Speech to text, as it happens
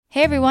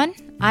Hey everyone,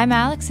 I'm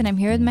Alex and I'm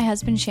here with my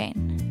husband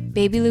Shane.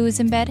 Baby Lou is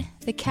in bed,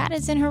 the cat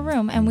is in her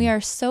room, and we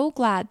are so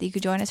glad that you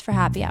could join us for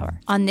happy hour.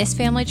 On this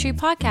Family Tree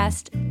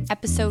podcast,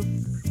 episode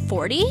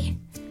 40?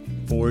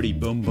 40,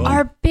 boom, boom.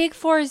 Our big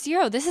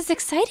 40. This is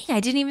exciting. I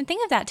didn't even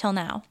think of that till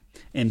now.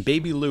 And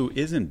Baby Lou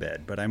is in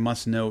bed, but I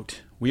must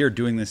note, we are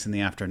doing this in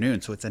the afternoon,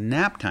 so it's a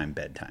nap time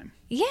bedtime.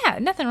 Yeah,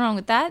 nothing wrong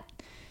with that.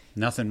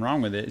 Nothing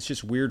wrong with it. It's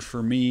just weird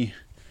for me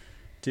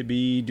to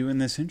be doing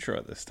this intro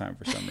at this time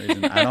for some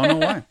reason. I don't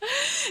know why.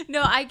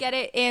 No, I get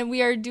it. And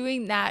we are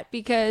doing that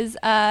because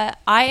I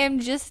am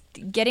just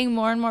getting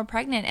more and more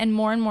pregnant and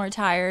more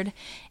tired.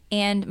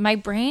 And my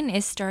brain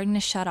is starting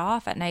to shut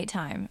off at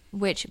nighttime,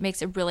 which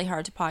makes it really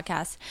hard to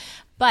podcast.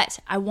 But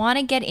I want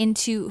to get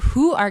into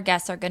who our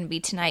guests are going to be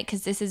tonight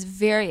because this is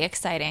very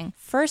exciting.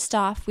 First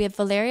off, we have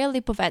Valeria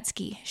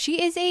Lipovetsky.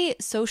 She is a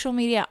social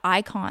media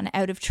icon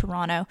out of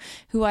Toronto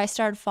who I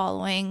started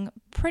following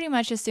pretty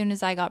much as soon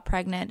as I got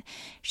pregnant.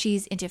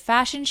 She's into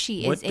fashion.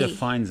 What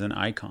defines an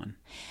icon?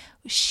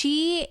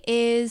 She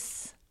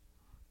is...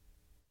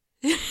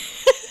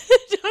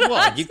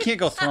 Well, you can't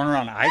go throwing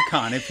around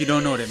icon if you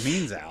don't know what it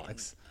means,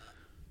 Alex.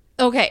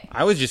 Okay.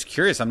 I was just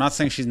curious. I'm not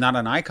saying she's not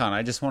an icon.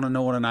 I just want to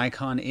know what an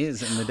icon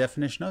is and the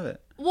definition of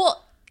it.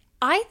 Well,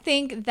 I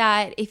think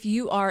that if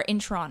you are in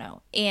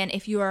Toronto and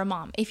if you are a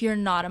mom, if you're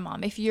not a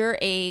mom, if you're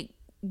a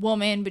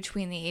woman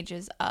between the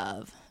ages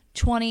of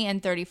 20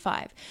 and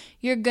 35,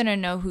 you're going to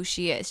know who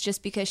she is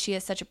just because she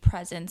has such a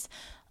presence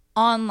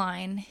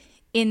online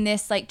in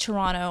this like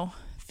Toronto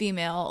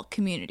female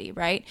community,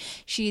 right?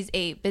 She's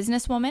a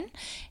businesswoman.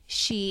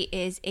 She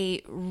is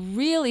a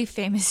really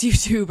famous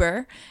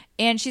YouTuber,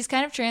 and she's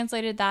kind of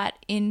translated that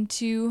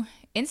into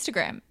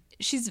Instagram.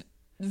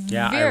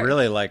 I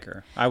really like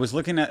her. I was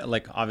looking at,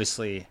 like,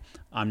 obviously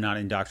I'm not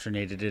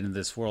indoctrinated into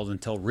this world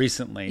until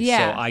recently,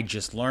 so I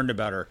just learned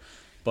about her.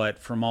 But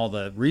from all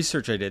the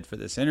research I did for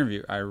this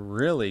interview, I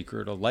really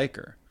grew to like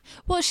her.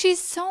 Well, she's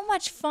so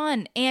much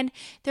fun. And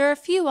there are a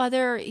few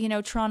other,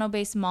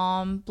 Toronto-based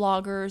mom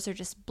bloggers or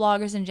just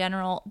bloggers in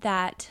general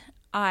that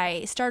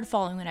I started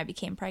following when I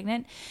became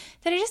pregnant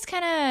that I just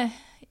kind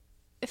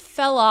of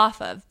fell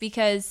off of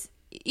because,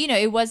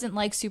 it wasn't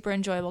like super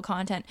enjoyable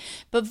content.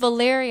 But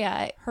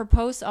Valeria, her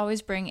posts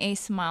always bring a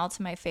smile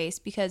to my face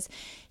because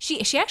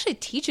she actually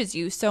teaches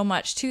you so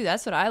much too.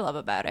 That's what I love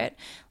about it.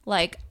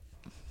 Like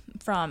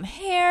from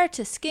hair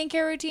to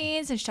skincare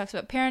routines, and she talks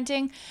about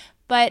parenting.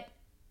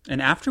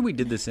 And after we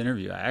did this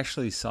interview, I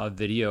actually saw a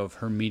video of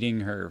her meeting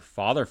her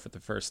father for the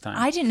first time.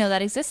 I didn't know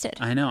that existed.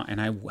 I know, and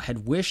I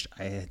had wished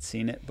I had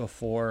seen it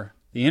before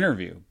the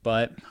interview,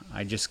 but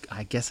I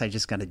guess I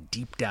just got to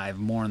deep dive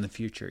more in the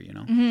future,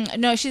 Mm-hmm.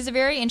 No, she's a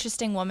very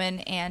interesting woman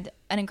and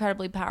an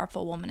incredibly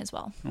powerful woman as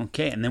well.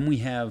 Okay, and then we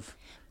have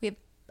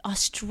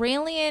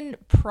Australian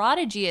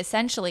prodigy,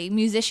 essentially,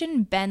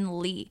 musician Ben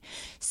Lee.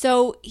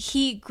 So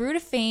he grew to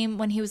fame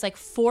when he was like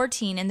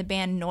 14 in the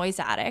band Noise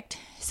Addict.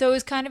 So it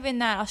was kind of in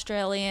that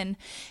Australian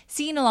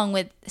scene along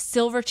with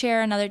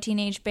Silverchair, another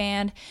teenage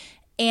band.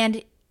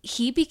 And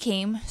he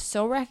became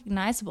so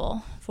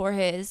recognizable for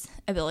his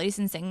abilities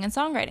in singing and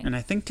songwriting. And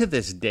I think to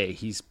this day,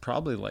 he's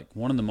probably like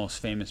one of the most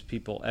famous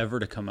people ever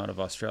to come out of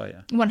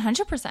Australia.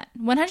 100%.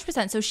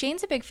 100%. So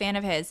Shane's a big fan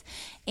of his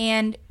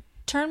and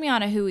turned me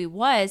on to who he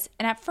was.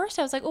 And at first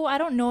I was like, I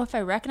don't know if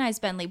I recognize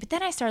Ben Lee. But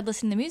then I started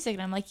listening to music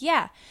and I'm like,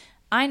 yeah,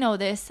 I know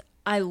this.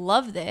 I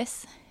love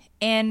this.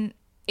 And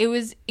it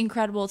was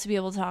incredible to be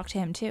able to talk to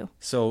him too.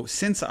 So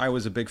since I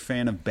was a big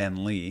fan of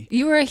Ben Lee.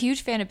 You were a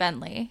huge fan of Ben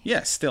Lee.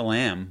 Yeah, still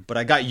am. But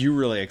I got you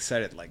really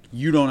excited. Like,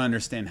 you don't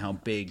understand how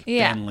big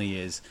Ben Lee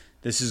is.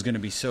 This is going to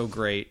be so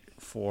great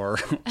for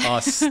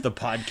us, the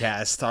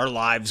podcast, our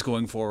lives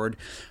going forward.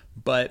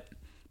 But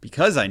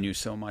because I knew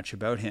so much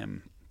about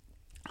him,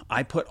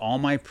 I put all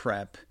my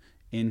prep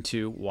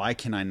into, why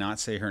can I not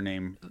say her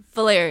name?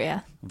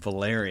 Valeria.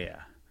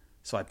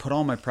 So I put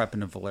all my prep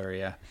into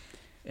Valeria.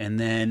 And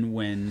then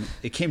when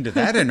it came to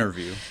that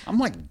interview, I'm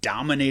like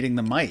dominating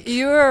the mic.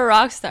 You were a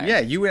rock star. Yeah,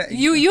 you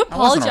apologized. I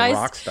wasn't a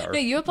rock star. No,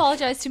 you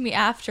apologized to me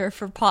after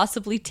for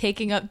possibly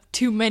taking up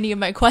too many of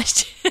my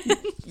questions.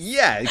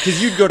 Yeah,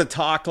 because you'd go to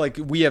talk, like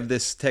we have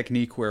this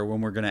technique where when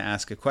we're going to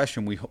ask a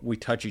question, we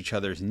touch each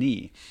other's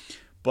knee.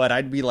 But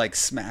I'd be like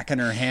smacking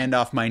her hand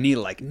off my knee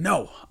like,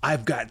 no,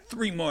 I've got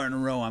 3 more in a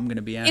row I'm going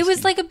to be asking. It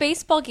was like a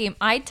baseball game.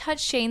 I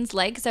touched Shane's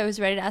leg because I was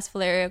ready to ask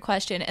Valeria a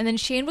question. And then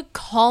Shane would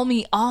call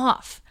me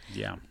off.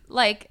 Yeah.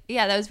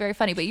 That was very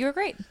funny. But you were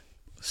great.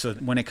 So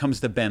when it comes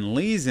to Ben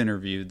Lee's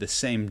interview the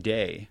same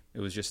day, it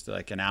was just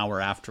like an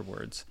hour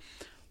afterwards,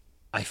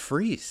 I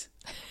freeze.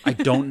 I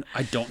don't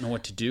know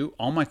what to do.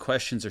 All my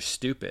questions are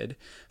stupid.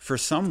 For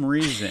some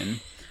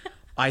reason,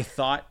 I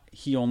thought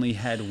he only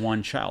had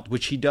one child,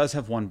 which he does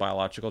have one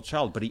biological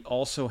child, but he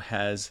also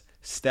has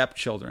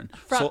stepchildren.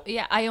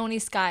 Ione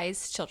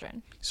Sky's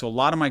children. So a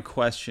lot of my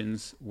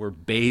questions were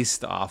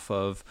based off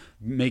of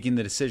making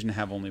the decision to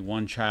have only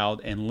one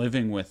child and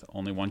living with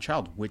only one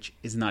child, which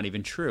is not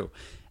even true.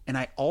 And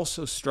I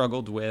also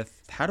struggled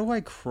with, how do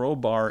I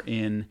crowbar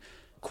in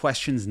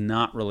questions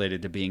not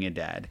related to being a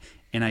dad?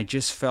 And I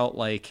just felt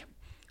like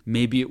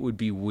Maybe it would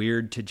be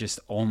weird to just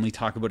only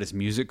talk about his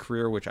music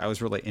career, which I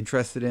was really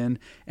interested in.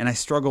 And I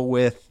struggle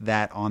with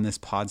that on this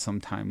pod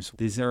sometimes.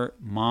 These are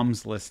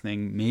moms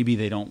listening. Maybe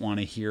they don't want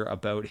to hear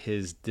about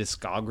his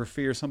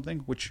discography or something,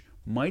 which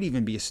might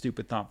even be a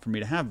stupid thought for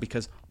me to have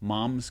because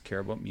moms care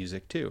about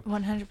music too.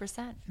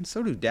 100%. And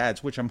so do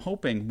dads, which I'm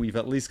hoping we've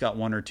at least got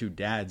one or two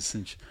dads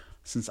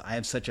since I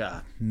have such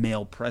a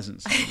male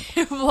presence.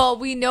 Well,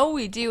 we know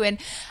we do. And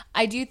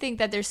I do think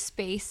that there's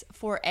space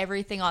for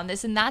everything on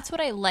this. And that's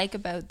what I like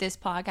about this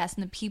podcast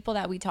and the people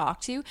that we talk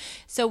to.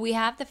 So we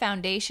have the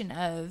foundation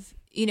of,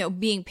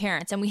 being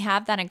parents, and we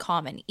have that in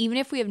common. Even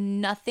if we have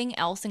nothing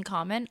else in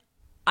common,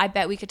 I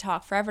bet we could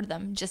talk forever to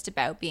them just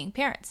about being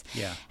parents.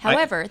 Yeah.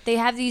 However, they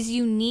have these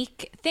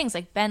unique things,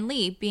 like Ben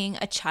Lee being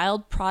a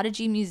child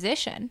prodigy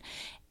musician.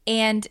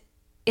 And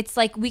it's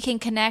like we can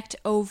connect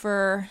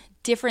over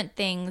different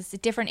things,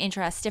 different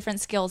interests, different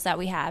skills that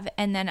we have.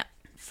 And then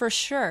for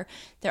sure,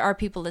 there are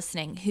people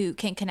listening who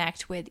can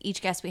connect with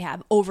each guest we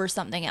have over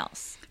something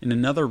else. And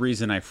another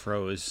reason I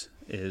froze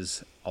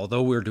is,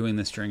 although we're doing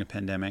this during a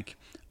pandemic,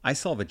 I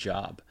still have a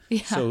job.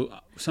 Yeah. So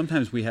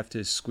sometimes we have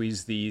to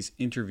squeeze these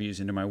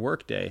interviews into my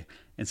workday,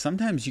 and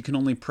sometimes you can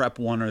only prep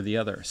one or the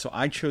other. So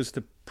I chose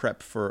to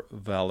prep for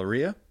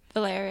Valeria.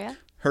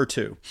 Her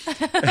too.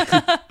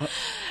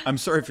 I'm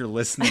sorry if you're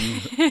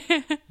listening,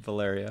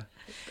 Valeria.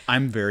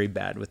 I'm very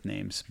bad with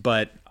names,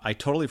 but I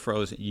totally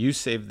froze. You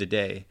saved the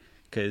day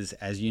because,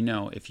 as you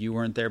know, if you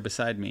weren't there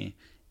beside me,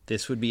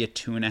 this would be a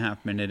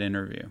 2.5-minute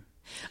interview.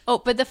 Oh,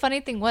 but the funny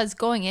thing was,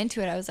 going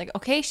into it, I was like,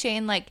 okay,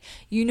 Shane,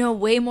 you know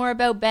way more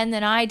about Ben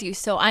than I do,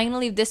 so I'm going to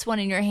leave this one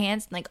in your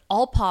hands, and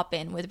I'll pop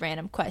in with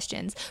random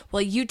questions.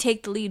 Well, you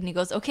take the lead. And he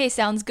goes, okay,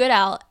 sounds good,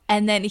 Al.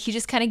 And then he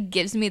just kind of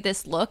gives me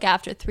this look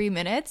after 3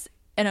 minutes,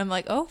 and I'm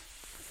like, oh,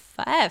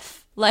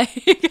 F.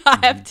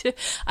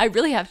 I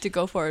really have to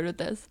go forward with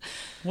this.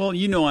 Well,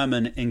 I'm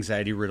an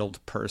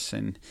anxiety-riddled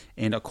person,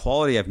 and a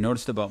quality I've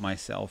noticed about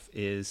myself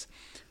is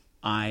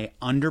I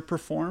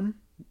underperform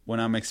when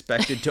I'm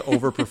expected to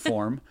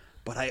overperform,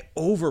 but I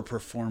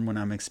overperform when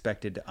I'm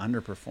expected to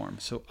underperform.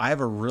 So I have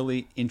a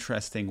really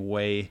interesting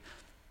way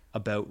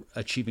about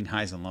achieving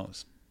highs and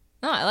lows.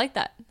 No, I like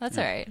that. That's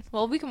all right.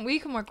 Well, we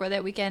can work with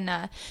it. We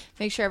can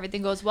make sure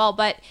everything goes well.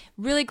 But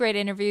really great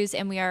interviews,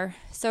 and we are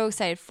so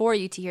excited for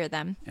you to hear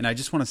them. And I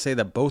just want to say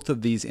that both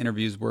of these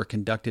interviews were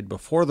conducted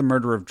before the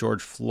murder of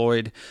George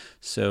Floyd.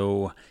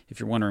 So if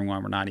you're wondering why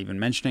we're not even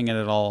mentioning it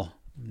at all,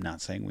 I'm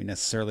not saying we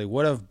necessarily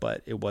would have,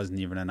 but it wasn't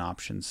even an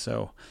option.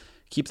 So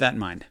keep that in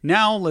mind.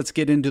 Now let's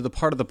get into the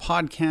part of the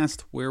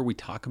podcast where we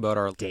talk about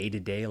our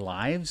day-to-day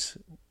lives,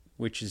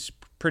 which is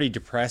pretty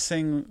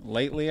depressing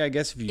lately, I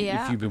guess, if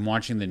you've been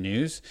watching the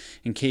news.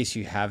 In case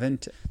you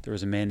haven't, there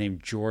was a man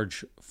named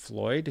George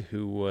Floyd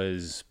who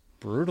was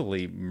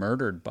brutally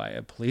murdered by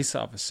a police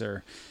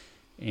officer.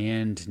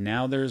 And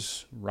now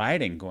there's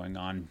rioting going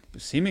on,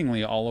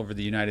 seemingly all over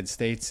the United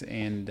States.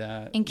 And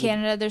in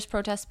Canada, there's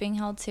protests being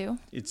held too.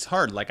 It's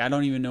hard. I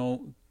don't even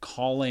know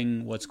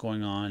calling what's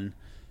going on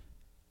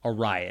a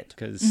riot,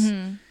 because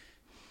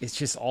it's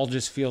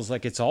just feels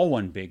like it's all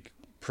one big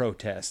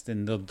protest,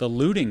 and the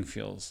looting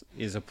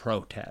is a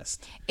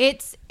protest.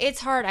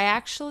 It's hard. I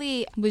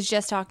actually was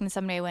just talking to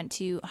somebody I went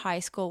to high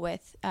school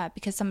with,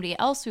 because somebody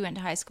else we went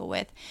to high school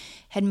with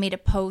had made a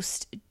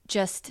post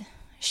just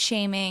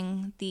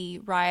shaming the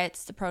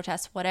riots, the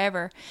protests,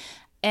 whatever.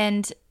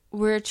 And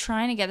we're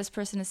trying to get this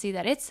person to see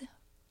that it's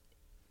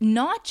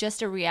not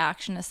just a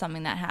reaction to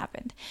something that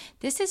happened.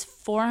 This is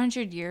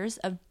 400 years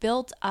of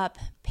built up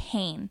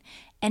pain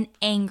and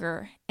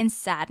anger and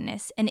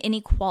sadness and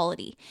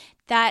inequality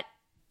that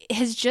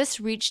has just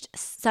reached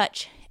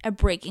such a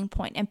breaking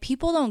point. And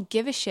people don't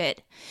give a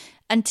shit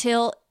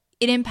until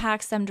it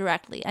impacts them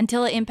directly,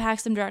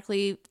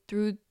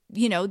 through,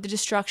 the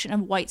destruction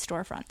of white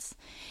storefronts.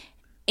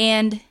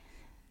 And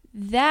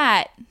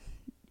that,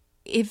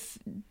 if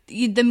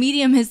the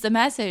medium is the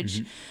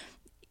message,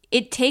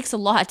 it takes a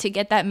lot to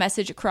get that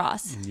message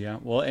across. Yeah,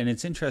 well, and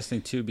it's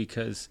interesting too,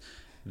 because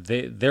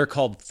they're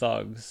called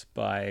thugs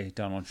by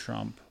Donald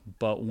Trump,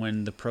 but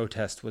when the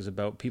protest was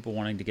about people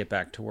wanting to get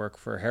back to work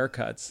for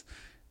haircuts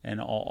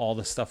and all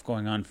the stuff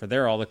going on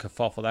all the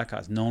kerfuffle that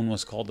caused, no one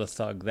was called a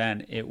thug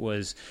then. It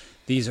was,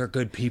 these are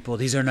good people,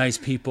 these are nice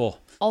people.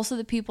 Also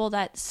the people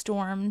that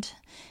stormed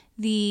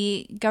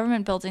the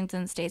government buildings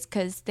in the States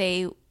because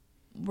they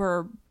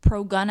were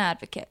pro-gun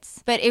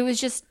advocates. But it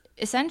was just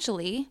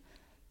essentially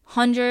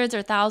hundreds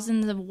or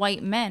thousands of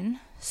white men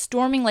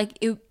storming,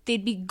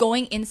 they'd be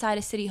going inside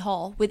a city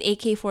hall with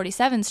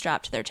AK-47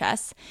 strapped to their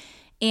chests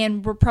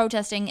and were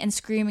protesting and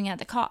screaming at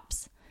the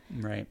cops.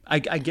 Right. I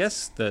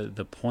guess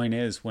the point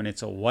is, when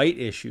it's a white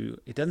issue,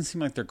 it doesn't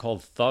seem like they're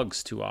called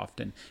thugs too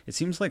often. It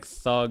seems like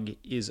thug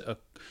is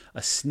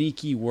a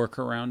sneaky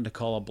workaround to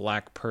call a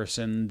black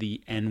person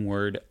the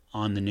N-word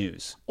on the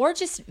news. Or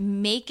just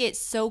make it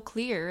so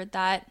clear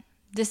that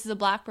this is a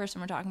black person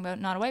we're talking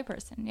about, not a white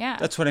person. Yeah.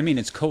 That's what I mean.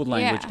 It's code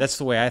language. Yeah. That's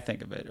the way I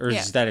think of it. Or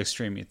is that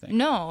extreme, you think?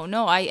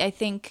 No. I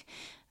think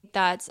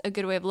that's a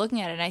good way of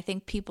looking at it. And I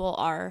think people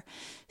are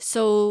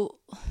so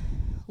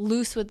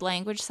loose with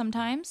language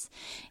sometimes.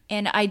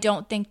 And I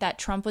don't think that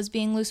Trump was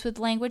being loose with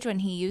language when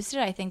he used it.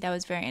 I think that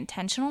was very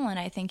intentional, and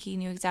I think he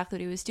knew exactly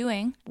what he was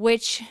doing,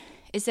 which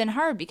is then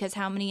hard because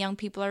how many young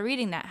people are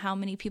reading that? How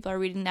many people are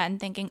reading that and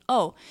thinking,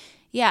 oh,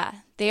 yeah,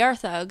 they are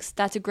thugs.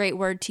 That's a great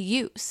word to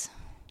use.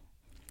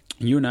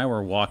 You and I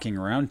were walking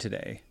around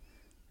today,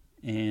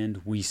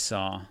 and we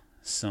saw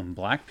some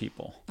black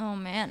people. Oh,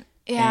 man.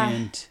 Yeah.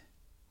 And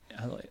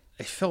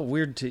it felt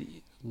weird to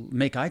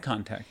make eye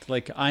contact.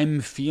 Like, I'm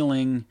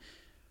feeling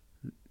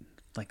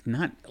like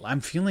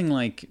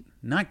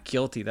not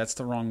guilty. That's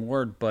the wrong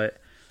word, but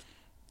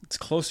it's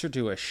closer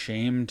to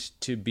ashamed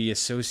to be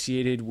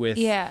associated with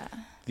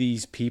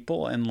these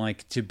people and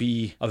like to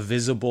be a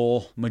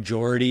visible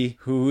majority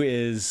who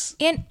is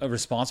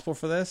responsible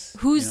for this.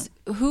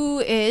 Who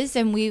is,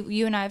 and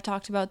you and I have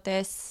talked about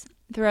this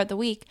throughout the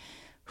week,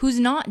 who's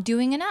not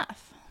doing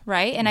enough,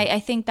 right? And I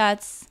think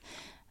that's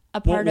a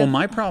part of... Well,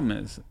 my problem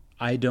is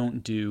I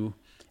don't do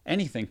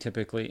anything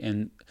typically,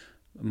 and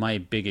my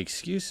big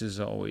excuse is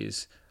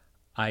always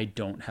I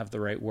don't have the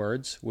right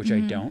words, which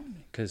I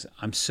don't, because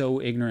I'm so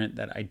ignorant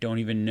that I don't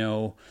even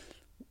know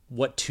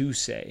what to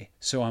say.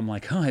 So I'm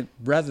like,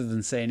 rather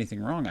than say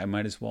anything wrong, I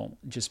might as well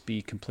just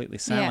be completely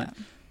silent.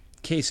 Yeah.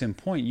 Case in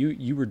point,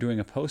 you were doing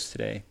a post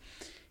today,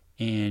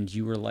 and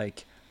you were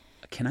like,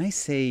 can I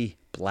say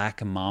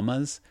black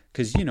mamas?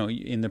 Because, you know,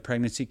 in the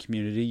pregnancy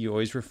community, you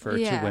always refer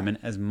to women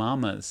as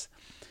mamas.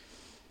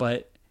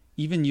 But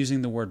even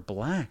using the word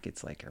black,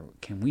 it's like,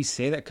 can we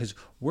say that? Because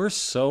we're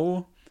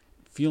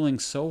feeling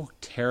so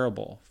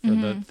terrible for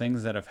the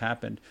things that have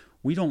happened.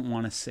 We don't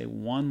want to say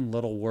one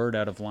little word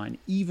out of line.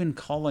 Even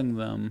calling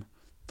them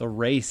the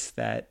race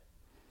that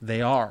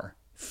they are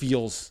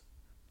feels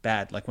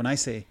bad. Like when I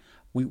say,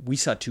 we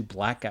saw 2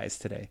 black guys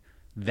today,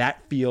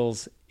 that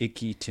feels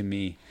icky to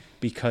me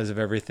because of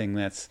everything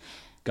that's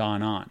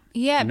gone on.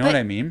 Yeah. You know what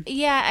I mean?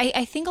 Yeah,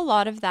 I think a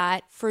lot of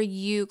that for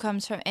you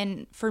comes from,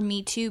 and for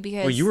me too,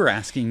 because... Well, you were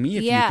asking me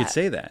if you could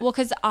say that. Well,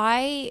 because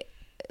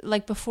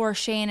like before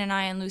Shane and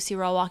I and Lucy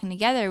were all walking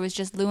together, it was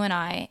just Lou and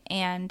I,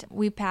 and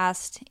we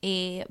passed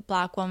a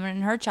black woman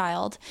and her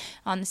child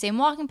on the same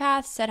walking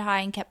path, said hi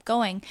and kept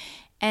going.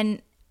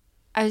 And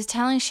I was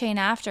telling Shane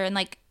after, and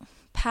like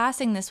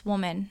passing this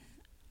woman,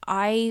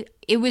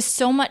 it was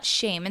so much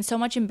shame and so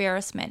much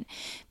embarrassment,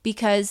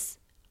 because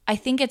I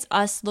think it's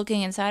us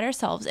looking inside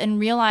ourselves and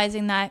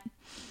realizing that,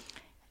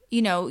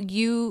 you know,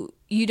 you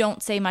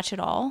don't say much at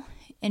all.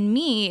 And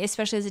me,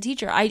 especially as a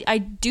teacher, I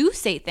do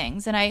say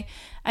things, and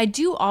I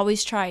do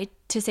always try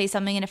to say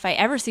something. And if I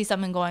ever see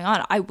something going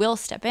on, I will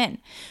step in.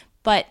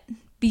 But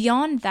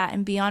beyond that,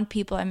 and beyond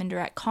people I'm in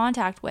direct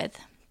contact with,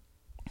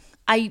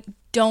 I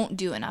don't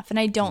do enough, and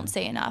I don't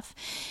say enough,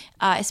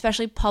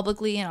 especially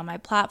publicly and on my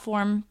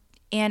platform.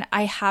 And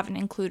I haven't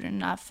included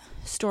enough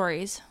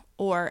stories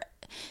or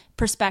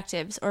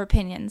perspectives or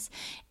opinions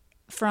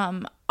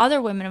from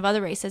other women of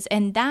other races.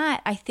 And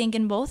that, I think,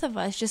 in both of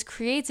us just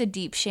creates a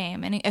deep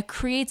shame, and it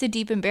creates a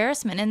deep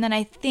embarrassment. And then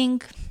I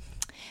think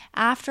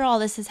after all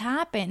this has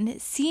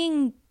happened,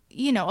 seeing,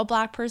 you know, a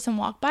black person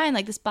walk by and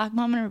like this black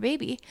mom and her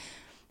baby,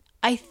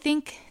 I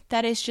think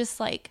that is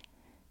just like,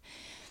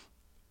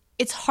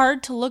 it's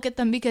hard to look at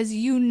them because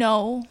you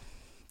know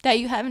that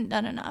you haven't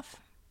done enough.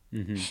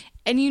 Mm-hmm.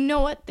 And you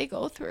know what they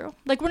go through.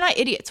 Like, we're not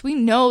idiots. We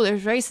know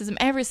there's racism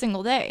every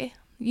single day.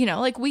 You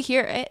know, like, we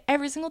hear it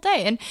every single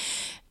day. And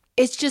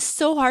it's just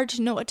so hard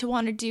to know what to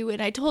want to do.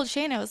 And I told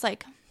Shane, I was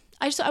like,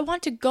 I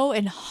want to go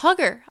and hug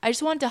her. I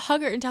just wanted to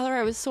hug her and tell her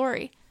I was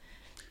sorry.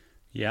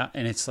 Yeah,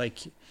 and it's like,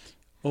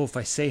 oh, if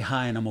I say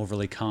hi and I'm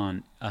overly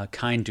kind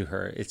to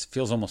her, it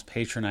feels almost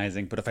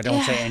patronizing. But if I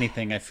don't say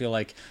anything, I feel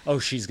like, oh,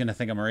 she's going to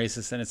think I'm a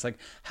racist. And it's like,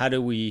 how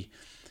do we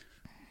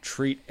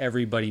treat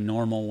everybody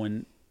normal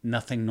when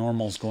nothing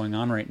normal is going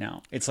on right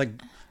now? It's like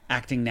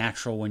acting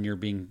natural when you're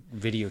being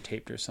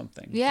videotaped or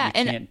something. Yeah,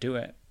 you can't do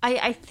it.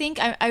 I think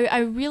I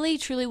really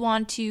truly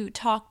want to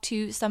talk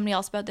to somebody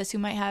else about this who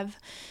might have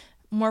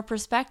more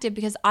perspective,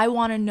 because I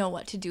want to know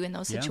what to do in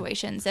those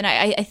situations. And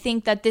I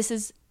think that this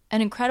is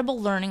an incredible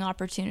learning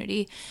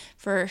opportunity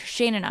for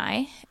Shane and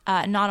I,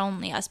 not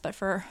only us, but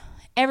for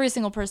every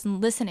single person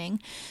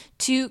listening,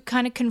 to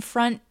kind of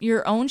confront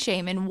your own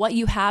shame and what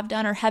you have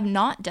done or have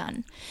not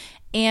done,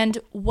 and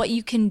what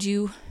you can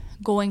do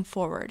going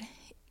forward.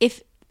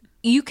 If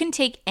you can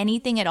take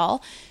anything at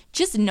all,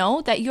 just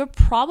know that you're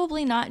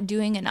probably not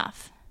doing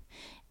enough.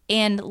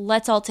 And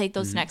let's all take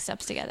those next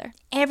steps together.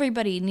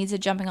 Everybody needs a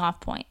jumping off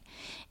point.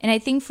 And I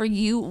think for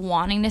you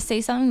wanting to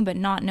say something but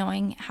not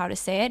knowing how to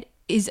say it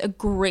is a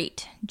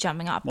great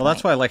jumping off point. Well,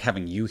 that's why I like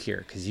having you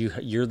here, because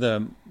you're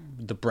the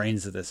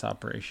brains of this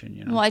operation,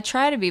 you know. Well, I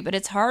try to be, but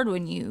it's hard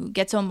when you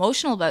get so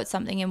emotional about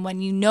something, and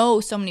when you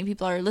know so many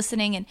people are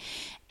listening, and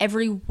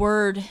every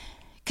word,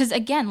 because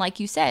again,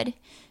 like you said,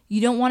 you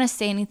don't want to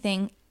say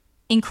anything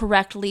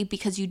incorrectly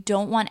because you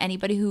don't want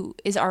anybody who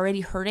is already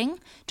hurting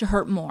to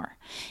hurt more.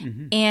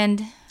 Mm-hmm.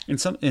 And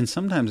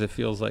sometimes it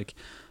feels like,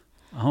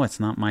 oh, it's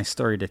not my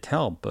story to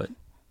tell, but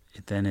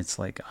then it's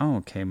like, oh,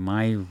 okay,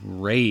 my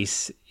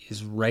race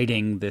is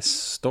writing this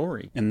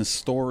story. And the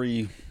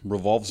story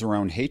revolves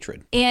around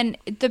hatred. And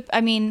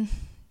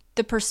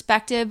the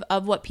perspective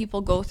of what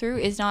people go through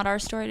is not our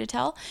story to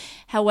tell.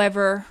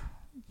 However,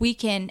 we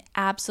can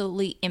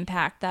absolutely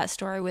impact that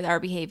story with our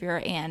behavior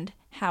and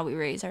how we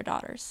raise our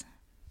daughters.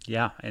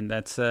 Yeah, and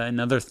that's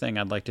another thing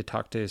I'd like to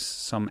talk to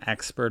some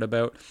expert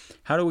about.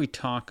 How do we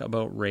talk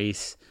about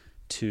race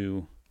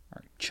to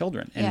our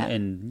children?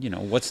 And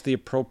what's the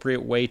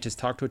appropriate way to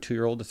talk to a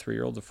 2-year-old, a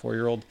 3-year-old, a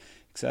 4-year-old,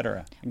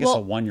 etc.? I guess a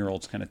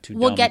 1-year-old's kind of too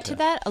dumb. We'll get to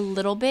that a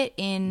little bit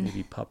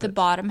in puppets. The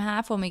bottom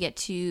half when we get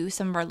to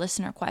some of our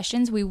listener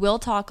questions. We will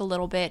talk a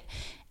little bit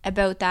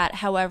about that.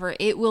 However,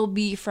 it will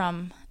be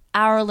from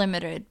our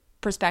limited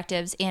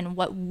perspectives and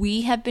what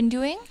we have been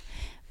doing,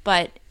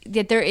 but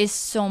that there is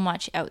so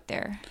much out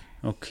there.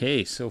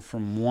 Okay, so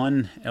from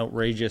one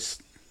outrageous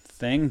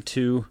thing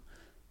to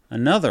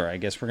another, I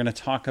guess we're going to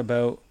talk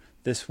about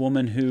this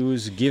woman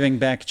who's giving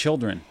back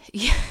children.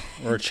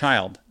 Or a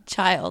child.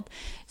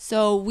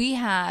 So we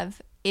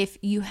have, if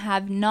you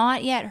have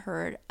not yet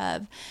heard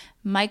of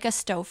Micah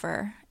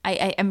Stouffer,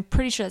 I'm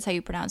pretty sure that's how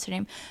you pronounce her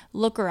name,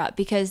 look her up,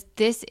 because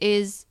this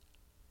is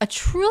a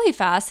truly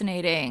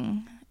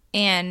fascinating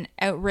and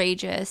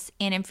outrageous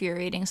and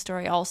infuriating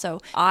story also.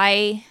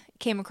 I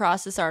came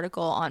across this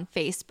article on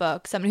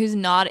Facebook. Someone who's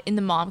not in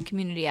the mom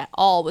community at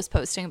all was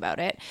posting about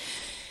it.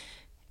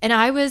 And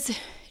I was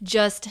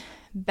just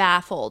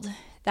baffled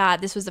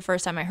that this was the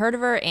first time I heard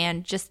of her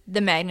and just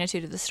the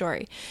magnitude of the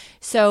story.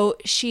 So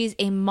she's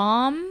a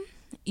mom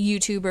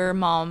YouTuber,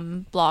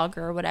 mom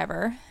blogger,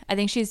 whatever. I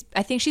think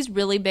she's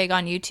really big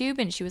on YouTube,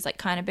 and she was like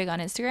kind of big on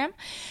Instagram.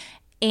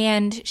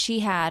 And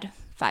she had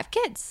 5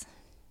 kids.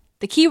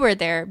 The keyword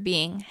there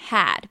being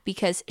had,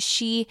 because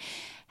she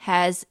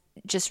has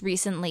just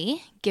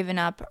recently given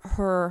up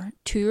her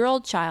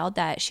 2-year-old child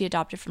that she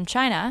adopted from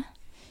China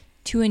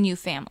to a new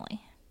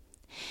family.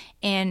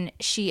 And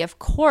she, of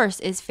course,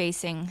 is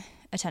facing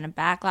a ton of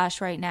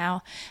backlash right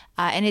now.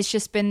 And it's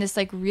just been this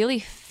like really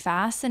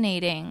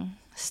fascinating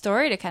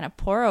story to kind of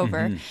pour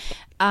over.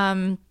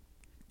 And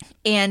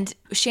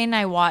Shane and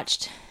I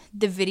watched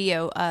the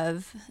video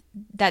of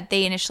that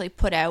they initially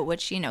put out,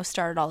 which,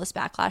 started all this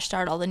backlash,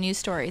 started all the news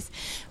stories,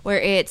 where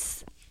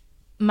it's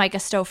Micah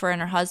Stouffer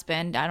and her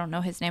husband, I don't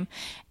know his name,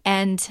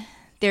 and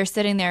they're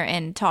sitting there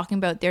and talking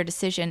about their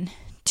decision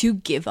to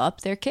give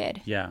up their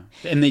kid. Yeah.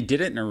 And they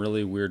did it in a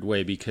really weird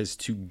way, because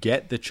to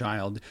get the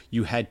child,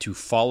 you had to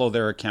follow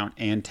their account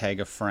and tag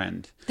a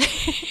friend.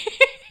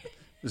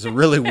 It was a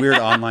really weird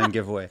online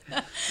giveaway.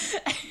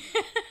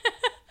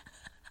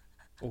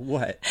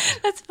 What?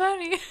 That's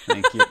funny.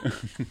 Thank you.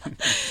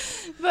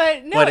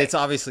 But no. But it's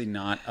obviously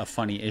not a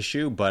funny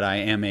issue, but I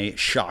am a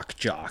shock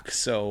jock.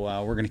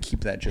 So we're going to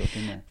keep that joke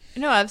in there.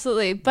 No,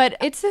 absolutely. But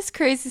it's this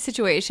crazy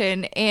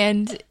situation,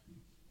 and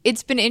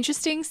it's been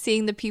interesting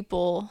seeing the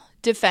people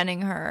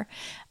defending her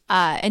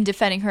and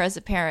defending her as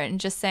a parent and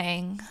just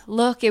saying,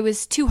 look, it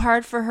was too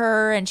hard for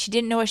her and she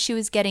didn't know what she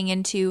was getting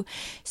into.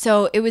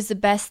 So it was the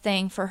best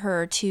thing for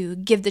her to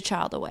give the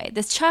child away.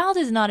 This child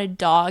is not a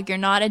dog. You're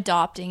not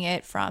adopting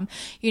it from,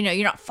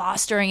 you're not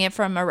fostering it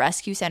from a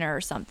rescue center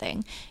or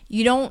something.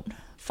 You don't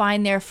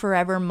find their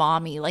forever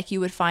mommy like you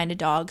would find a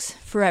dog's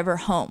forever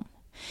home.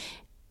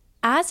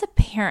 As a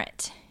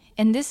parent,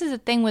 and this is a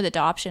thing with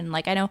adoption,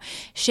 like I know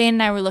Shane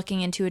and I were looking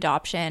into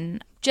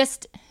adoption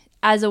just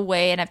as a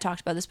way, and I've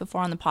talked about this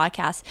before on the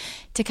podcast,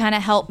 to kind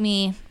of help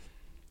me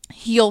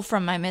heal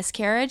from my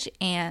miscarriage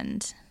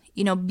and,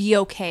 be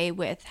okay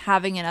with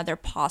having another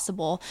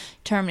possible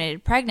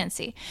terminated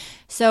pregnancy.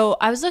 So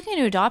I was looking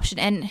into adoption,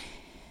 and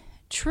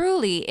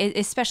truly,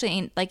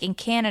 especially in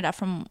Canada,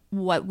 from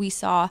what we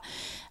saw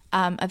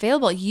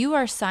available, you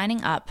are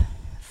signing up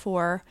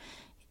for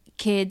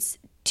kids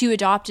to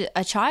adopt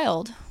a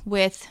child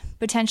with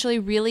potentially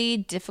really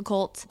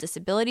difficult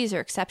disabilities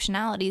or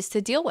exceptionalities to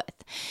deal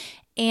with.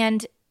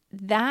 And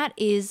that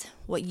is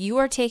what you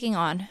are taking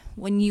on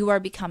when you are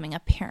becoming a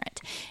parent.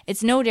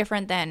 It's no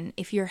different than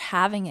if you're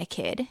having a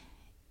kid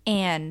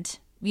and,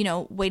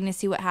 waiting to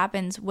see what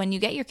happens when you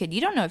get your kid. You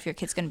don't know if your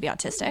kid's going to be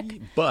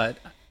autistic. But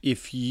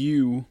if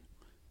you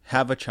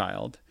have a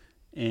child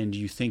and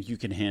you think you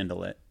can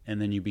handle it,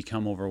 and then you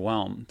become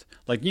overwhelmed,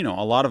 a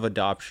lot of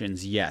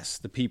adoptions, yes,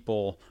 the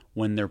people,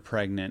 when they're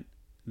pregnant,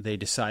 they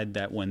decide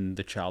that when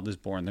the child is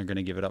born, they're going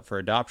to give it up for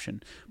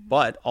adoption.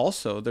 But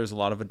also, there's a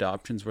lot of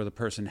adoptions where the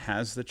person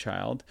has the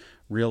child,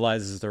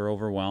 realizes they're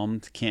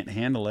overwhelmed, can't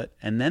handle it,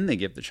 and then they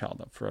give the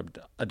child up for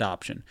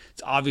adoption.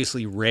 It's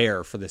obviously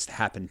rare for this to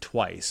happen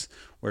twice,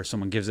 where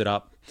someone gives it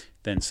up,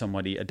 then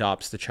somebody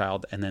adopts the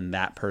child, and then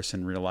that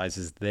person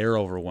realizes they're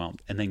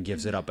overwhelmed and then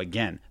gives it up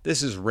again.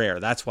 This is rare.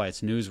 That's why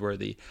it's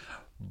newsworthy.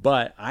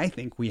 But I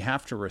think we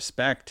have to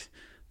respect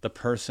the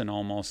person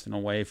almost in a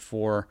way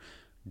for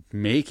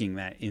making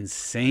that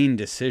insane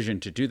decision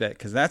to do that,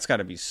 because that's got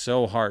to be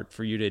so hard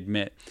for you to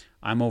admit,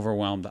 I'm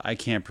overwhelmed, I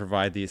can't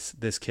provide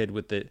this kid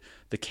with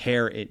the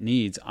care it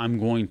needs. I'm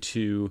going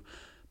to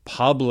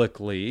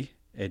publicly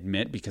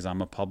admit, because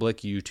I'm a public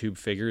YouTube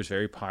figure, is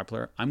very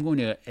popular, I'm going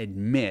to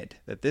admit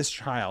that this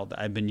child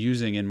I've been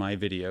using in my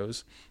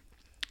videos,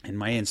 in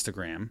my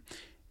Instagram,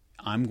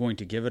 I'm going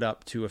to give it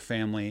up to a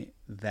family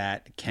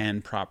that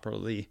can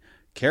properly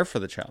care for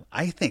the child.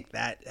 I think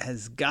that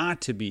has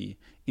got to be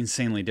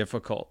insanely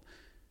difficult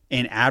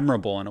and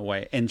admirable in a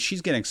way. And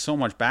she's getting so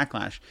much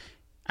backlash.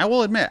 I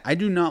will admit, I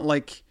do not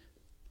like,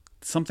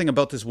 something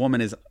about this woman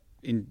is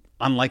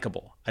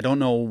unlikable. I don't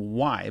know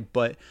why,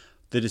 but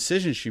the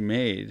decision she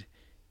made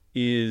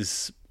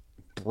is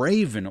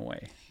brave in a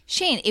way.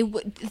 Shane,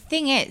 the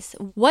thing is,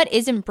 what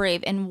isn't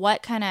brave and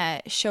what kind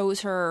of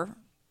shows her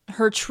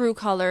true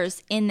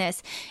colors in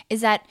this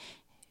is that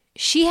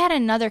she had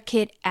another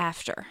kid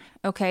after.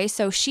 Okay,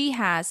 so she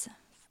had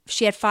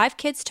 5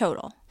 kids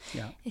total.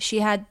 Yeah.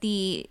 She had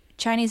the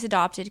Chinese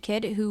adopted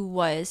kid who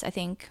was, I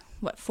think,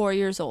 4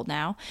 years old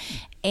now,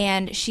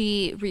 and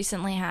she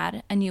recently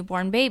had a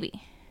newborn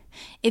baby.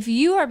 If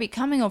you are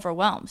becoming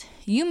overwhelmed,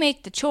 you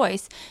make the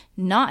choice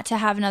not to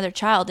have another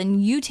child,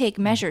 and you take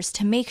measures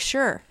to make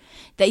sure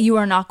that you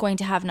are not going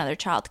to have another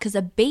child, because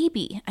a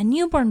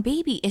newborn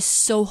baby is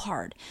so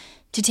hard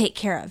to take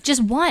care of.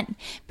 Just one.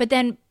 But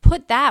then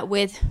put that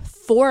with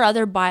 4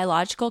 other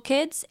biological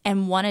kids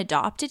and 1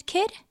 adopted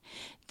kid.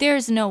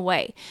 There's no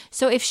way.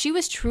 So if she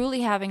was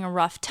truly having a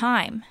rough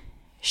time,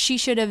 she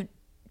should have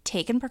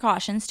taken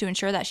precautions to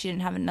ensure that she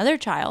didn't have another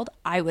child,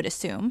 I would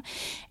assume,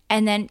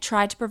 and then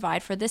tried to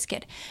provide for this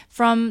kid.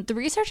 From the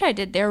research I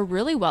did, they're a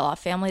really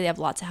well-off family. They have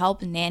lots of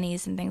help and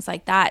nannies and things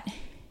like that.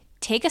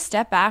 Take a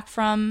step back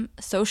from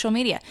social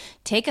media.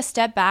 Take a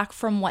step back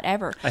from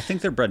whatever. I think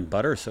their bread and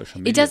butter is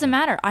social media. It doesn't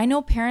matter. I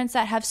know parents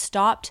that have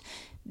stopped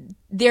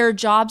their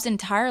jobs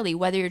entirely,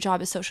 whether your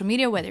job is social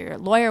media, whether you're a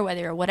lawyer,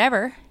 whether you're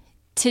whatever,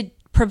 to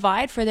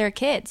provide for their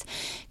kids.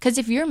 Because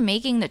if you're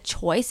making the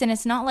choice, and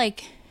it's not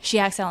like she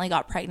accidentally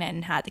got pregnant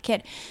and had the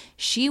kid.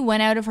 She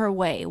went out of her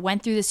way,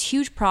 went through this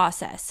huge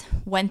process,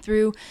 went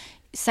through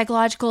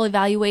psychological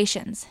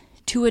evaluations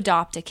to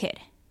adopt a kid.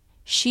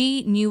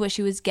 She knew what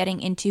she was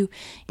getting into,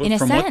 in a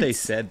sense. From what they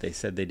said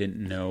they didn't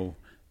know.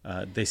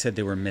 They said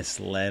they were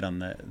misled on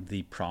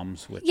the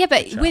problems with Yeah,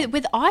 but the child.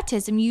 with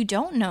autism, you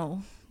don't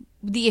know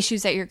the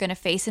issues that you're going to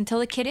face until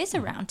the kid is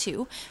around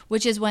too,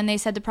 which is when they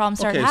said the problem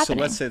started happening.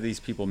 So let's say these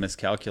people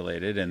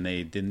miscalculated and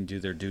they didn't do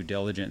their due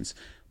diligence.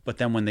 But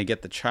then when they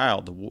get the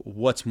child,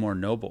 what's more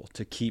noble?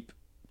 To keep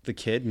the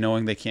kid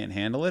knowing they can't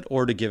handle it,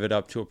 or to give it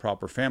up to a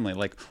proper family?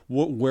 Like,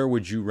 where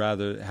would you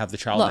rather have the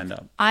child end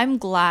up? I'm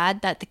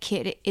glad that the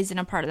kid isn't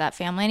a part of that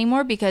family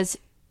anymore, because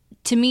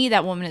to me,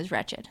 that woman is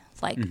wretched.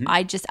 Like,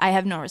 I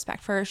have no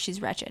respect for her.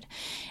 She's wretched.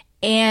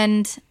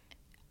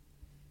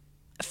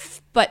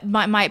 But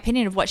my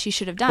opinion of what she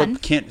should have done.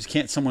 But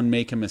can't someone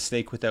make a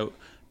mistake without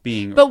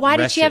being But why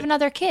wretched? did she have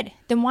another kid?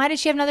 Then why did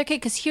she have another kid?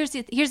 Because here's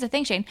the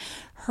thing, Shane.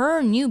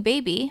 Her new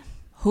baby,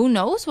 who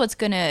knows what's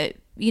going to,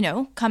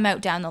 come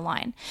out down the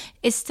line,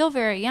 is still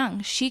very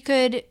young. She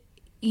could,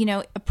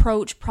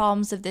 approach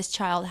problems of this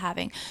child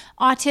having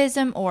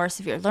autism or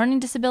severe learning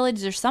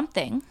disabilities or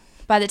something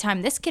by the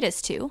time this kid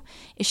is 2.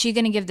 Is she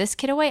going to give this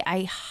kid away?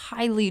 I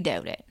highly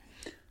doubt it.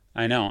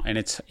 I know, and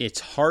it's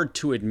hard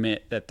to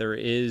admit that there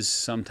is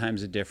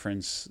sometimes a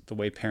difference the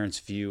way parents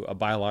view a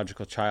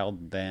biological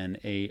child than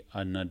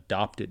an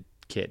adopted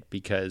kid,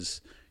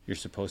 because you're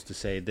supposed to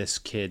say this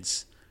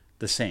kid's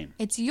the same.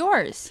 It's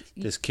yours.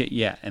 This kid,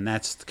 yeah, and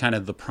that's kind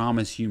of the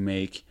promise you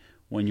make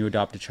when you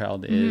adopt a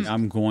child is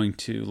I'm going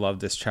to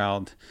love this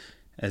child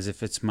as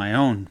if it's my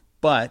own.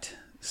 But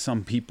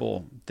some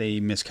people, they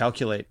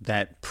miscalculate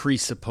that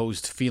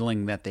presupposed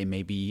feeling that they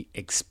may be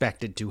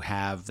expected to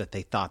have, that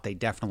they thought they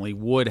definitely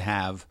would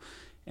have,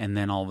 and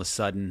then all of a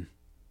sudden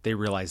they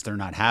realize they're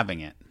not having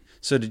it.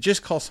 So to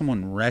just call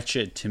someone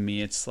wretched, to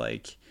me, it's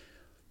like,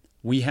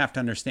 we have to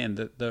understand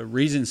that the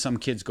reason some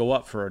kids go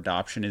up for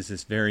adoption is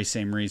this very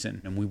same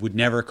reason. And we would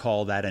never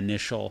call that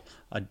initial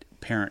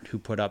parent who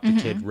put up the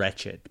kid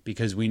wretched,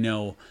 because we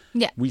know,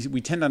 we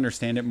tend to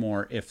understand it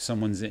more if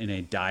someone's in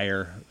a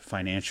dire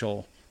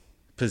financial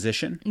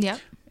position. Yeah.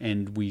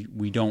 And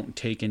we don't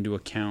take into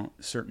account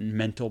certain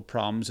mental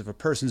problems. If a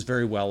person's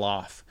very well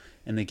off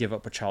and they give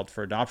up a child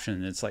for adoption,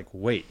 and it's like,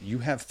 wait, you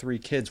have 3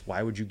 kids.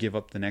 Why would you give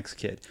up the next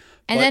kid?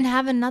 And then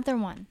have another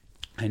one.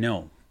 I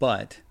know,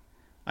 but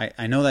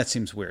I know that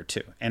seems weird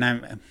too. And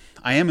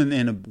I am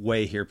in a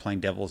way here playing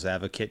devil's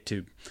advocate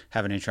to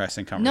have an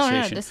interesting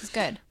conversation. No, this is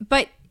good.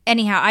 But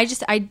anyhow,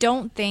 I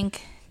don't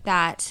think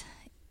that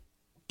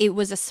it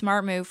was a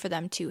smart move for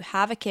them to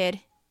have a kid,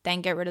 then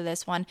get rid of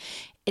this one.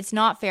 It's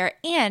not fair.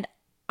 And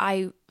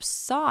I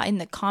saw in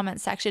the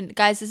comment section,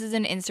 guys, this is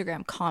an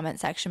Instagram comment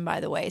section,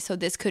 by the way, so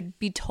this could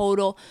be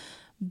total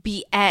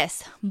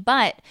BS.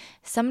 But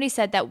somebody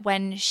said that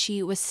when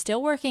she was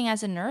still working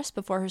as a nurse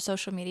before her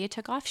social media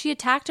took off, she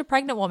attacked a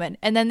pregnant woman.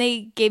 And then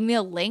they gave me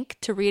a link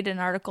to read an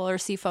article or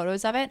see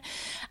photos of it.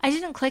 I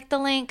didn't click the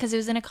link because it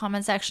was in a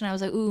comment section. I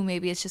was like, ooh,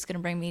 maybe it's just going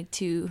to bring me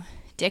to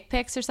dick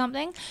pics or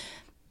something.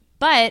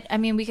 But I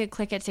mean, we could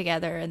click it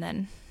together and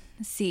then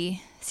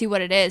see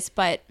what it is.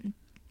 But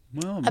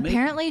Well,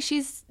 apparently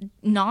she's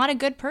not a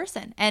good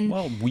person. And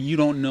well, you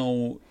don't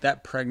know,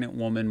 that pregnant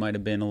woman might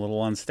have been a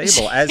little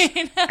unstable.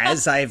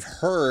 As I've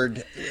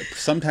heard,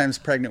 sometimes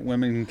pregnant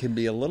women can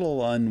be a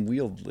little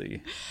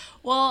unwieldy.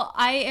 well,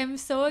 I am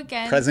so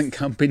against Present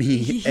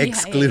company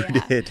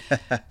excluded.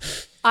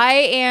 I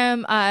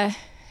am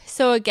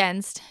so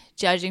against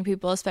judging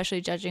people, especially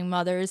judging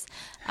mothers.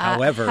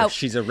 However,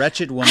 she's a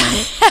wretched woman.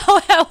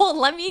 Well,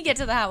 let me get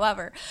to the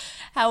however.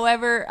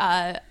 However,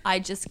 I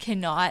just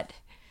cannot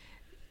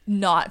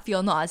not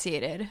feel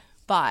nauseated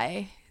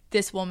by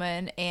this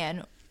woman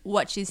and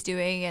what she's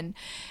doing, and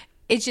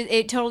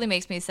it totally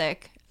makes me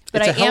sick.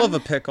 But It's a hell of a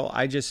pickle.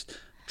 I just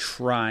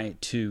try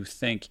to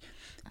think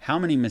how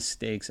many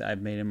mistakes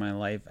I've made in my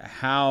life,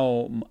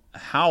 how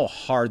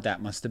hard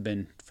that must have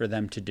been for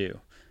them to do.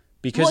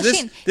 Because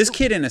this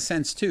kid, in a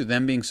sense, too,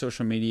 them being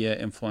social media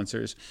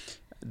influencers,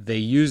 they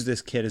use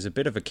this kid as a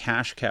bit of a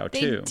cash cow,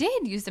 too. They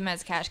did use them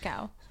as cash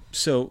cow.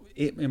 So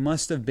it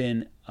must have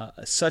been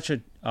such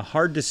a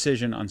hard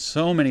decision on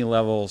so many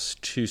levels,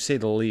 to say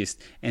the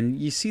least. And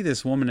you see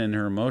this woman in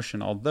her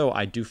emotion, although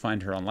I do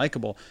find her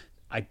unlikable,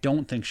 I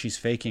don't think she's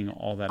faking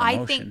all that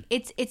emotion. I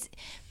think it's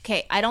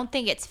okay. I don't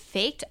think it's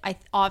faked. I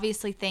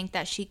obviously think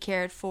that she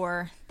cared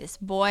for this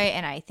boy,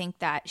 and I think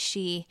that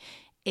she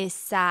is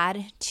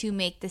sad to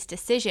make this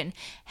decision.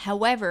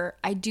 However,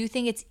 I do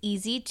think it's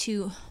easy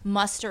to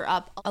muster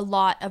up a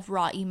lot of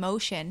raw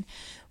emotion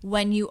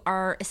when you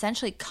are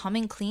essentially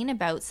coming clean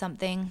about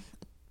something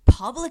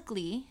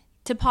publicly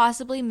to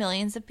possibly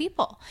millions of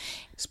people.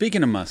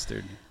 Speaking of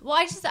mustard.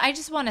 Well, I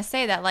just want to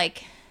say that,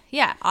 like,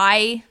 yeah,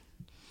 I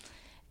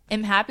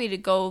am happy to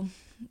go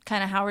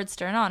kind of Howard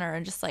Stern on her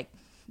and just like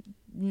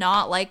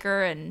not like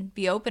her and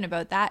be open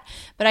about that.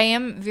 But I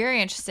am very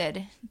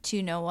interested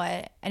to know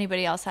what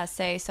anybody else has to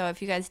say. So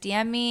if you guys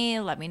DM me,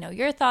 let me know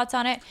your thoughts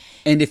on it.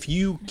 And if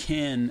you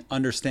can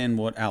understand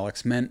what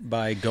Alex meant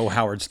by go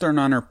Howard Stern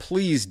on her,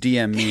 please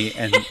DM me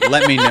and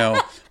let me know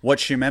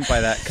what she meant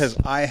by that, because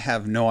I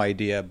have no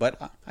idea.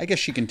 But I guess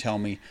she can tell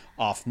me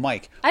off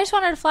mic. I just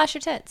want her to flash her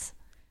tits.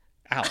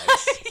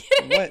 Alex,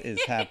 what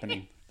is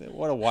happening?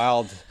 What a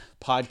wild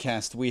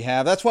podcast we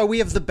have. That's why we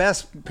have the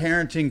best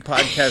parenting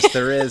podcast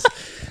there is.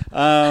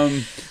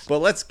 But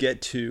let's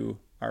get to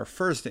our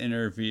first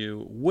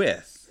interview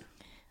with.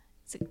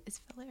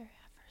 It's Valeria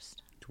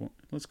first.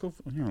 Let's go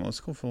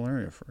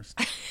Valeria first.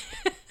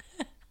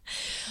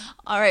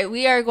 All right,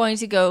 we are going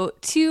to go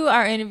to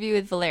our interview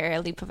with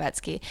Valeria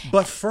Lipovetsky.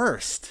 But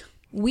first,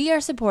 we are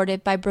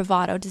supported by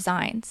Bravado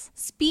Designs.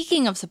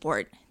 Speaking of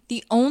support,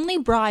 the only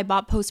bra I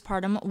bought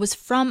postpartum was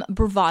from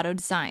Bravado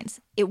Designs.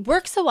 It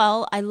worked so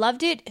well, I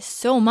loved it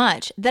so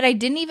much that I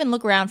didn't even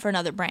look around for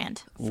another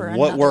brand.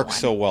 What works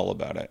so well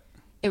about it?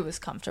 It was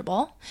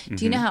comfortable. Mm-hmm.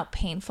 Do you know how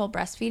painful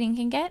breastfeeding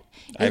can get?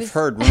 I've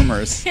heard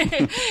rumors.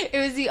 It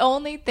was the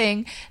only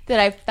thing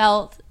that I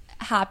felt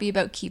happy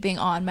about keeping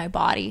on my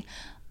body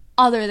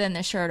other than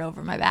the shirt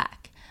over my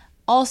back.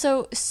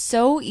 Also,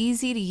 so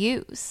easy to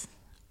use.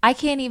 I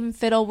can't even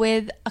fiddle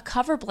with a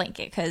cover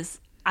blanket because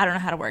I don't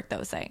know how to work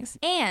those things.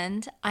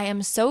 And I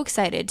am so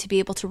excited to be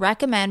able to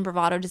recommend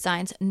Bravado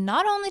Designs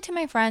not only to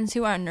my friends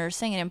who are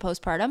nursing and in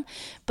postpartum,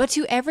 but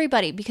to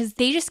everybody, because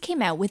they just came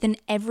out with an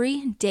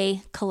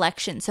everyday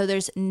collection. So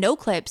there's no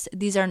clips.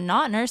 These are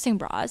not nursing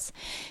bras.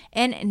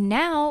 And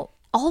now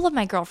all of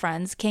my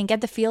girlfriends can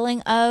get the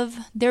feeling of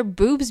their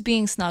boobs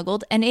being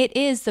snuggled, and it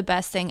is the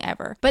best thing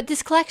ever. But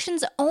this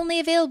collection's only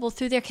available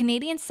through their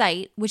Canadian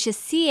site, which is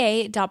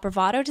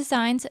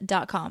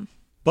ca.bravadodesigns.com.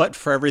 But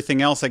for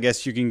everything else, I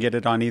guess you can get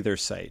it on either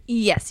site.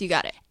 Yes, you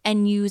got it.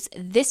 And use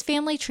this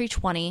family tree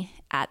 20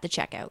 at the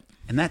checkout.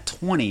 And that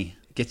 20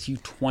 gets you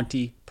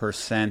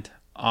 20%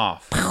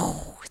 off.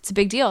 It's a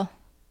big deal.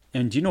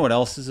 And do you know what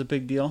else is a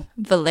big deal?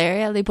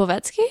 Valeria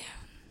Lipovetsky?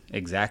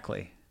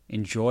 Exactly.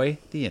 Enjoy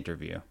the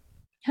interview.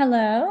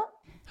 Hello.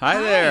 Hi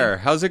there.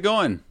 How's it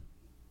going?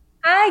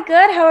 Hi,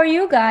 good. How are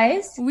you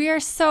guys? We are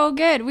so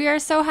good. We are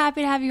so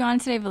happy to have you on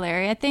today,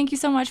 Valeria. Thank you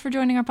so much for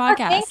joining our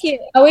podcast. Thank you.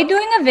 Are we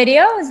doing a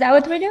video? Is that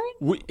what we're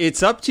doing?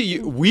 It's up to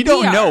you. We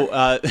don't know.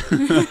 Hi.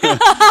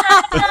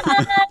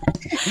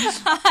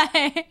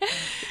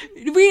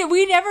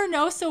 We never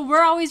know, so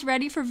we're always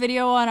ready for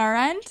video on our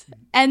end.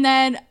 And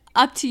then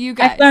up to you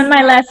guys. I've learned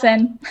my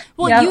lesson.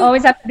 Well, you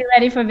always have to be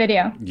ready for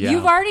video. Yeah.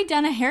 You've already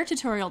done a hair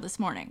tutorial this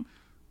morning.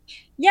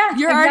 Yeah,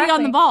 You're already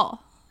on the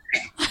ball.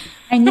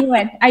 I knew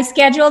it. I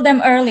scheduled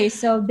them early,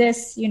 so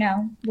this,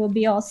 will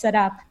be all set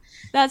up.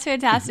 That's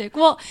fantastic.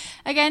 Well,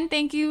 again,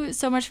 thank you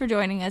so much for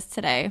joining us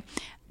today.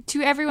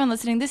 To everyone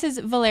listening, this is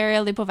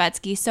Valeria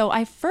Lipovetsky. So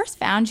I first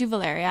found you,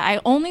 Valeria. I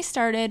only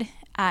started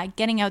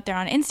getting out there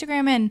on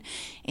Instagram and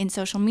in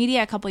social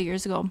media a couple of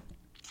years ago.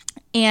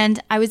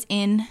 And I was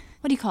in,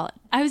 what do you call it?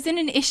 I was in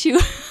an issue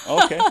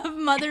of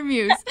Mother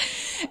Muse.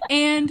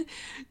 And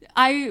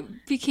I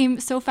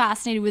became so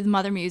fascinated with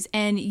Mother Muse,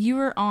 and you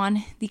were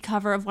on the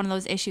cover of one of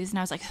those issues, and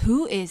I was like,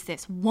 who is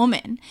this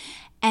woman?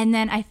 And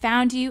then I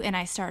found you, and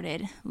I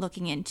started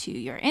looking into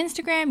your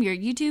Instagram, your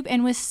YouTube,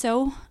 and was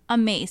so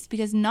amazed,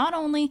 because not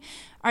only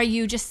are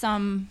you just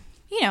some,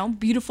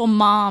 beautiful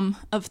mom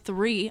of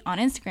 3 on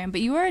Instagram,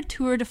 but you are a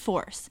tour de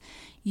force.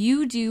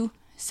 You do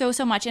so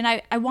much. And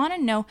I want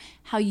to know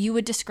how you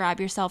would describe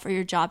yourself or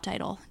your job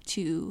title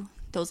to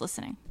those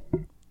listening.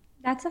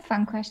 That's a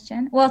fun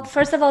question. Well,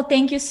 first of all,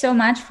 thank you so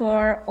much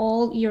for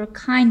all your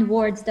kind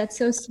words. That's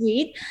so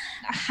sweet.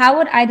 How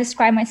would I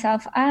describe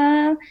myself?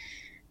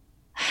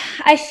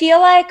 I feel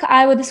like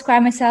I would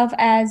describe myself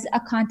as a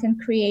content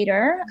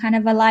creator, kind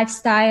of a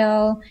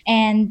lifestyle,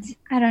 and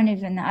I don't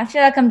even know. I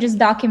feel like I'm just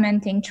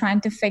documenting,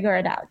 trying to figure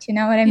it out. You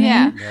know what I mean?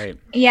 Yeah. Right.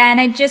 Yeah, and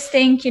I just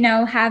think,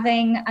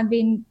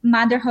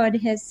 motherhood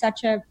is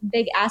such a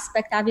big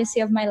aspect,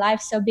 obviously, of my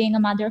life. So being a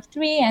mother of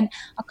 3 and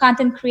a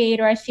content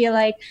creator, I feel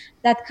like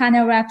that kind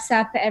of wraps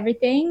up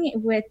everything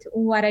with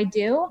what I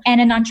do, and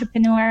an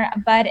entrepreneur.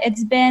 But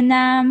it's been,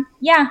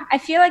 I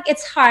feel like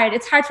it's hard.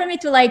 It's hard for me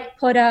to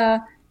put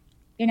a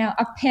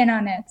pin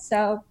on it.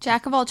 So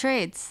Jack of all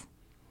trades.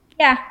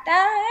 Yeah.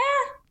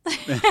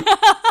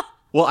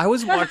 Well, I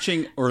was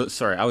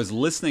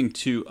listening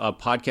to a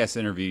podcast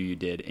interview you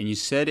did, and you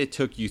said it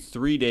took you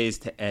 3 days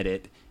to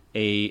edit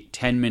a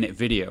 10-minute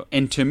video.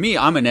 And to me,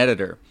 I'm an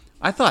editor.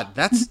 I thought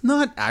that's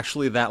not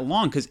actually that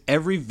long, because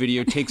every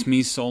video takes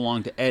me so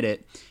long to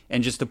edit.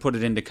 And just to put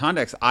it into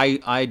context,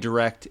 I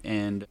direct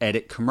and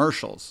edit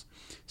commercials.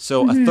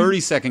 So a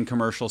 30-second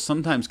commercial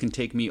sometimes can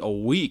take me a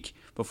week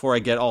before I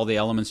get all the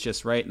elements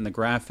just right, and the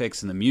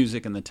graphics and the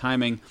music and the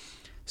timing.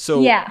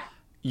 So yeah.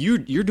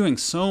 You're doing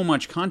so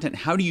much content.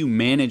 How do you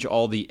manage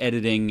all the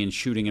editing and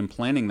shooting and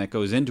planning that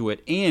goes into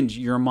it? And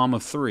you're a mom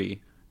of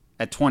 3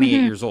 at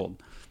 28 years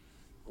old.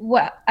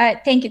 Well,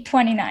 thank you,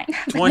 29.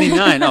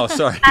 29. Oh,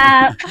 sorry.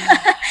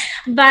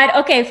 But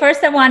okay,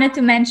 first I wanted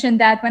to mention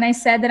that when I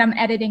said that I'm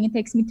editing, it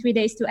takes me 3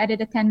 days to edit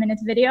a 10-minute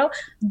video.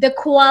 The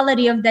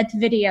quality of that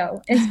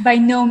video is by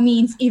no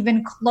means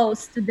even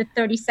close to the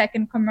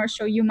 30-second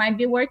commercial you might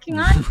be working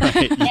on.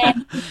 Right, yeah.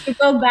 And if you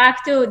go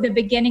back to the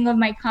beginning of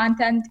my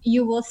content,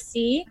 you will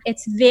see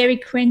it's very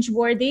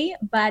cringeworthy,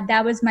 but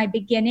that was my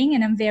beginning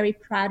and I'm very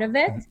proud of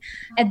it.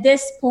 At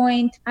this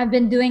point, I've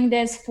been doing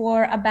this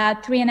for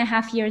about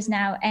 3.5 years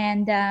now.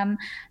 And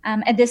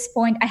at this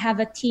point, I have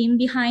a team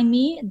behind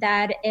me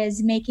that is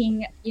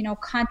making,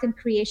 content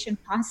creation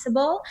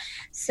possible.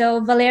 So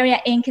Valeria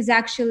Inc. is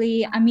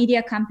actually a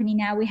media company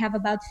now. We have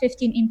about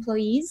 15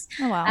 employees.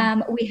 Oh,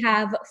 wow. We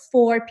have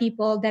 4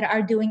 people that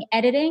are doing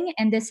editing.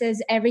 And this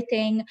is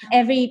everything,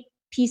 every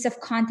piece of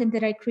content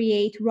that I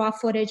create, raw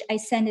footage, I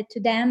send it to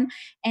them.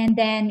 And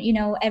then,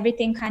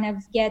 everything kind of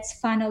gets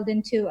funneled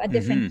into a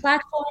different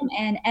platform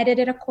and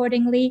edited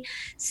accordingly.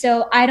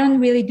 So I don't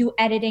really do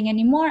editing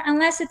anymore,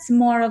 unless it's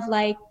more of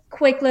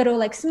quick little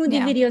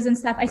smoothie videos and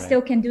stuff. I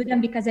still can do them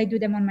because I do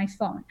them on my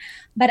phone.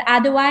 But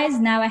otherwise,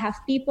 now I have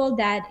people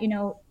that,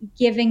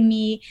 giving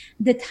me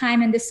the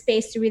time and the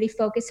space to really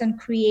focus on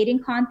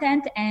creating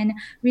content and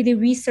really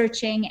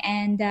researching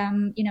and,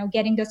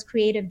 getting those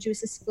creative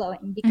juices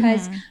flowing.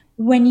 Because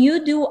when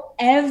you do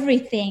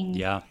everything,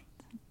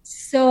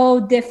 so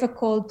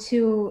difficult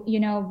to,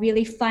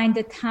 really find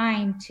the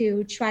time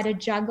to try to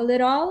juggle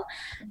it all.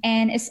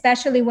 And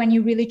especially when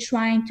you're really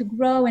trying to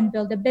grow and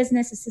build a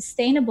business, a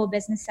sustainable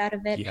business out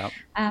of it. Yep.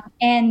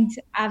 And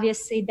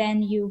obviously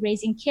then you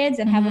raising kids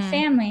and have a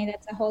family,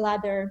 that's a whole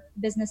other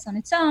business on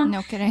its own.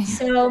 No kidding.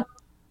 So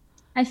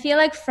I feel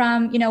like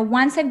from,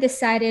 once I've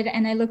decided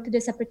and I looked at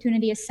this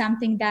opportunity as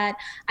something that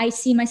I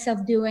see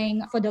myself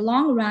doing for the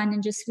long run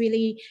and just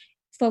really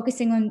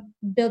focusing on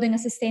building a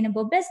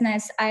sustainable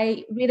business,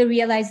 I really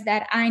realized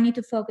that I need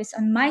to focus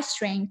on my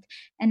strength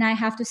and I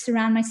have to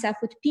surround myself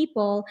with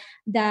people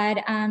that,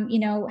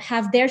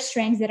 have their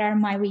strengths that are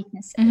my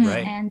weaknesses.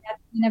 Right. And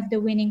that's kind of the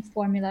winning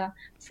formula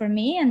for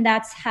me. And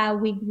that's how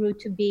we grew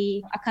to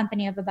be a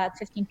company of about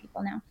 15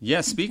 people now.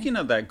 Yeah, speaking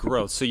of that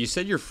growth, so you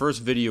said your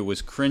first video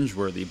was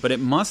cringeworthy, but it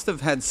must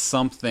have had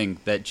something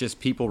that just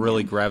people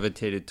really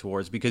gravitated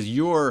towards, because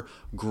your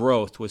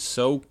growth was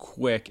so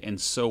quick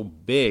and so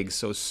big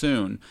so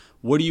soon.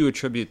 What do you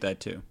attribute that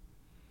to?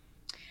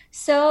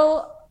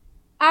 So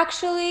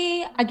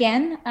actually,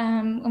 again,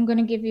 I'm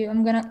going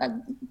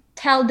to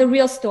tell the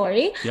real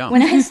story. Yeah.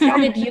 When I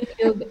started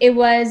YouTube, it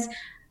was,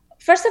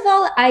 first of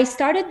all, I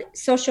started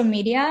social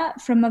media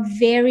from a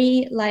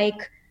very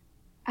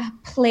a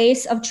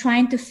place of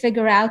trying to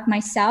figure out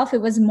myself.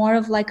 It was more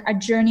of a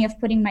journey of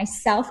putting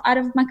myself out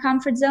of my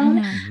comfort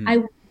zone.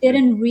 I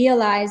didn't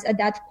realize at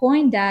that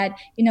point that,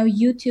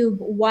 YouTube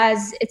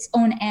was its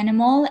own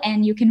animal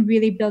and you can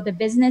really build a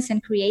business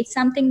and create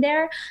something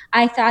there.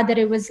 I thought that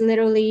it was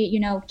literally,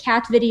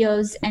 cat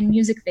videos and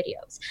music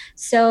videos.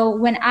 So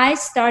when I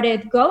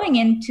started going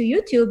into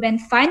YouTube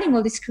and finding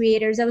all these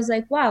creators, I was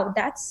like, wow,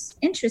 that's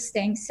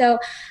interesting. So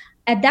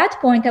at that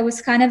point, I was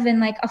kind of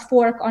in a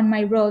fork on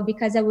my road,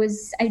 because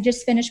I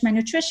just finished my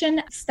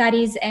nutrition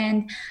studies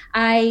and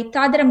I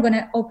thought that I'm going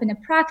to open a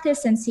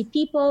practice and see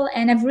people.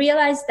 And I've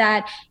realized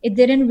that it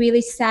didn't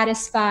really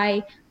satisfy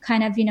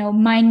kind of,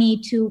 my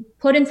need to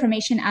put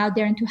information out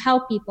there and to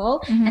help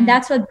people. And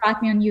that's what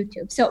brought me on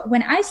YouTube. So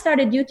when I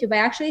started YouTube, I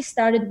actually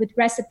started with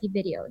recipe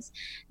videos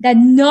that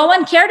no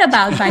one cared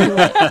about, by the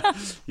way.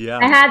 Yeah.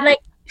 I had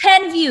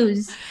 10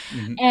 views.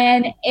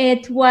 And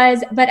it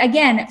was, but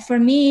again, for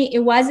me, it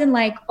wasn't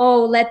like,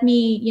 oh, let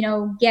me,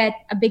 get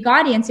a big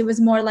audience. It was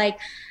more like,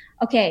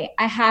 okay,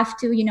 I have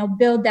to,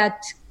 build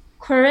that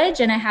courage,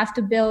 and I have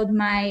to build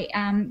my,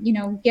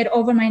 get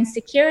over my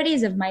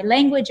insecurities of my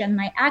language and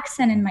my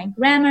accent and my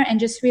grammar, and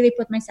just really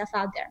put myself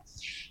out there.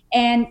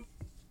 And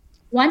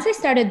once I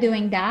started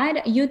doing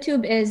that,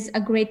 YouTube is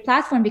a great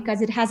platform because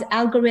it has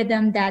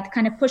algorithm that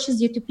kind of pushes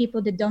you to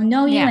people that don't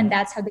know you. Yeah. And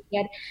that's how they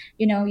get,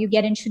 you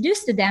get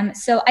introduced to them.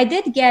 So I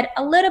did get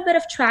a little bit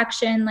of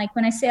traction. Like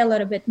when I say a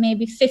little bit,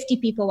 maybe 50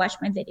 people watch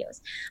my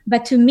videos.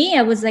 But to me,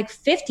 it was like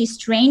 50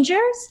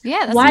 strangers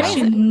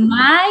watching amazing.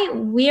 My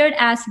weird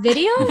ass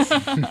videos.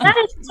 That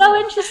is so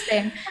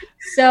interesting.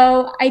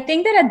 So I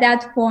think that at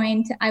that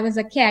point, I was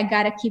like, okay, I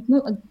got to keep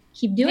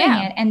doing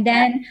it. And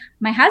then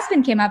my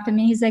husband came up to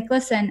me. He's like,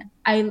 listen,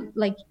 I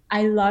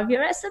love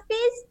your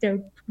recipes. They're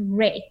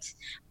great.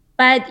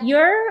 But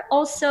you're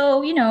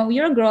also,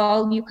 you're a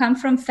girl. You come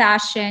from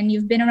fashion.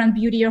 You've been around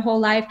beauty your whole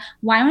life.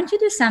 Why don't you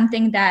do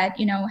something that,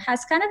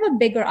 has kind of a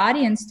bigger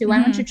audience too?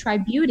 Why don't you try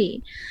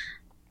beauty?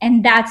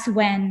 And that's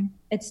when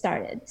it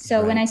started.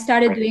 So when I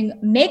started doing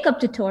makeup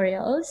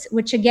tutorials,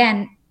 which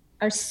again,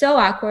 are so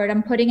awkward.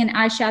 I'm putting an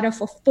eyeshadow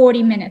for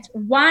 40 minutes,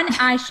 one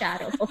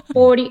eyeshadow for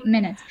 40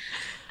 minutes.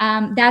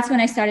 That's when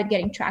I started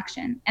getting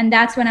traction. And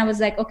that's when I was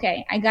like,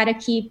 okay, I got to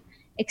keep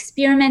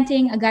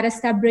experimenting. I got to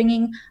start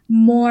bringing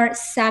more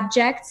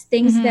subjects,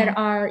 things that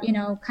are,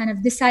 kind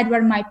of decide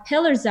where my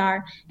pillars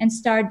are, and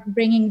start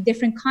bringing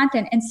different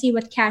content and see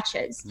what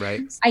catches.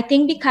 Right. I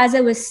think because I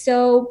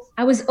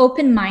was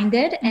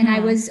open-minded and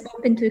I was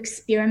open to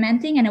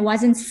experimenting, and I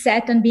wasn't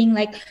set on being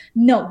like,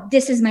 no,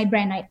 this is my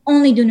brand. I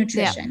only do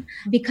nutrition.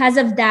 Yeah. Because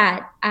of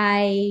that,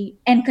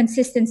 and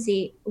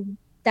consistency,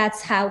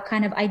 that's how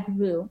kind of I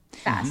grew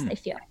fast, I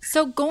feel.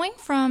 So going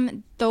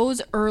from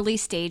those early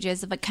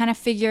stages of kind of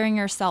figuring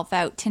yourself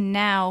out to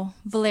now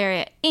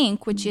Valeria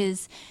Inc., which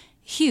is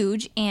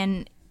huge,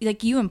 and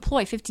like you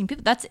employ 15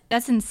 people,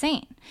 that's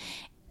insane.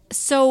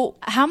 So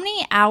how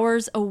many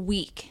hours a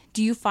week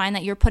do you find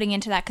that you're putting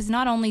into that? Because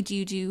not only do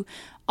you do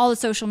all the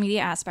social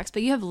media aspects,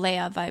 but you have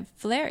Leia by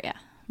Valeria,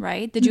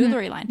 right? The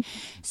jewelry line.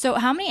 So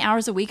how many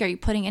hours a week are you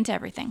putting into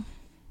everything?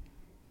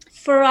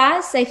 For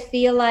us, I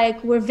feel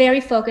like we're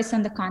very focused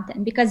on the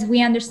content because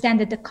we understand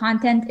that the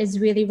content is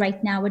really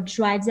right now what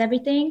drives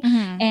everything.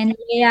 And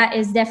Leia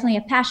is definitely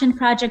a passion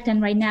project.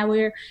 And right now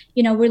we're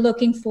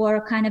looking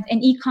for kind of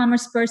an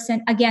e-commerce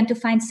person, again, to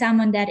find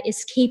someone that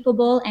is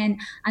capable and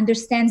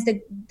understands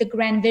the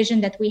grand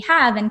vision that we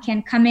have and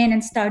can come in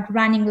and start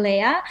running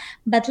Leia.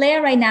 But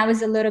Leia right now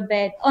is a little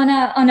bit on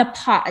a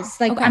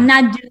pause. Like I'm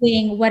not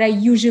doing what I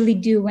usually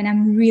do when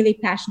I'm really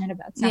passionate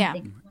about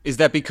something. Yeah. Is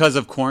that because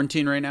of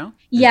quarantine right now?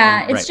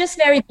 Yeah, it's just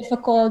very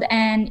difficult.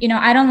 And,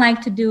 I don't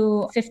like to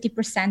do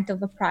 50%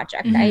 of a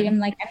project. I am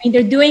like, I'm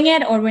either doing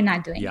it or we're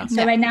not doing it.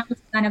 So right now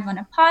it's kind of on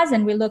a pause,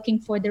 and we're looking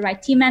for the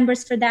right team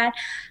members for that,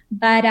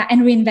 but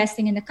and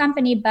reinvesting in the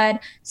company.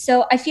 But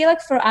so I feel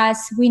like for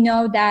us, we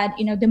know that,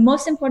 the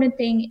most important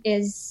thing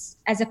is,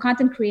 as a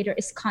content creator,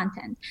 is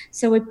content.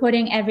 So we're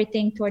putting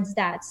everything towards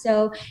that.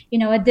 So,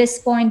 at this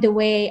point, the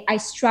way I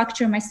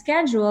structure my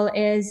schedule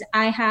is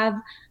I have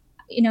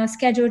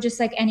schedule just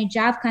like any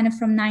job, kind of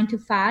from 9 to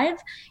 5.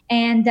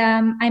 And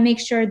I make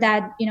sure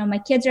that, my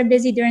kids are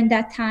busy during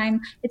that time.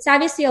 It's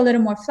obviously a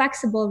little more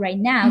flexible right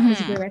now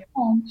because we're at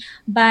home.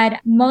 But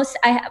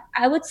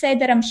I would say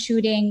that I'm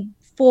shooting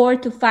 4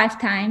 to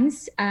 5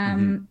 times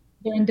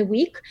during the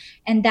week.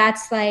 And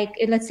that's like,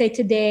 let's say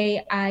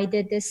today I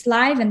did this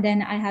live, and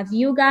then I have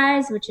you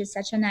guys, which is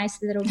such a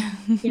nice little,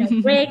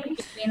 break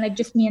between like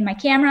just me and my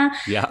camera.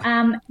 Yeah.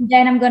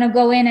 Then I'm going to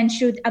go in and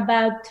shoot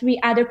about 3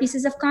 other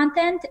pieces of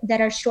content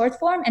that are short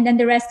form. And then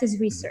the rest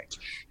is research.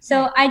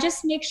 So I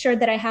just make sure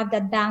that I have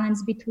that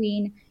balance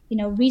between,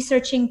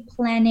 researching,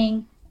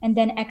 planning, and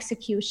then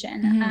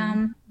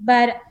execution.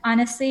 But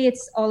honestly,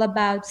 it's all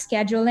about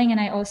scheduling. And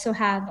I also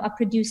have a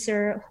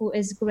producer who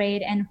is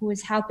great and who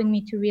is helping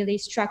me to really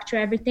structure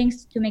everything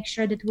to make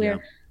sure that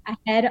we're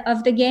ahead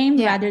of the game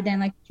rather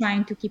than like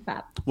trying to keep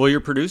up. Well,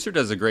 your producer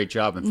does a great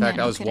job. In fact,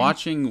 I was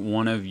watching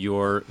one of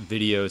your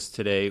videos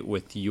today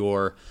with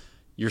your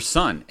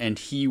son, and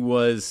he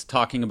was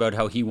talking about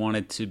how he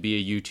wanted to be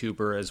a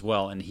YouTuber as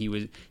well. And he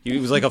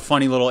was like a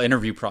funny little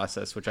interview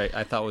process, which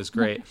I thought was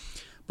great.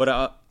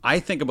 But I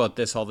think about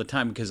this all the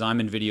time because I'm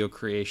in video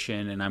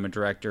creation and I'm a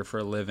director for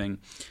a living.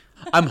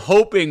 I'm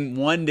hoping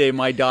one day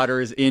my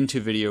daughter is into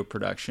video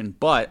production,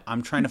 but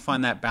I'm trying to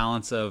find that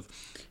balance of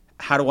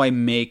how do I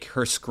make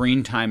her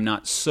screen time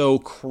not so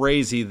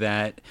crazy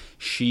that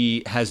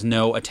she has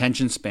no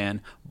attention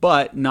span,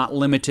 but not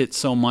limit it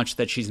so much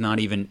that she's not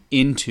even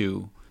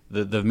into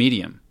the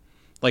medium.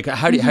 Like,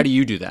 how do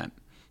you do that?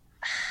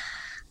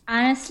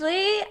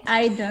 Honestly,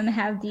 I don't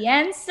have the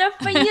answer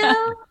for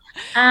you.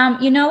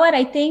 You know what?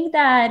 I think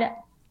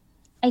that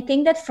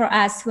for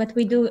us, what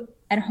we do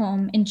at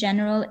home in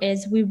general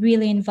is we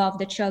really involve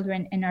the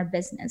children in our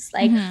business.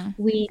 Like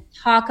we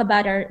talk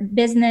about our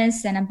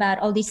business and about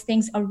all these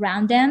things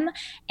around them.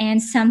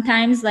 And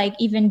sometimes like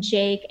even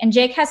Jake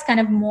has kind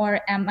of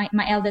more,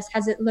 my eldest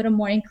has a little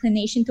more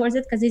inclination towards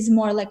it because he's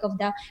more like of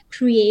the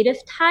creative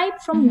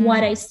type from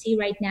what I see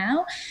right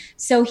now.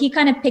 So he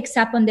kind of picks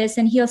up on this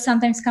and he'll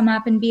sometimes come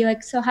up and be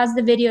like, so how's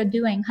the video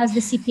doing? How's the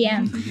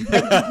CPM?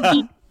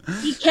 Like,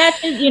 he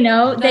catches,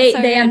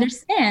 they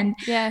understand.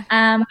 Yeah.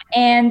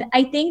 And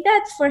I think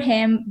that for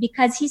him,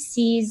 because he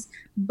sees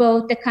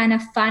both the kind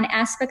of fun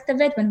aspect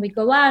of it when we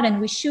go out and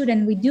we shoot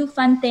and we do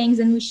fun things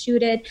and we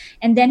shoot it.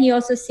 And then he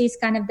also sees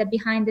kind of the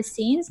behind the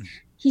scenes.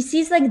 He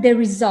sees like the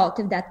result,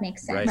 if that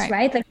makes sense,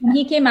 right? Like when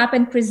he came up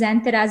and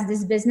presented us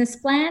this business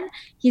plan,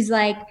 he's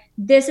like,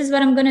 this is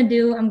what I'm going to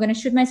do. I'm going to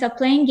shoot myself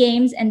playing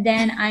games and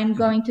then I'm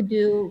going to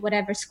do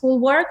whatever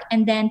schoolwork.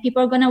 And then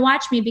people are going to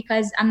watch me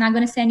because I'm not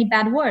going to say any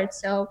bad words.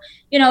 So,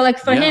 like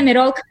for him, it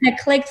all kind of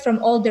clicked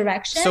from all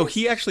directions. So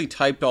he actually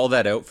typed all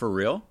that out for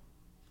real?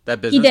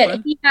 That business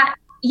plan? He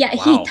did.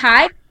 He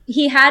typed.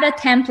 He had a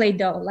template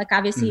though, like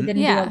obviously he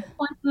didn't do all the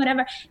points,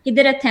 whatever. He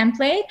did a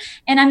template.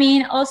 And I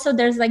mean, also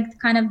there's like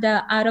kind of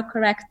the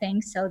autocorrect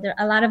thing. So there,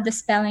 a lot of the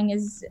spelling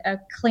is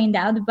cleaned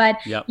out, but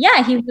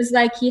yeah, he was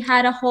like, he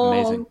had a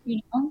whole,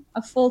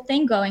 a full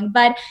thing going,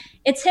 but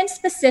it's him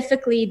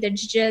specifically that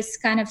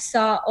just kind of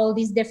saw all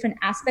these different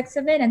aspects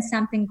of it and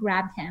something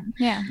grabbed him.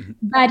 Yeah.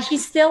 But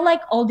he's still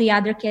like all the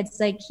other kids.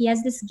 Like he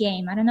has this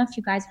game. I don't know if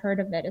you guys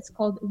heard of it. It's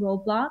called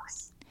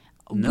Roblox.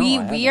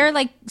 No, we are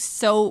like,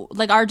 so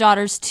like our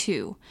daughter's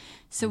 2,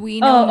 so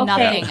we know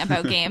nothing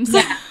about games.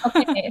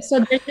 Okay, so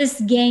there's this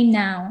game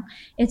now.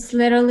 It's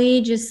literally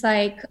just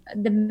like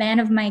the man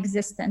of my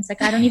existence.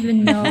 Like I don't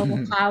even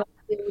know how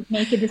to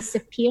make it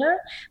disappear.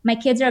 My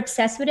kids are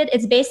obsessed with it.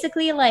 It's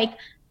basically like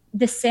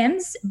The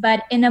Sims,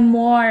 but in a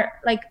more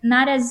like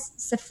not as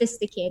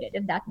sophisticated,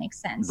 if that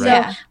makes sense.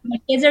 Right. So my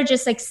kids are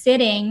just like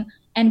sitting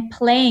and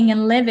playing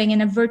and living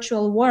in a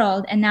virtual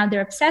world, and now they're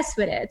obsessed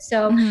with it.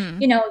 So,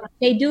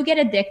 they do get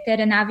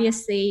addicted, and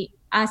obviously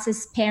us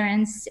as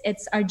parents,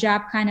 it's our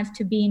job kind of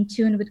to be in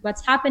tune with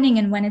what's happening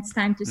and when it's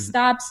time to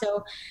stop.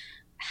 So,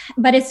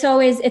 but it's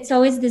always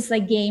this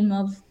like game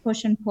of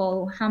push and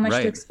pull, how much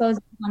to expose,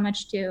 how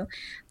much to.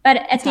 But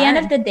at the end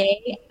of the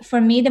day, for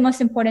me, the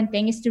most important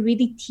thing is to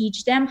really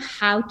teach them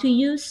how to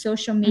use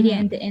social media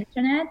and the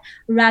internet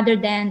rather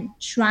than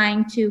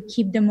trying to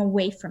keep them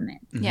away from it.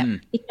 Yeah.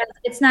 Because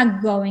it's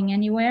not going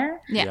anywhere.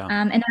 Yeah.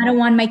 And I don't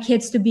want my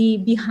kids to be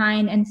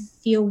behind and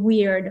feel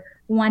weird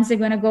once they're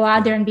going to go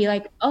out there and be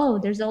like, oh,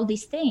 there's all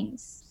these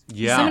things.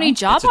 Yeah. So many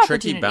job opportunities. It's a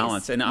tricky opportunities.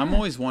 balance. And I'm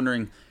always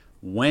wondering,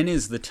 when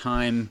is the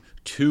time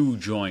to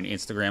join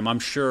Instagram? I'm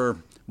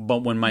sure, but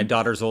when my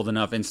daughter's old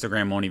enough,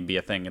 Instagram won't even be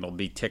a thing. It'll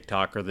be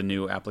TikTok or the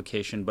new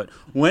application. But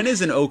when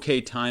is an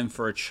okay time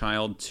for a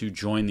child to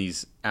join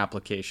these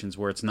applications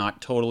where it's not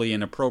totally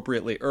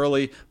inappropriately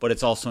early, but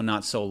it's also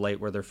not so late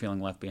where they're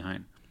feeling left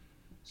behind?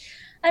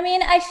 I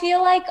mean, I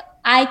feel like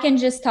I can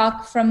just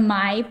talk from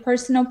my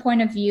personal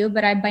point of view,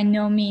 but I by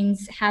no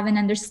means have an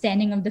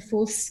understanding of the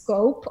full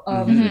scope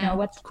of,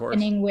 what's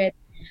happening with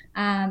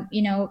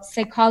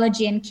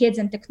psychology and kids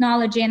and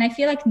technology. And I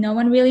feel like no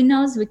one really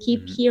knows. We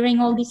keep hearing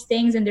all these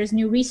things and there's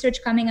new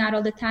research coming out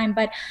all the time.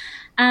 But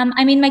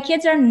my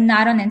kids are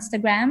not on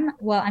Instagram.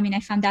 Well, I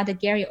found out that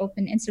Gary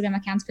opened Instagram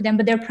accounts for them,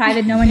 but they're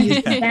private. No one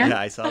uses them. Yeah,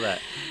 I saw that.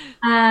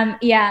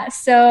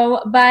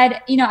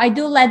 But I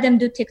do let them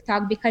do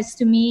TikTok because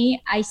to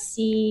me, I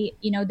see,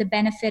 the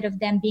benefit of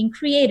them being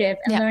creative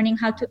and learning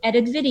how to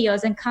edit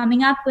videos and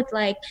coming up with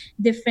like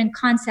different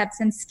concepts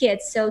and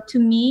skits. So to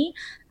me,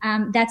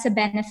 that's a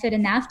benefit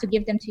enough to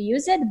give them to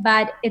use it,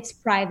 but it's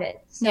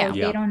private. So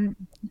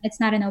it's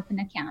not an open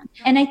account.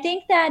 And I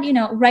think that,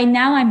 right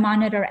now I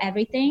monitor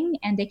everything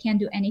and they can't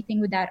do anything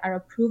without our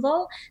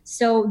approval.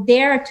 So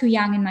they're too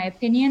young, in my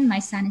opinion. My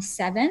son is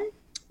 7.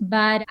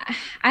 But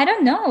I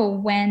don't know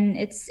when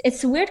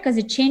it's weird because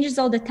it changes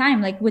all the time.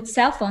 Like with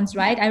cell phones,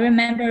 right? I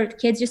remember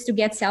kids used to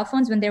get cell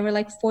phones when they were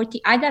like 14.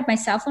 I got my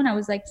cell phone, I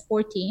was like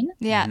 14.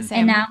 Yeah, same.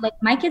 And now like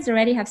my kids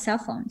already have cell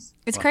phones.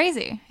 It's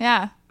crazy.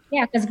 Yeah.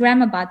 Yeah, because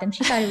grandma bought them.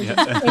 She thought it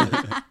was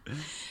crazy.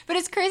 But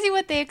it's crazy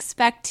what they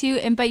expect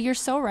to, but you're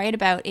so right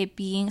about it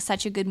being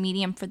such a good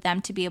medium for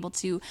them to be able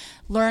to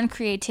learn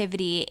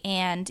creativity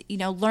and,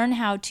 learn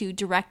how to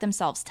direct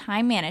themselves,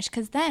 time manage,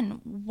 because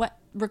then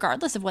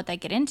regardless of what they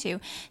get into,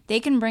 they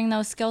can bring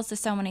those skills to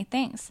so many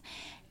things.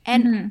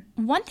 And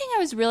one thing I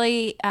was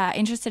really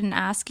interested in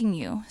asking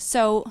you,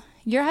 so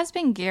your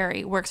husband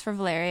Gary works for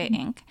Valeria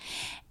Inc.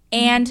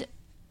 And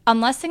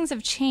unless things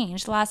have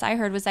changed, the last I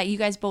heard was that you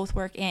guys both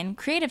work in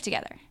creative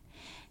together.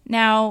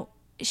 Now,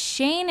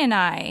 Shane and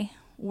I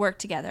work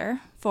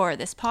together for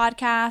this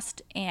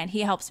podcast, and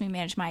he helps me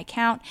manage my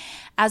account,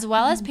 as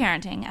well as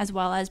parenting, as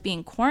well as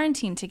being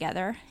quarantined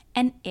together,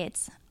 and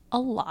it's a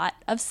lot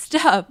of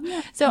stuff.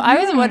 So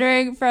I was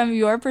wondering from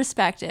your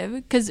perspective,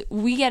 because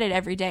we get it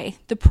every day,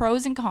 the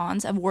pros and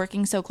cons of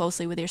working so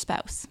closely with your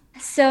spouse.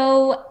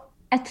 So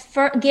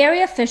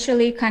Gary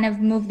officially kind of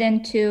moved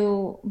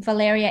into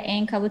Valeria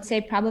Inc. I would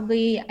say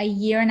probably a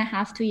year and a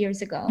half, 2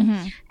 years ago.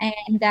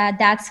 And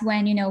that's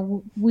when,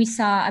 we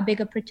saw a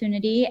big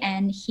opportunity,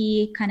 and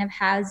he kind of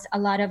has a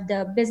lot of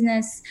the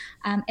business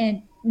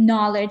and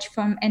knowledge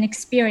from an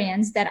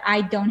experience that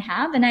I don't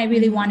have. And I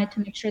really wanted to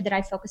make sure that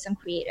I focus on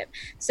creative.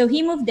 So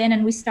he moved in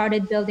and we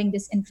started building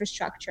this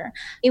infrastructure.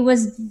 It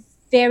was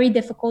very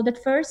difficult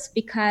at first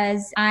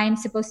because I'm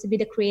supposed to be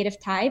the creative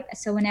type.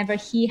 So whenever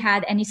he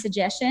had any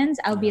suggestions,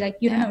 I'll be like,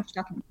 you don't know what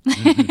you're talking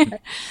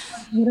about.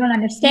 You don't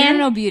understand. You don't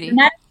know beauty. You're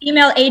not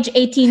female age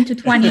 18 to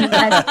 20.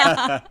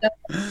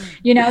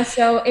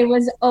 So it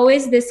was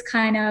always this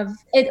kind of,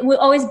 we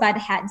always butt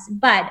heads.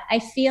 But I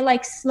feel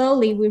like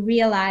slowly we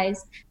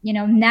realized,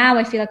 now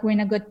I feel like we're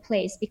in a good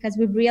place because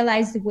we've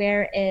realized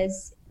where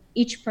is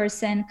each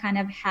person kind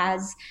of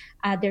has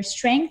their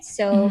strengths.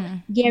 So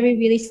Gary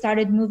really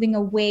started moving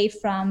away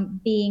from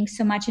being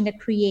so much in the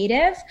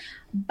creative,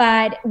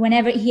 but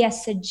whenever he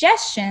has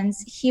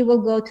suggestions, he will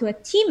go to a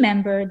team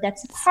member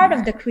that's part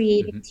of the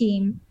creative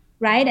team,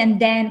 right? And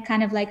then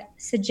kind of like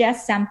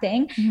suggest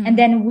something, and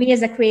then we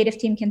as a creative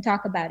team can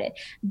talk about it.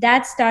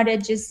 That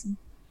started just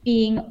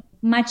being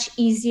much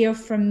easier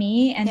for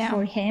me and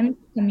for him to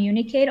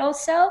communicate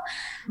also.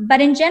 But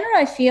in general,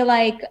 I feel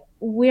like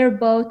we're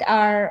both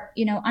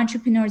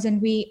entrepreneurs,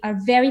 and we are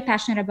very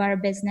passionate about our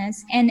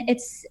business, and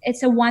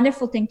it's a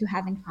wonderful thing to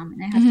have in common,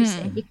 I have to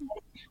say, because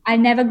I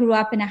never grew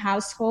up in a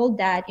household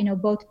that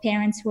both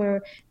parents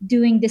were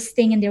doing this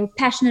thing and they were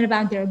passionate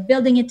about, they were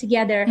building it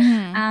together.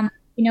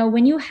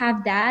 When you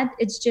have that,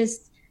 it's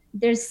just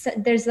there's a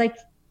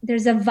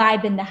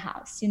vibe in the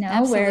house,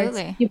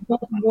 where you're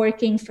both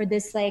working for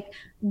this like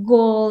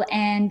goal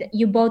and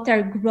you both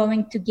are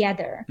growing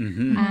together.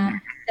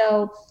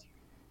 So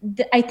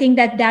I think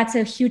that that's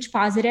a huge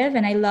positive,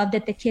 and I love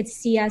that the kids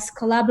see us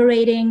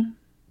collaborating,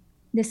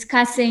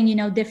 discussing,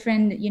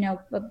 different,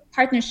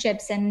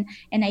 partnerships and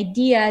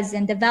ideas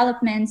and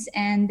developments,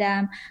 and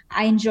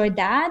I enjoyed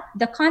that.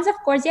 The cons, of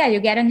course, you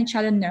get on each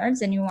other's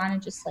nerves and you want to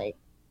just like.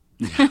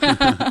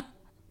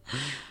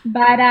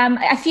 But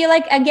I feel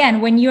like, again,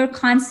 when you're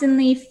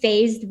constantly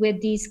faced with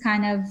these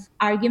kind of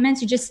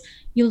arguments,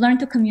 you learn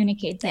to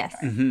communicate better.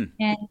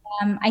 And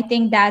I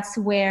think that's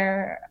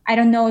where, I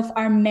don't know if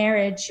our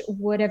marriage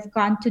would have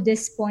gone to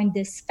this point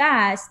this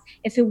fast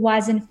if it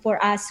wasn't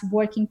for us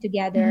working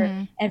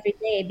together every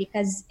day,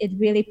 because it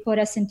really put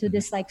us into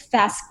this like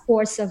fast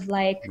course of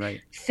like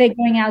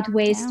figuring out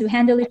ways to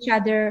handle each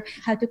other,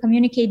 how to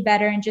communicate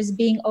better, and just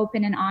being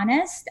open and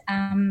honest.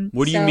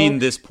 What do you mean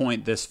this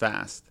point this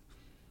fast?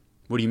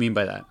 What do you mean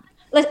by that?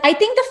 I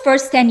think the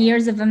first 10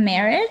 years of a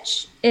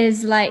marriage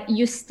is like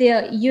you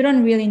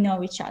don't really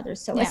know each other.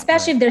 So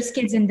especially if there's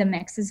kids in the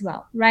mix as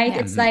well, right?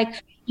 It's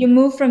like you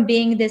move from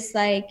being this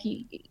like,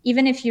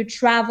 even if you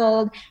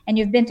traveled and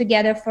you've been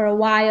together for a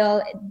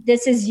while,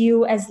 this is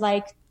you as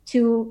like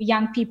two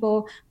young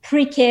people,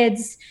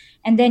 pre-kids,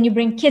 and then you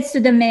bring kids to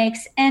the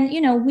mix, and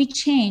we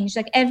change.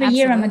 Like every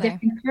year I'm a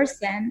different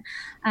person.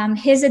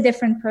 He's a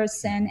different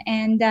person.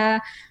 And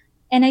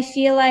I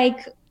feel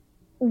like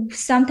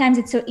sometimes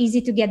it's so easy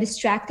to get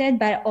distracted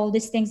by all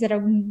these things that are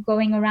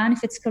going around,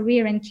 if it's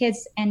career and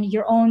kids and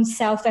your own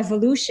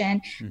self-evolution,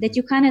 that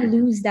you kind of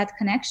lose that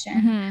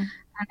connection.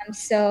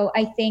 So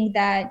I think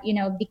that,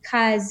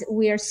 because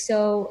we are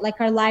so, like,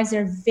 our lives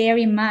are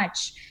very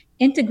much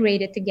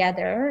integrated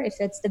together, if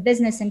it's the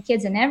business and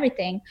kids and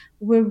everything,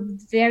 we're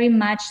very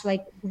much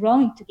like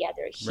growing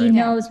together. He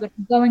knows what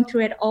I'm going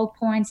through at all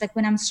points. Like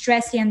when I'm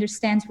stressed, he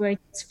understands where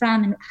it's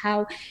from and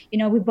how,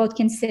 we both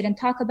can sit and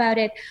talk about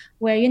it.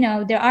 Where,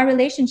 there are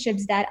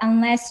relationships that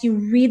unless you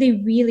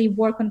really, really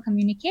work on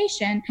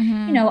communication,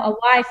 a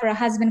wife or a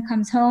husband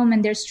comes home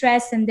and they're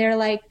stressed and they're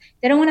like,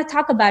 they don't want to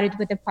talk about it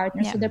with their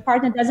partner. So their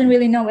partner doesn't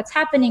really know what's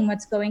happening,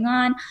 what's going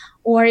on.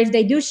 Or if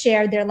they do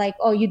share, they're like,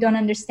 oh, you don't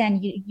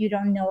understand. You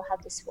don't know how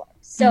this works.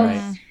 So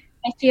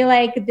I feel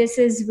like this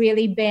has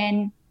really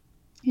been,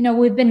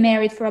 we've been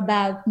married for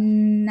about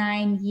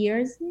 9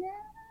 years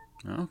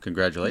now. Oh,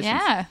 congratulations.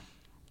 Yeah.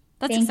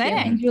 That's Thank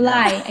exciting. you. In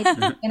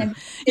July.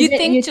 You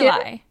think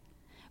July?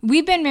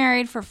 We've been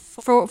married for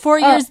 4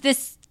 years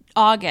this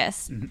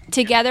August,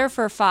 together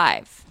for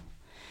 5.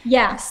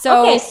 Yeah.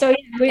 So, okay. So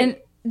and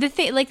the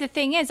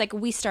thing is, like,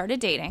 we started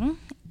dating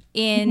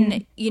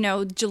in,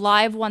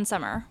 July of one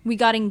summer. We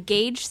got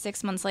engaged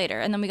 6 months later,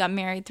 and then we got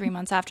married 3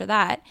 months after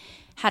that,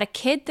 had a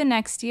kid the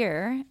next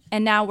year,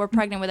 and now we're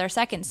pregnant with our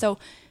second. So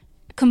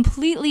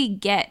completely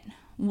get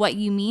what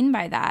you mean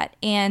by that.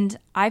 And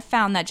I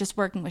found that just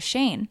working with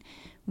Shane,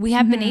 we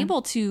have been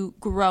able to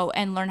grow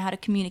and learn how to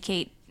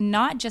communicate,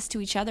 not just to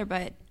each other,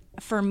 but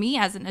for me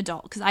as an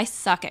adult, because I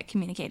suck at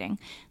communicating,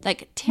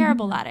 like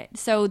terrible at it.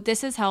 So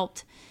this has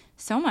helped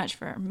so much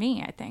for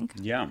me, I think.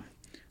 Yeah.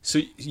 So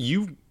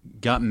you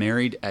got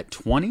married at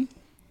 20?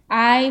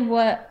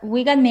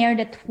 We got married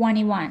at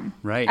 21.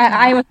 Right.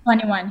 I was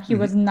 21. He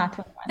was not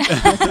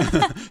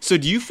 21. So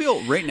do you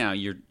feel right now,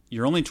 you're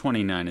you're only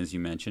 29, as you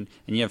mentioned,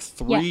 and you have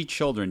three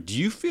children. Do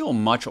you feel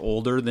much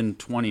older than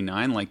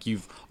 29? Like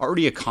you've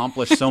already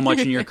accomplished so much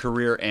in your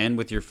career and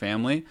with your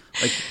family?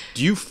 Like,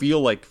 do you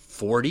feel like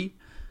 40?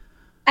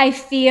 I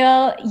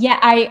feel,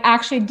 I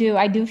actually do.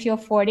 I do feel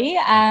 40.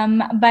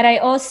 But I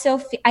also,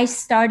 I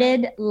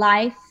started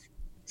life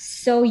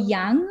so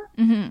young,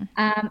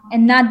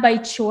 and not by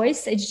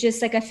choice. It's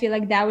just like, I feel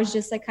like that was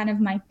just like kind of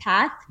my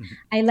path.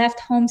 I left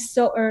home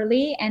so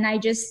early, and I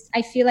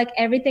feel like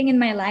everything in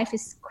my life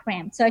is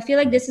cramped. So I feel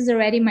like this is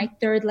already my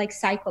third like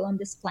cycle on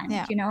this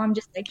planet. You know, I'm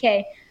just like,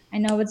 hey, I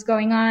know what's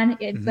going on.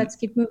 Let's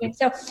keep moving.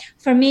 So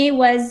for me it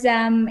was,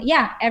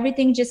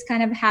 everything just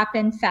kind of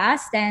happened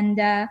fast.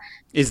 And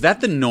is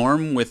that the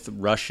norm with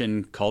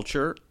Russian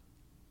culture?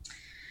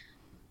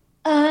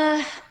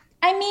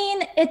 I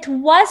mean, it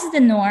was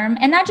the norm,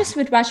 and not just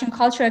with Russian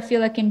culture. I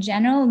feel like in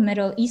general,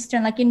 Middle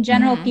Eastern, like in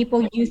general,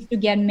 people used to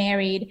get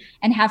married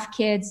and have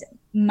kids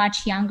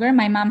much younger.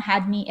 My mom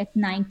had me at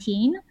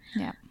 19.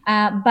 Yeah.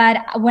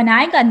 But when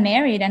I got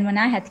married and when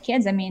I had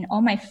kids, I mean,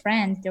 all my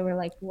friends, they were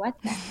like,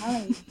 what the hell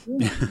are you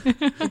doing?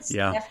 It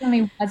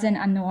definitely wasn't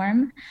a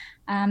norm.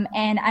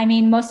 And I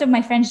mean, most of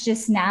my friends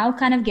just now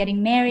kind of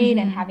getting married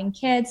and having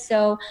kids.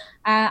 So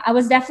I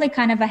was definitely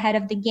kind of ahead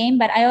of the game,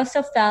 but I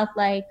also felt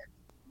like,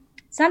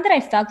 it's not that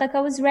I felt like I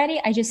was ready.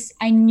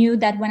 I knew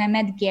that when I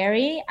met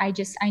Gary,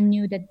 I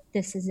knew that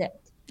this is it.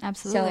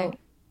 Absolutely. So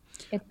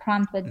it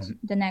prompted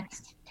the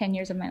next 10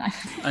 years of my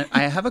life.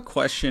 I have a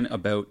question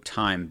about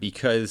time,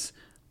 because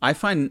I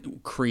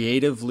find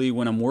creatively,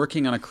 when I'm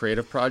working on a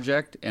creative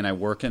project and I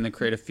work in the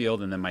creative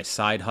field and then my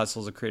side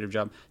hustle is a creative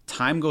job,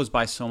 time goes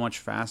by so much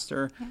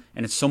faster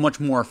and it's so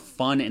much more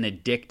fun and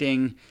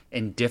addicting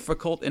and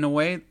difficult in a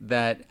way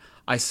that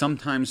I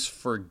sometimes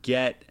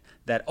forget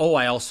that,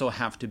 I also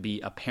have to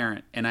be a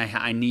parent and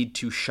I need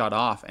to shut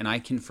off, and I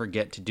can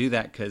forget to do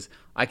that because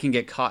I can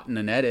get caught in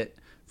an edit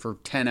for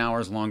 10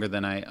 hours longer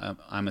than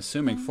I'm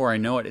assuming. Before I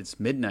know it, it's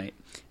midnight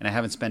and I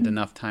haven't spent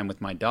enough time with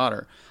my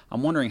daughter.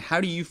 I'm wondering,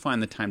 how do you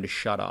find the time to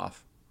shut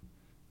off,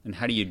 and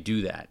how do you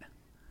do that?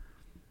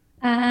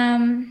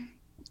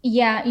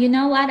 Yeah, you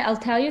know what? I'll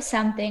tell you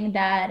something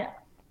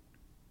that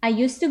I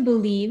used to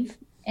believe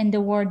in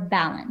the word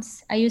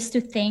balance. I used to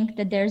think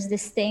that there's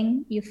this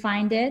thing, you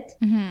find it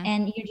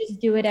and you just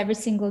do it every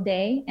single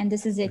day, and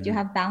this is it. You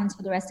have balance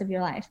for the rest of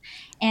your life.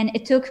 And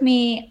it took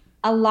me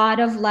a lot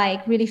of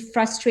like really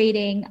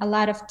frustrating, a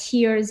lot of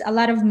tears, a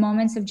lot of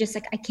moments of just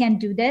like, I can't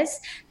do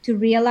this, to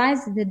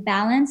realize that the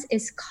balance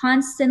is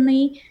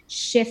constantly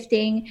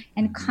shifting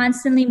and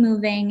constantly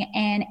moving.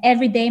 And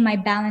every day my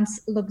balance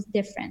looks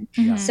different.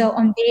 So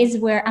on days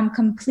where I'm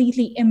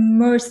completely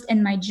immersed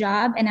in my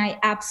job and I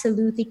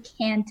absolutely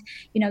can't,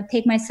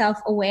 take myself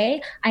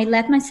away, I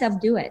let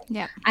myself do it.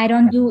 I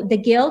don't do the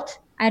guilt.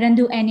 I don't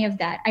do any of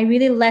that. I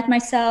really let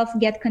myself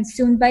get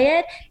consumed by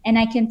it. And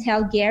I can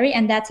tell Gary,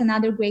 and that's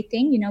another great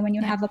thing, when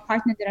you have a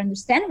partner that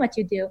understands what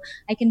you do,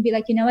 I can be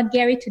like, you know what,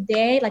 Gary,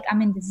 today, like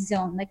I'm in the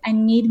zone. Like I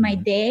need my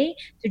day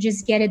to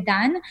just get it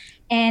done.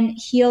 And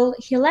he'll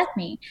let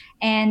me,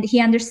 and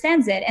he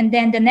understands it. And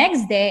then the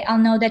next day I'll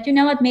know that, you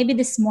know what, maybe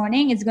this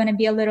morning it's going to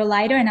be a little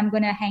lighter and I'm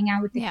going to hang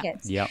out with the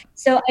kids.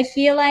 So I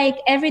feel like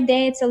every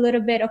day it's a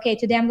little bit, okay,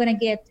 today I'm going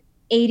to get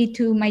 80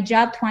 to my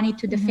job, 20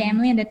 to the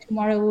family, and then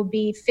tomorrow will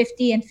be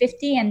 50 and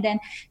 50. And then,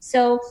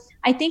 so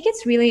I think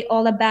it's really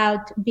all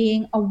about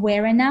being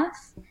aware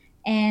enough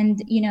and,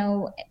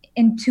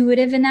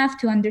 intuitive enough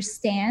to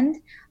understand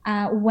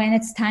when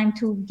it's time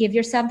to give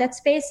yourself that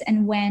space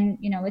and when,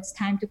 it's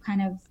time to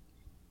kind of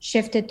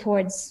shift it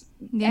towards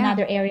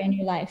another area in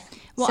your life.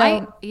 Well,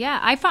 so,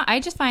 I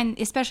just find,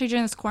 especially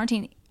during this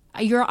quarantine,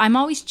 I'm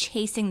always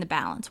chasing the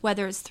balance,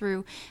 whether it's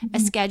through a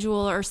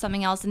schedule or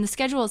something else. And the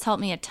schedule has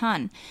helped me a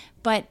ton,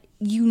 but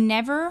you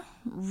never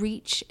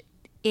reach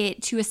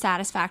it to a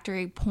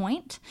satisfactory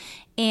point.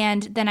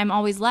 And then I'm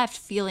always left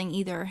feeling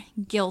either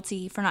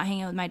guilty for not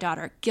hanging out with my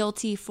daughter,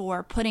 guilty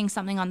for putting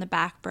something on the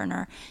back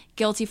burner,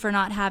 guilty for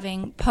not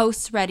having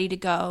posts ready to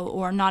go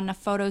or not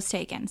enough photos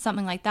taken,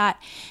 something like that.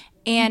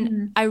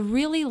 And I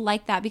really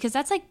like that, because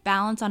that's like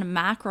balance on a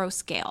macro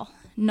scale,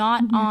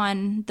 not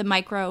on the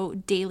micro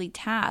daily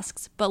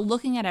tasks, but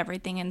looking at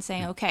everything and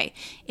saying, okay,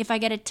 if I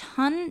get a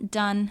ton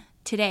done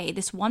today,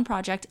 this one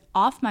project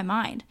off my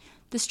mind,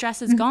 the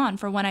stress is gone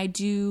for when I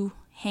do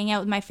hang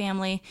out with my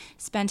family,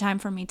 spend time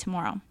for me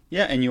tomorrow.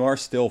 Yeah, and you are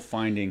still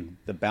finding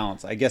the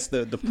balance. I guess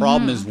the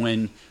problem is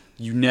when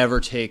you never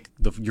take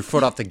your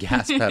foot off the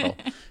gas pedal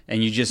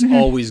and you just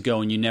always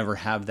go and you never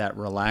have that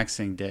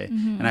relaxing day.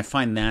 And I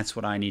find that's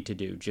what I need to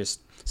do.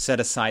 Just set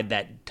aside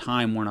that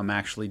time when I'm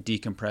actually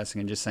decompressing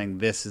and just saying,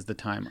 this is the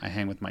time I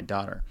hang with my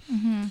daughter.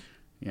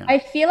 Yeah. I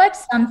feel like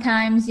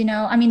sometimes,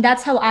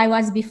 that's how I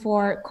was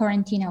before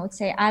quarantine. I would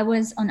say I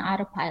was on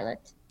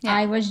autopilot.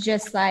 I was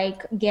just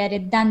like, get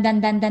it done.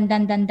 And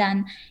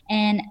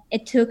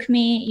it took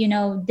me,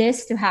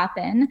 this to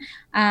happen,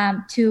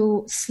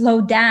 to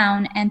slow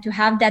down and to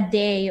have that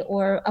day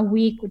or a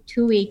week or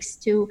 2 weeks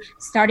to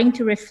starting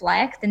to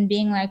reflect and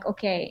being like,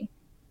 okay,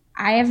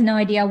 I have no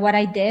idea what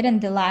I did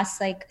in the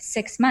last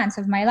 6 months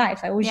of my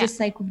life. I was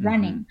just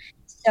running.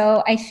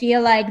 So I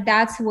feel like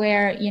that's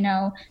where,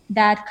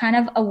 that kind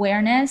of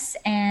awareness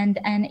and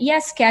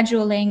yes,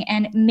 scheduling,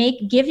 and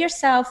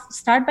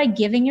start by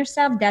giving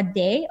yourself that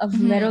day of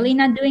literally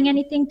not doing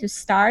anything, to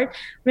start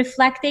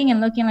reflecting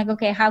and looking like,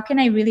 okay, how can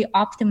I really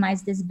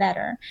optimize this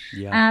better?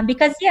 Yeah.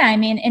 Because I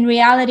mean, in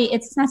reality,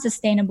 it's not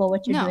sustainable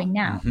what you're doing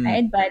now,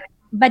 right?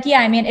 But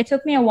I mean, it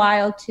took me a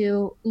while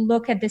to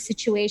look at the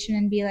situation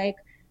and be like,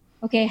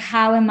 okay,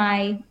 how am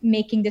I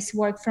making this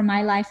work for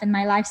my life and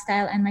my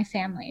lifestyle and my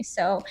family?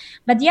 So,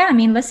 but I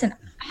mean, listen,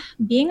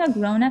 being a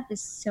grown up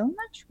is so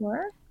much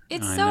work.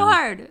 It's so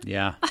hard.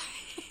 Yeah.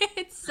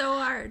 It's so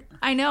hard.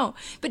 I know.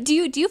 But do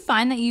you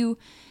find that you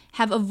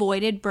have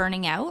avoided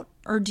burning out,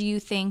 or do you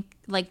think,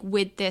 like,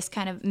 with this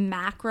kind of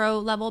macro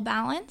level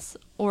balance,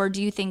 or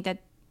do you think that,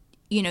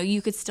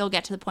 you could still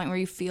get to the point where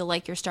you feel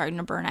like you're starting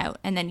to burn out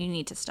and then you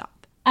need to stop?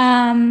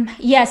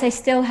 Yes, I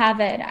still have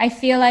it. I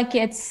feel like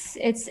it's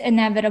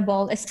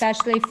inevitable,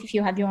 especially if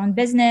you have your own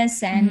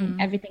business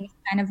and everything is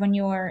kind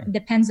of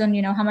depends on,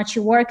 how much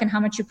you work and how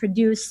much you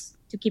produce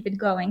to keep it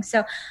going.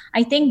 So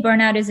I think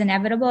burnout is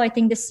inevitable. I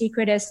think the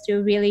secret is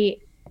to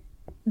really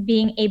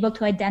being able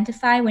to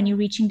identify when you're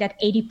reaching that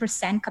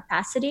 80%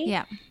 capacity,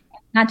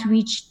 not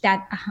reach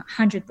that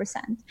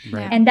 100%.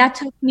 Right. And that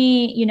took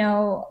me,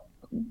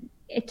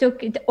 it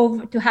took it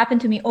over to happen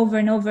to me over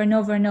and over and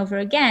over and over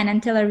again,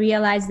 until I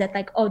realized that,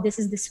 like, oh, this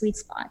is the sweet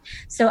spot.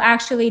 So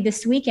actually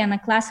this weekend,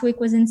 like last week,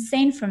 was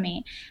insane for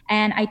me.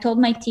 And I told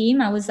my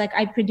team, I was like,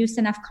 I produced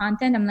enough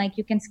content. I'm like,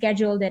 you can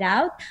schedule it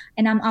out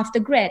and I'm off the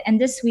grid. And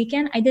this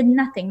weekend I did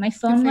nothing. My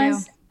phone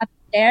was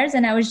upstairs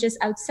and I was just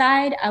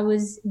outside. I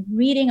was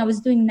reading, I was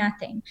doing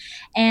nothing.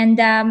 And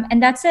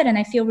that's it. And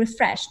I feel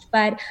refreshed.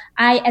 But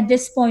I, at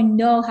this point,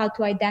 know how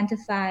to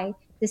identify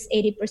this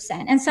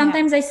 80%. And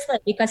sometimes I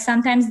slip, because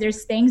sometimes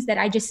there's things that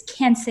I just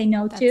can't say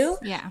no to.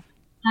 Yeah.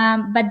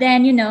 But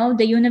then,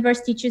 the universe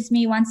teaches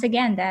me once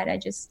again that I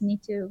just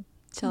need to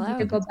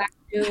go back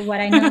to what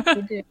I know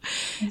to do.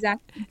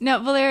 Exactly. No,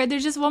 Valeria,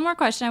 there's just one more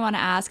question I want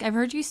to ask. I've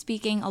heard you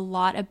speaking a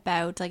lot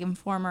about, like, in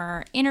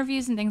former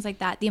interviews and things like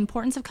that, the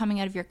importance of coming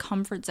out of your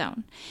comfort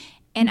zone.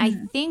 And I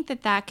think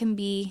that can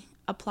be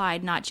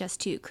applied not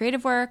just to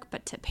creative work,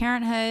 but to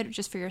parenthood,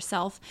 just for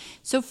yourself.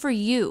 So for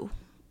you,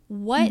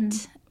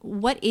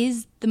 what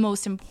is the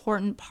most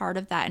important part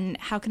of that, and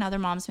how can other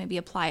moms maybe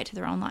apply it to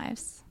their own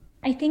lives?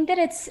 I think that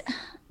it's,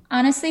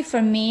 honestly,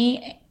 for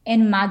me,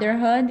 in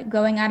motherhood,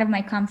 going out of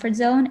my comfort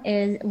zone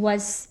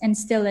was and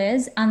still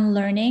is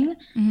unlearning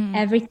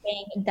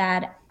everything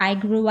that I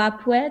grew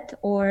up with,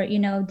 or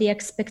the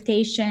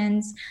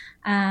expectations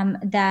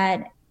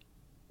that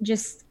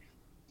just,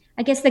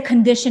 I guess, the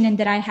conditioning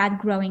that I had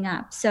growing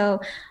up. So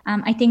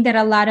I think that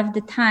a lot of the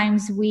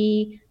times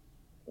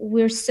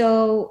we're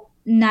so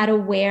not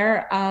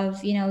aware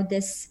of,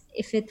 this,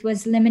 if it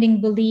was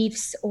limiting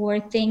beliefs or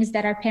things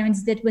that our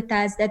parents did with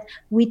us, that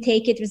we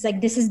take it as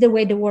like, this is the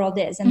way the world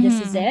is and this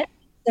is it.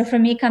 So for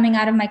me, coming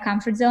out of my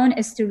comfort zone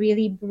is to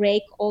really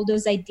break all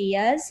those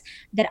ideas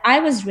that I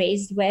was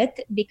raised with,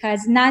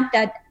 because not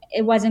that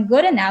it wasn't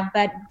good enough,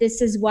 but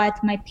this is what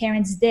my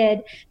parents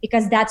did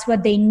because that's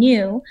what they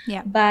knew.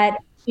 Yeah. But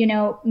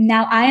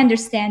now I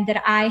understand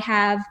that I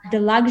have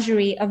the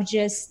luxury of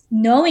just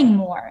knowing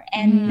more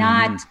and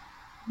not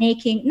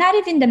making, not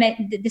even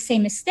the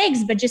same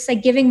mistakes, but just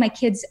like giving my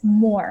kids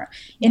more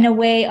in a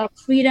way of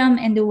freedom,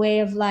 and the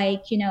way of,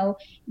 like,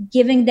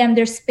 giving them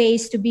their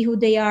space to be who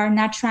they are,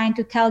 not trying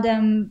to tell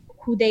them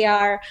who they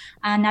are,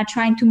 not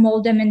trying to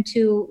mold them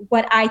into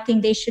what I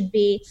think they should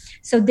be.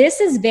 So this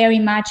is very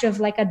much of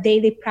like a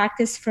daily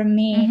practice for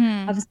me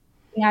of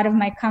stepping out of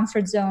my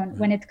comfort zone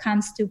when it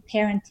comes to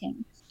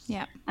parenting.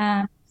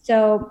 Yeah.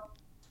 So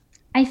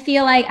I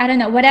feel like, I don't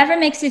know, whatever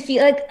makes you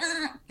feel like,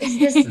 is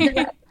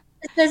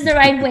this the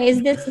right way?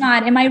 Is this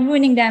not? Am I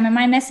ruining them? Am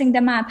I messing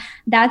them up?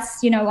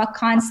 That's, a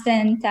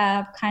constant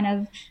kind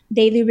of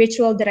daily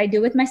ritual that I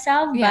do with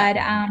myself. Yeah.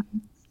 But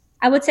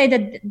I would say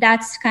that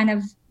that's kind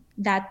of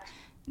that.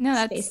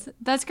 No,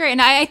 that's great.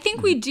 And I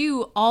think we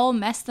do all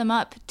mess them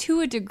up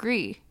to a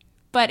degree.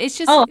 But it's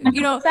just,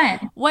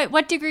 100%.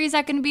 What degree is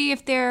that going to be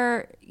if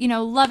they're,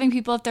 loving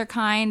people, if they're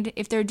kind,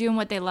 if they're doing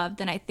what they love,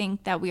 then I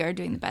think that we are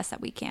doing the best that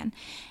we can.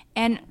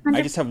 And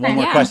I just have one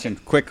more question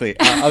quickly.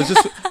 I was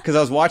just, because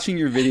I was watching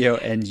your video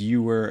and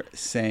you were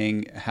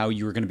saying how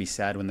you were going to be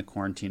sad when the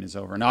quarantine is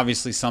over. And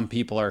obviously some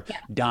people are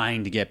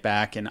dying to get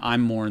back. And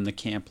I'm more in the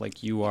camp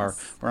like you are,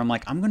 where I'm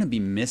like, I'm going to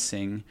be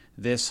missing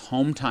this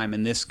home time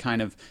and this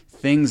kind of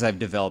things I've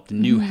developed,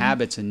 new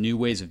habits and new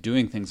ways of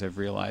doing things I've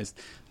realized.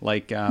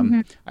 Like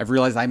I've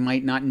realized I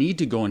might not need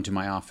to go into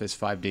my office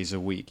 5 days a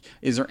week.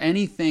 Is there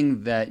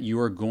anything that you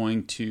are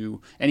going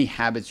to, any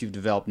habits you've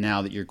developed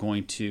now that you're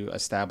going to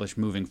establish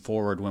moving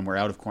forward when we're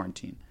out of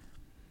quarantine?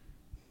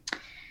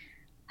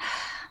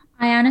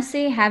 I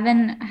honestly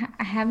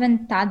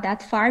haven't thought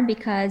that far,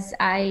 because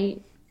I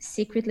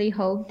secretly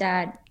hope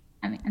that,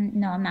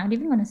 no, I'm not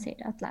even going to say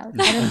it out loud.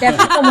 I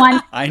definitely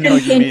want I know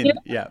what you mean.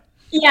 Yeah.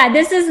 Yeah,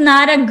 this is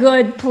not a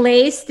good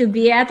place to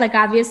be at. Like,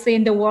 obviously,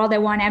 in the world, I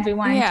want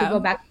everyone to go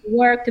back to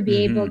work, to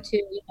be able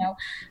to,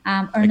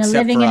 earn Except a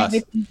living for and us.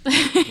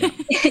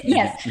 everything.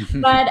 Yes,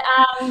 but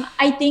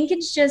I think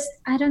it's just,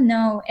 I don't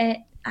know.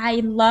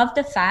 I love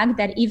the fact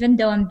that even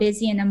though I'm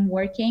busy and I'm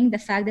working, the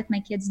fact that my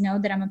kids know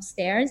that I'm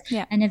upstairs,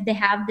 and if they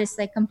have this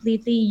like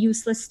completely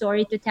useless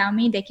story to tell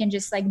me, they can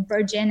just like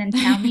barge in and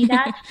tell me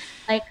that.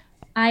 Like,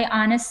 I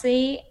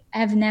honestly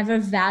have never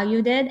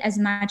valued it as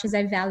much as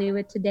I value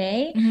it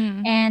today.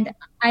 And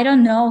I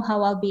don't know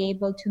how I'll be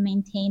able to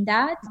maintain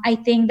that. I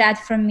think that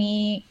for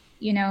me,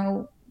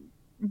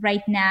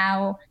 right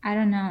now, I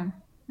don't know.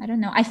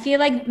 I feel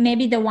like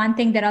maybe the one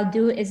thing that I'll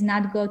do is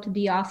not go to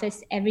the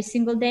office every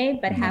single day,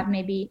 but have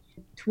maybe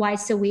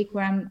twice a week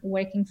where I'm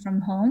working from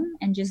home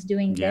and just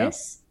doing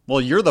this.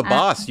 Well, you're the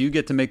boss. You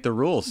get to make the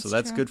rules, so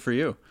that's good for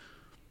you.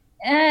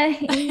 Yeah,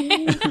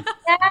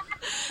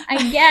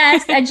 I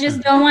guess. I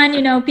just don't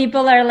want,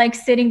 people are like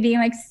sitting being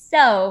like,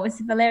 so is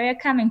Valeria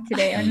coming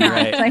today or not?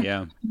 Right, like,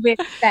 yeah. we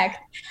expect.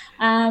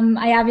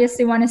 I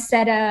obviously want to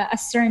set a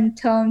certain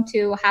tone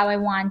to how I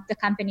want the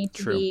company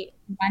to be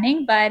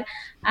running. But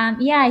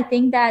I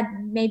think that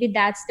maybe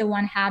that's the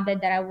one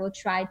habit that I will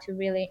try to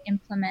really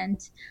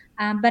implement.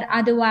 But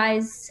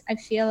otherwise, I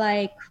feel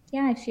like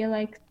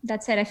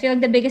that's it. I feel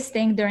like the biggest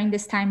thing during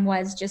this time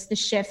was just the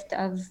shift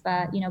of,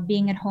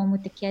 being at home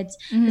with the kids.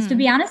 Because to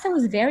be honest, I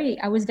was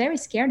very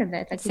scared of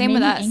it. Like, same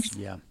with us.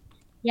 Anxious.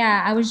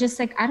 Yeah. I was just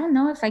like, I don't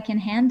know if I can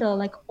handle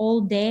like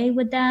all day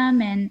with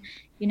them and,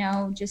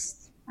 just,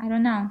 I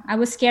don't know. I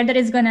was scared that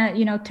it's gonna,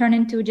 turn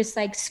into just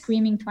like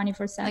screaming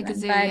 24/7. Like a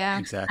zoo,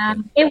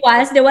 Exactly.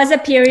 There was a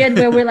period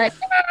where we're like,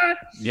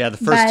 yeah, the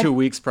first 2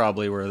 weeks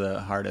probably were the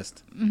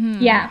hardest.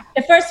 Yeah,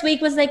 the first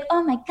week was like,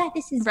 oh my God,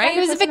 this is right. It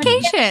was a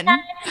vacation.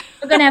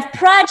 We're gonna have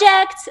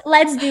projects.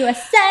 Let's do a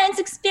science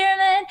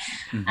experiment,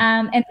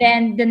 and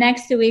then the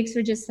next 2 weeks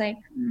were just like,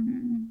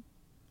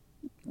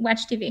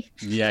 watch TV.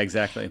 Yeah,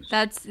 exactly.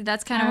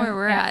 That's kind of where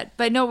we're at.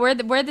 But no,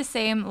 we're the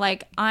same.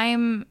 Like,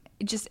 I'm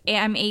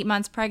 8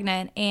 months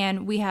pregnant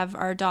and we have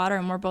our daughter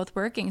and we're both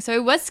working. So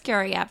it was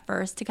scary at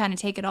first to kind of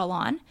take it all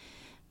on.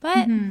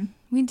 But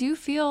we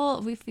feel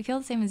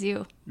the same as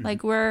you.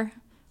 Like, we're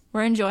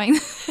enjoying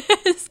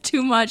this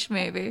too much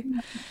maybe.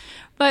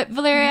 But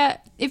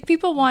Valeria, if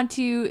people want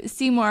to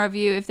see more of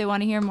you, if they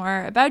want to hear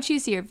more about you,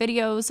 see your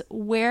videos,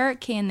 where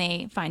can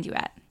they find you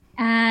at?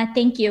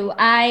 Thank you.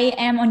 I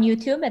am on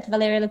YouTube at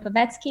Valeria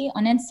Lipovetsky,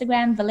 on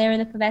Instagram,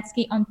 Valeria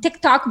Lipovetsky, on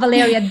TikTok,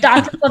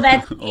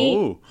 Valeria.Lipovetsky.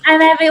 Oh.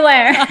 I'm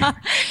everywhere.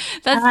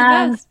 That's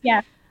the best.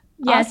 Yeah.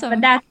 Yes,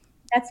 awesome. But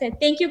that's it.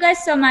 Thank you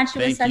guys so much.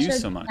 It was Thank such you a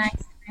so much.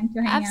 nice time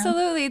to hang out.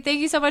 Absolutely. Thank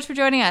you so much for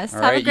joining us.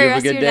 All Have right, a great you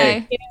have rest a of good your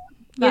day.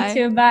 day.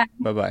 You too. Bye.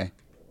 Bye-bye.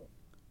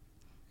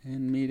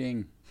 And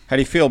meeting. How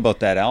do you feel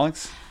about that,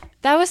 Alex?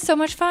 That was so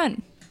much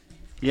fun.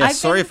 Yeah,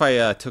 sorry if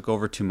I took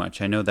over too much.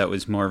 I know that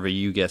was more of a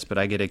you guess, but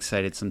I get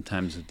excited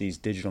sometimes with these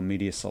digital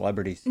media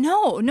celebrities.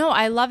 No,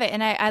 I love it.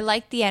 And I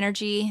like the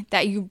energy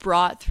that you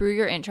brought through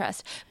your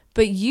interest.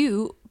 But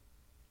you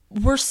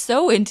were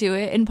so into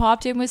it and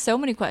popped in with so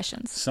many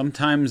questions.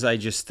 Sometimes I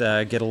just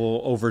get a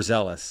little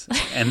overzealous.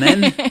 And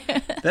then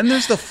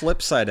there's the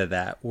flip side of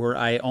that, where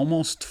I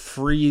almost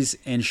freeze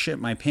and shit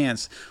my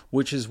pants,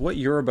 which is what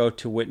you're about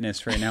to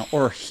witness right now,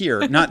 or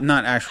hear. Not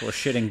actual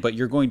shitting, but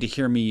you're going to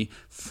hear me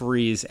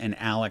freeze and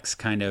Alex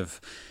kind of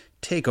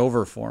take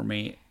over for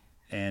me.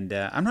 And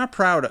I'm not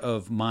proud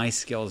of my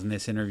skills in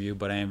this interview,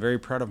 but I am very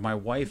proud of my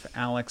wife,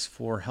 Alex,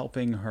 for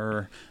helping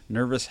her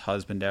nervous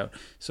husband out.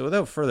 So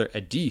without further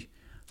ado,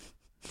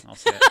 I'll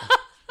say it.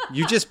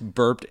 You just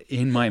burped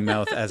in my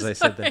mouth as I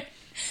said that.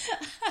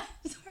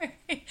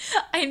 Sorry.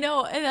 I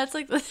know, and that's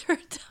like the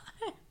third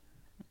time.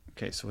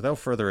 Okay, so without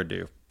further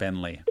ado,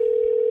 Ben Lee.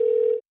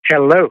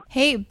 Hello.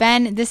 Hey,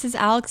 Ben, this is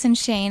Alex and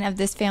Shane of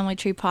This Family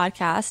Tree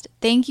podcast.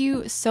 Thank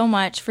you so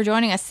much for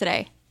joining us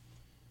today.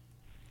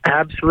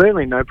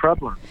 Absolutely, no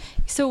problem.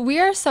 So we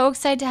are so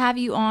excited to have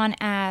you on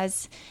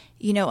as,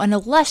 an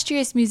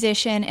illustrious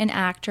musician and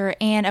actor,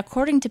 and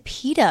according to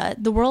PETA,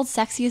 the world's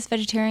sexiest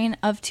vegetarian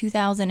of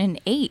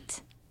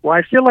 2008. Well,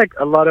 I feel like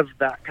a lot of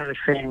that kind of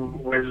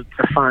thing was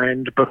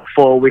defined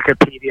before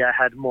Wikipedia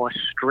had more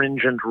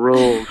stringent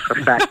rules for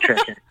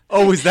fact-checking.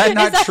 Oh, is that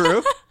not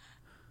true?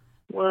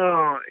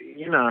 Well,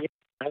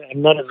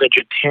 I'm not a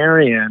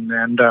vegetarian,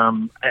 and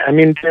I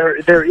mean,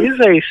 there is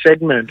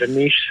a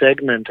niche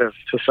segment of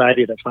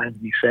society that finds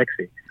me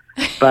sexy.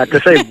 But to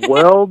say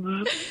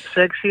world's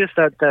sexiest,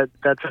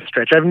 that's a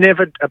stretch. I've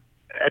never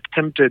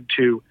attempted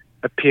to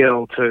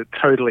appeal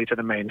totally to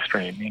the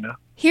mainstream,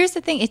 Here's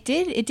the thing. It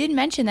did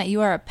mention that you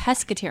are a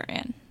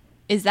pescatarian.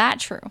 Is that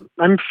true?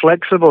 I'm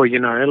flexible,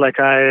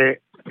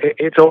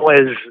 it's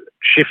always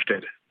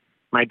shifted,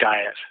 my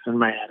diet and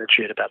my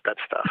attitude about that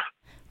stuff.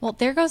 Well,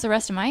 there goes the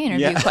rest of my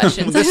interview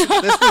questions.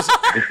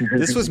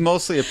 This was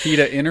mostly a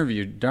PETA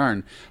interview,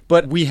 darn.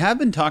 But we have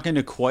been talking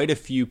to quite a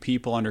few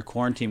people under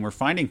quarantine. We're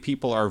finding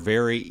people are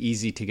very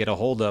easy to get a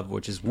hold of,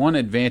 which is one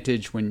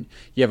advantage when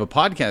you have a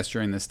podcast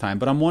during this time.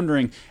 But I'm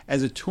wondering,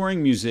 as a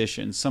touring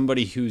musician,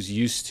 somebody who's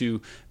used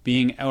to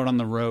being out on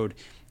the road,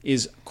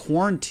 is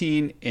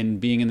quarantine and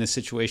being in this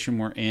situation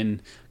we're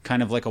in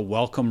kind of like a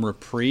welcome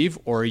reprieve,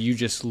 or are you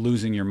just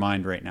losing your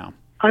mind right now?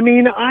 I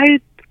mean,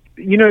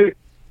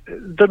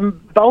 the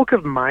bulk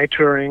of my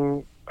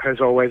touring has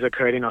always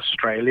occurred in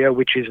Australia,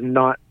 which is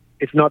not,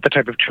 it's not the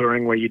type of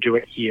touring where you do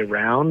it year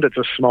round. It's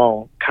a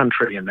small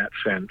country in that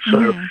sense.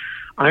 So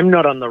I'm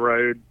not on the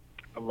road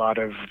a lot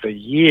of the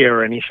year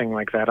or anything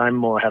like that. I'm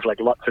more have like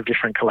lots of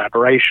different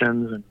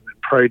collaborations and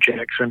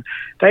projects, and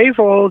they've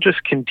all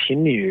just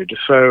continued.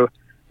 So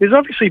there's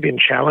obviously been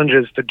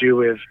challenges to do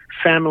with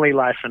family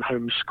life and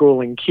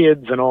homeschooling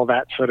kids and all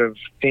that sort of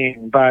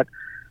thing. But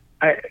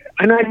I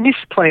miss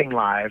playing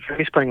live.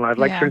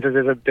 Like, for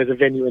instance, there's a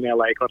venue in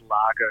LA called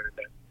Largo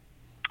that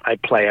I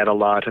play at a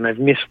lot, and I've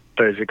missed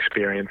those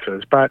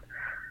experiences. But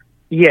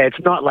yeah, it's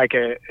not like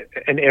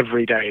an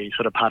everyday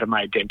sort of part of my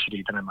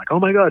identity that I'm like, oh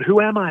my God,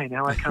 who am I?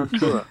 Now I can't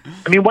tour.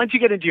 I mean, once you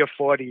get into your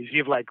 40s,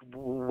 you've like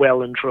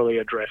well and truly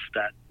addressed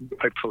that,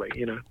 hopefully,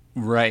 you know.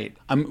 Right.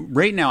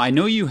 Right now, I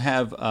know you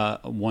have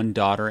one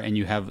daughter and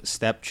you have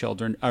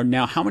stepchildren.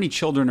 Now, how many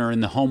children are in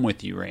the home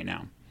with you right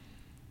now?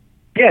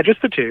 Yeah,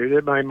 just the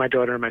two, my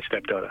daughter and my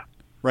stepdaughter.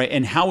 Right.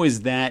 And how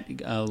is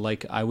that?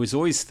 Like, I was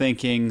always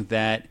thinking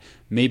that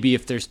maybe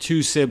if there's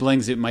two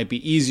siblings, it might be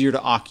easier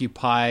to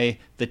occupy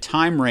the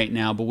time right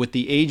now. But with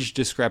the age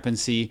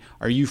discrepancy,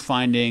 are you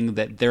finding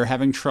that they're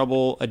having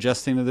trouble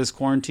adjusting to this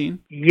quarantine?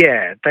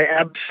 Yeah, they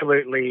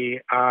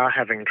absolutely are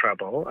having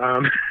trouble.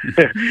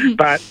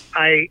 But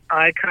I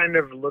kind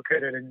of look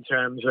at it in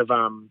terms of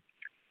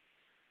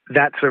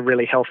that's a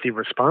really healthy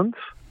response.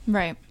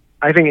 Right.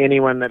 I think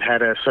anyone that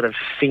had a sort of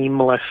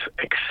seamless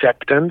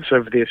acceptance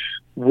of this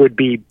would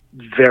be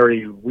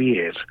very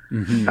weird.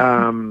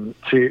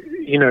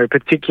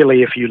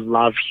 Particularly if you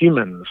love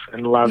humans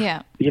and love,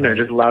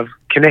 just love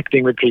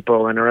connecting with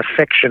people and are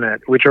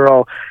affectionate, which are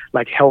all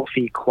like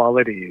healthy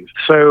qualities.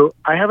 So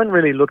I haven't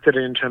really looked at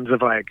it in terms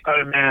of like,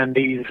 oh man,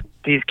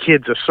 these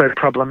kids are so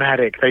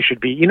problematic. They should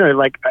be,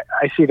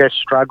 I see their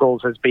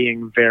struggles as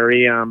being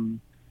very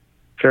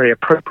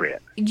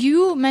appropriate.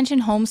 You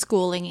mentioned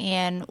homeschooling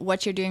and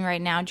what you're doing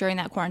right now during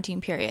that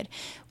quarantine period.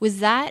 Was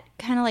that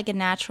kind of like a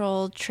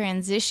natural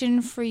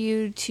transition for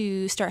you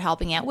to start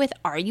helping out with?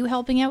 Are you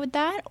helping out with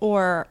that,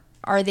 or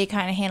are they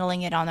kind of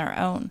handling it on their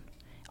own?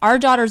 Our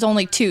daughter's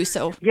only 2,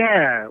 so...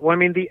 Yeah, well, I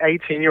mean, the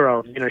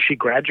 18-year-old, she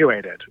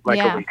graduated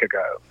a week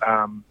ago.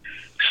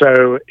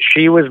 So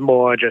she was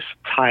more just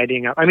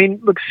tidying up. I mean,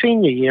 look,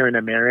 senior year in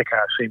America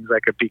seems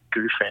like a big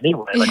goof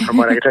anyway. Like, from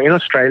what I can tell, in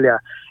Australia,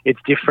 it's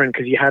different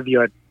because you have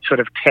your sort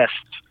of tests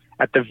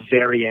at the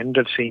very end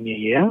of senior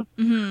year.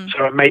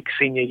 So it makes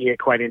senior year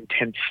quite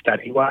intense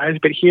study-wise.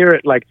 But here,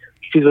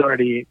 she's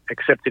already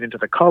accepted into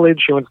the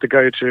college she wants to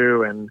go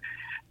to, and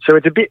so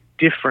it's a bit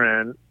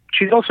different.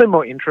 She's also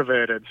more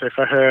introverted, so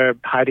for her,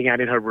 hiding out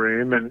in her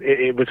room, and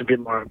it was a bit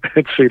more,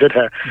 it suited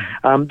her.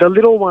 The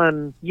little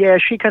one,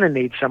 she kind of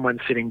needs someone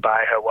sitting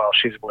by her while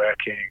she's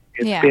working.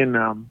 It's been,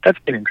 that's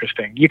been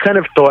interesting. You kind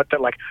of thought that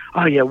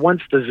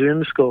once the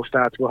Zoom school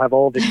starts, we'll have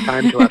all this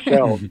time to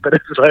ourselves, but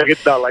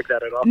it's not like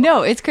that at all.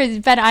 No, it's crazy.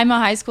 But I'm a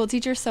high school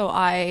teacher, so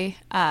I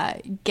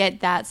get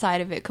that side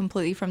of it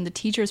completely from the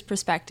teacher's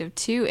perspective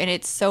too, and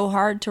it's so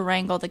hard to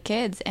wrangle the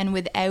kids, and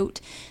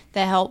without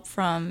the help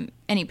from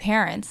any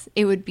parents,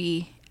 it would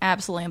be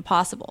absolutely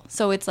impossible.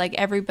 So it's like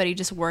everybody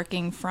just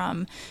working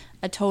from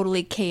a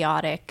totally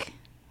chaotic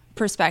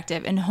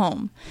perspective in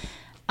home.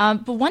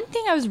 But one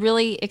thing I was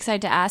really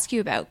excited to ask you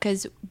about,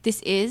 because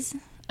this is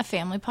a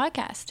family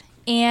podcast,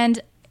 and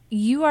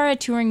you are a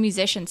touring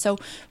musician. So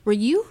were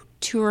you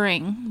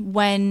touring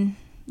when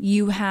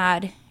you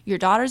had your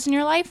daughters in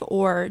your life,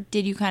 or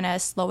did you kind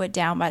of slow it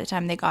down by the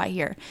time they got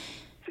here?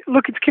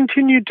 Look, it's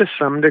continued to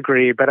some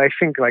degree, but I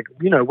think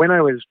when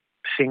I was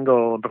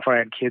single before I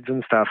had kids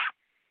and stuff,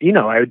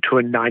 I would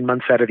tour 9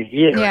 months out of the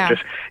year. Yeah.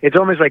 It's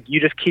almost like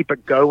you just keep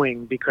it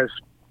going because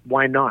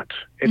why not?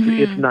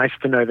 It's nice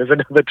to know there's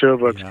another tour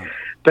booked. Yeah.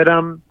 But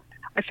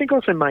I think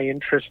also my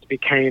interest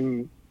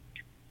became,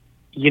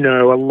 a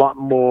lot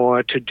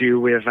more to do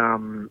with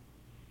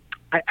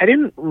I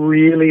didn't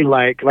really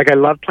like I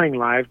love playing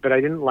live, but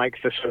I didn't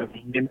like the sort of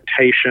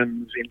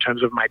limitations in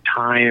terms of my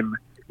time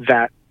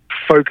that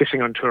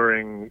focusing on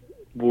touring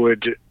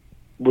would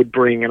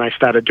bring, and I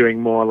started doing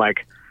more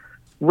like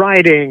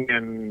writing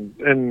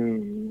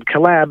and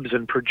collabs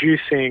and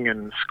producing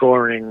and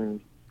scoring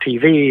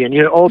TV and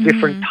all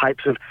different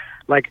types of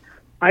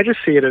I just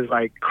see it as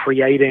like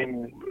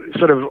creating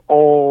sort of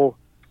all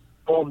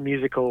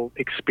musical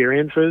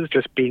experiences.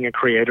 Just being a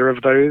creator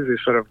of those is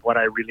sort of what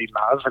I really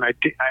love, and I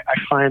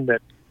find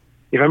that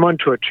if I'm on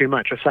tour too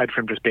much, aside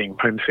from just being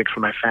homesick for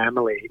my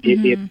family,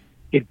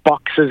 it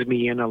boxes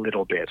me in a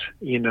little bit,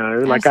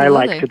 Like I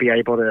like to be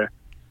able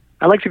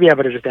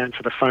to just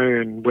answer the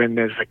phone when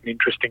there's like an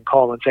interesting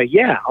call and say,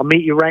 yeah, I'll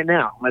meet you right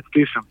now. Let's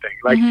do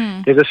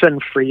something. There's a certain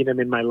freedom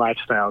in my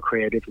lifestyle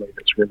creatively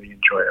that's really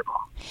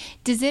enjoyable.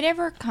 Does it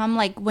ever come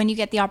when you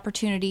get the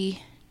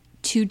opportunity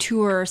to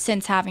tour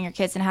since having your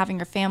kids and having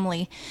your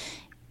family,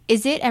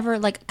 is it ever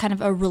kind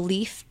of a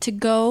relief to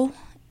go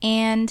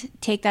and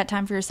take that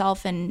time for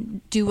yourself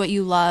and do what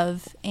you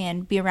love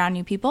and be around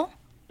new people?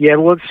 Yeah,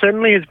 well, it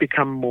certainly has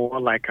become more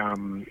like,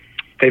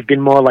 they've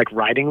been more like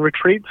writing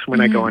retreats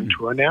when I go on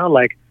tour now.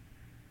 Like,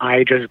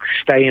 I just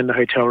stay in the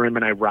hotel room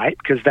and I write,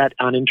 because that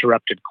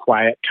uninterrupted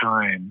quiet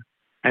time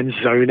and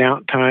zone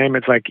out time,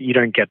 it's like you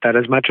don't get that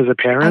as much as a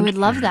parent. I would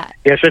love that.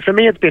 Yeah, so for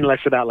me, it's been less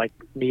about like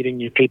meeting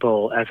new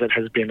people as it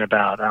has been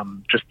about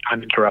just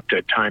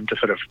uninterrupted time to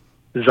sort of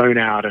zone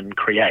out and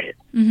create.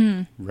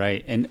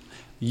 Right. And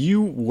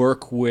you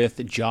work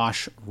with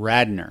Josh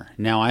Radnor.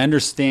 Now, I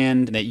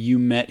understand that you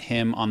met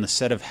him on the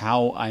set of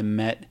How I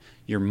Met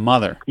Your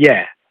Mother.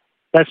 Yeah,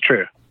 that's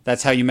true.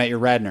 That's how you met your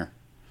Radnor.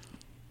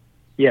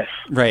 Yes,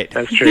 Right.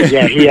 that's true.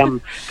 Yeah,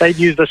 they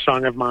used a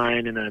song of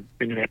mine in an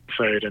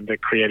episode, and the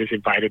creators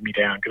invited me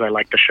down because I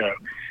liked the show.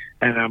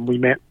 And we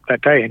met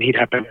that day, and he'd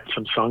happened to have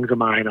some songs of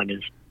mine on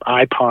his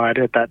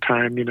iPod at that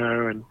time,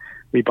 and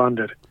we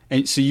bonded.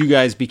 And so you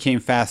guys became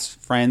fast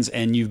friends,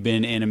 and you've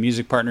been in a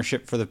music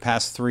partnership for the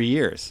past 3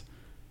 years.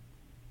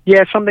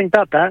 Yeah, something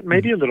about that,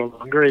 maybe a little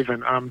longer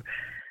even.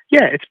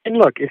 Yeah, it's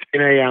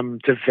been a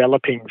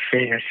developing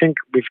thing. I think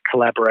with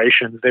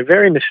collaborations, they're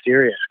very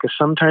mysterious, because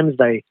sometimes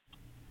they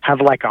have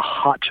like a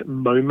hot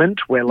moment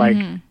where like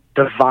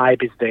the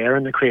vibe is there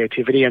and the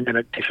creativity, and then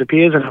it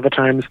disappears. And other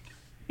times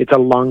it's a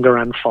longer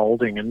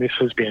unfolding. And this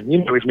has been,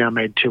 we've now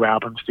made 2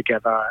 albums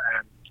together,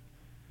 and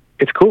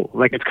it's cool.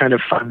 Like, it's kind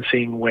of fun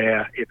seeing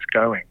where it's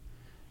going.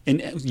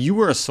 And you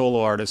were a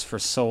solo artist for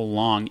so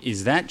long.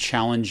 Is that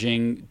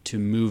challenging to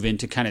move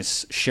into kind of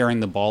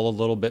sharing the ball a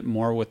little bit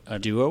more with a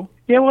duo?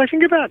 Yeah, well, I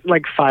think about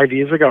like 5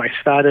 years ago, I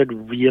started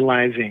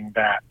realizing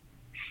that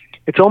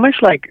it's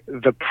almost like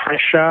the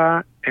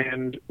pressure,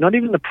 and not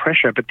even the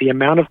pressure, but the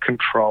amount of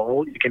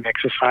control you can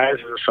exercise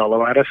as a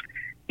solo artist,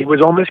 it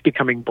was almost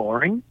becoming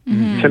boring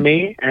to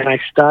me. And I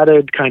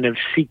started kind of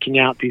seeking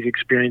out these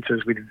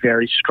experiences with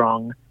very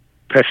strong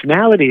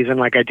personalities. And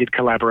like, I did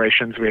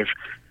collaborations with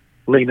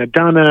Lena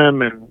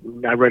Dunham,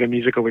 and I wrote a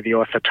musical with the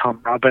author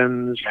Tom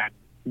Robbins, and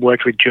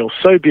worked with Jill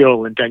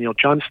Sobule and Daniel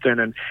Johnston.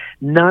 And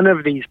none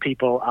of these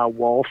people are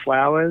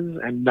wallflowers,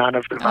 and none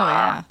of them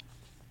are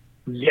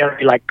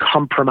very like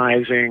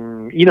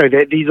compromising.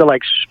 These are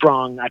like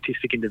strong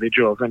artistic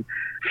individuals. And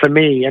for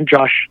me, and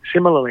Josh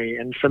similarly,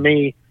 and for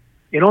me,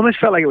 it almost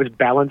felt like it was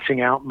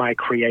balancing out my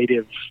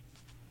creative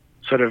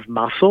sort of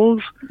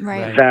muscles,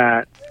 Right.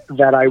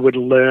 that I would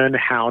learn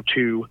how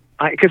to,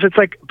 because it's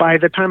like by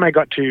the time I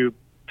got to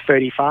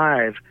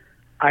 35,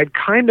 I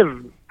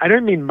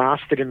don't mean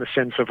mastered in the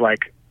sense of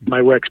like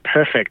my work's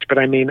perfect, but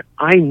I mean,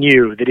 I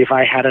knew that if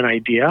I had an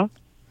idea,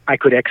 I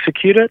could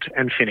execute it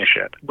and finish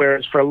it.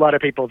 Whereas for a lot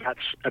of people, that's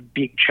a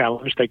big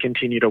challenge they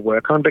continue to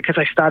work on. Because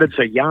I started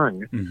so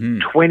young,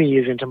 20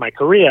 years into my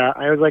career,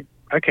 I was like,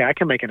 okay, I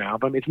can make an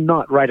album. It's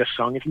not write a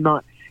song. It's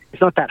not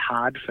that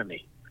hard for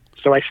me.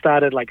 So I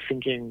started like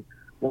thinking,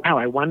 wow,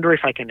 I wonder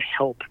if I can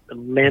help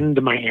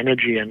lend my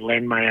energy and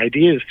lend my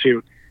ideas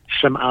to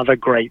some other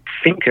great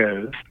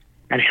thinkers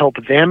and help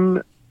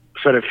them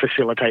sort of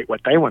facilitate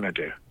what they want to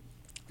do.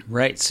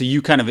 Right. So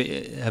you kind of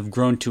have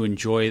grown to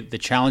enjoy the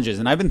challenges.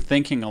 And I've been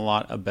thinking a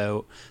lot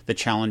about the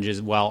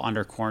challenges while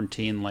under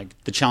quarantine, like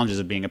the challenges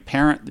of being a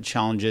parent, the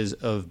challenges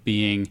of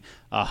being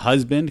a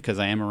husband, because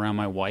I am around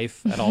my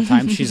wife at all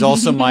times. She's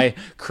also my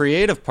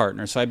creative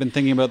partner. So I've been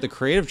thinking about the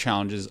creative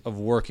challenges of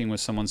working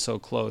with someone so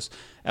close.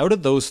 Out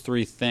of those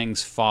 3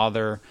 things,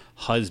 father,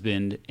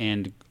 husband,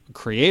 and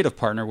creative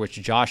partner,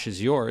 which Josh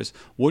is yours,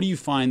 what do you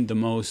find the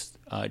most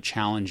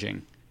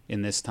challenging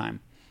in this time?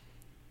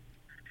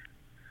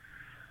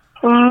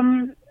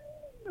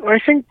 I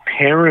think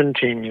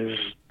parenting is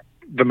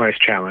the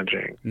most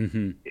challenging.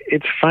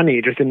 It's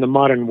funny, just in the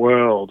modern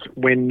world,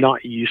 we're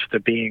not used to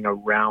being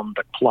around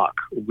the clock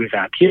with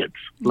our kids.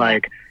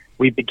 Like,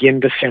 we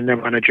begin to send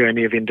them on a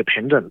journey of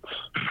independence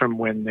from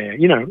when they're,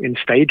 in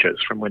stages,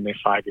 from when they're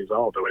 5 years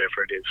old or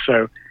whatever it is.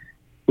 So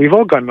we've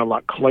all gotten a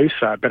lot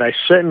closer, but I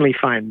certainly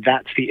find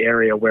that's the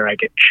area where I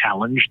get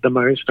challenged the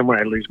most, and where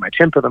I lose my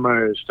temper the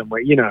most, and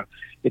where,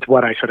 it's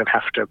what I sort of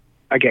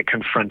I get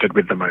confronted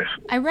with the most.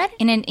 I read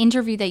in an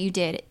interview that you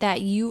did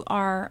that you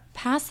are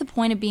past the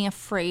point of being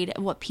afraid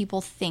of what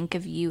people think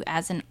of you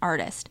as an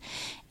artist.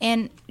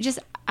 And just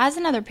as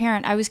another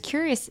parent, I was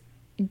curious,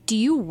 do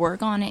you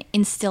work on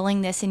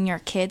instilling this in your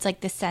kids,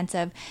 like this sense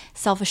of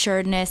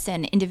self-assuredness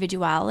and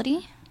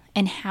individuality?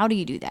 And how do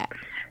you do that?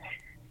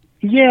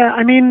 Yeah,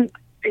 I mean,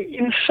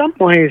 in some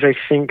ways, I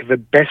think the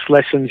best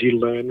lessons you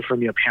learn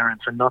from your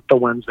parents are not the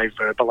ones they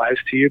verbalize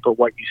to you, but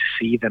what you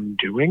see them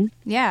doing.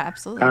 Yeah,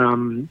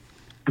 absolutely.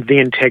 The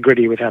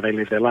integrity with how they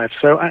live their life.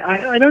 So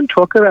I don't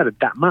talk about it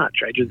that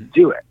much. I just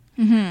do it.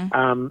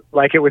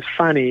 Like, it was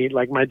funny,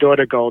 like my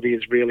daughter Goldie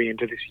is really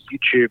into this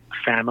YouTube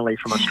family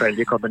from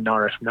Australia called the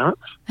Norris Nuts.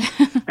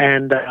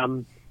 And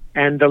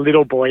And the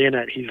little boy in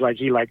it, he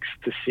likes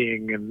to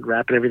sing and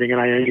rap and everything.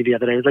 And I only the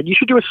other day was like, you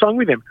should do a song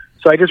with him.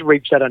 So I just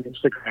reached out on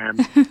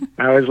Instagram.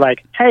 I was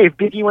like, hey, if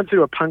Biggie wants to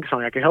do a punk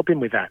song, I can help him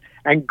with that.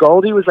 And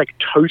Goldie was like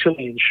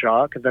totally in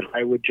shock that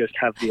I would just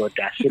have the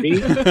audacity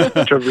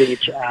to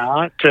reach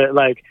out to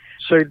like.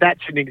 So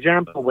that's an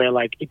example where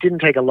like it didn't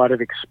take a lot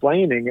of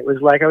explaining. It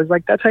was like I was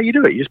like, that's how you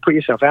do it. You just put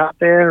yourself out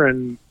there,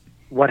 and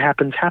what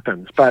happens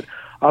happens. But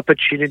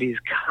opportunities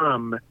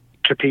come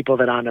to people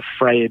that aren't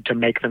afraid to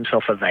make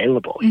themselves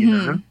available, you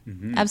know?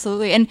 Mm-hmm.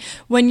 Absolutely. And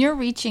when you're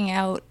reaching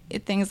out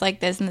at things like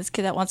this and this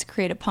kid that wants to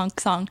create a punk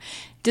song,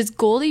 does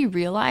Goldie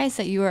realize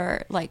that you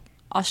are like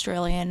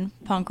Australian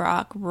punk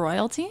rock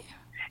royalty?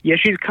 Yeah,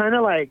 she's kind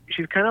of like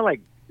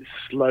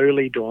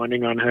slowly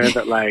dawning on her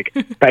that like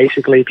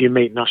basically if you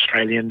meet an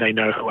Australian, they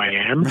know who I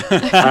am.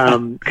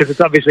 Because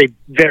it's obviously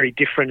very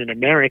different in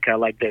America.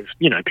 Like there's,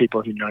 you know,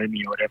 people who know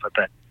me or whatever,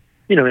 but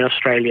you know, in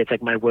Australia, it's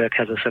like my work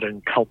has a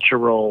certain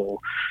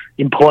cultural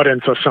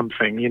importance or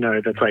something, you know,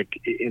 that's like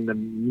in the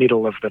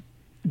middle of the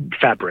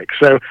fabric.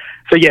 So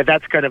yeah,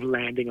 that's kind of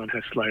landing on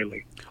her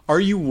slowly. Are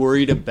you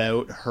worried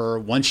about her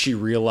once she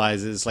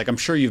realizes, like I'm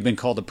sure you've been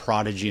called a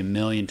prodigy a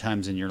million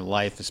times in your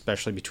life,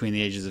 especially between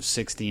the ages of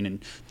 16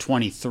 and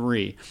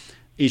 23.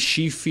 Is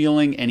she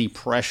feeling any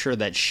pressure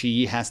that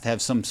she has to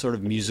have some sort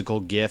of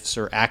musical gifts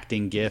or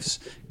acting gifts,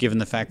 given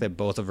the fact that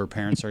both of her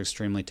parents are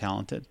extremely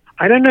talented?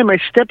 I don't know. My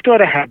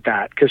stepdaughter had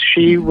that because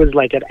she was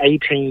like at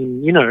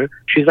 18, you know,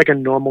 she's like a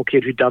normal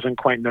kid who doesn't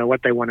quite know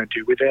what they want to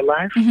do with their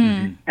life.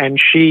 Mm-hmm.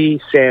 And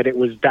she said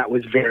that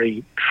was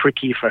very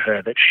tricky for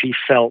her, that she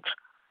felt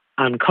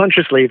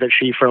unconsciously that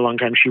she, for a long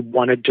time, she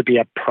wanted to be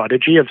a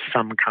prodigy of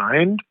some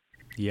kind.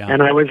 Yeah.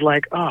 And I was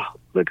like, oh,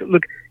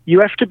 look,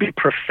 you have to be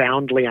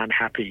profoundly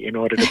unhappy in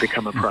order to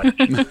become a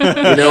prodigy. You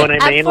know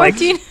what I mean? Like,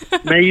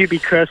 may you be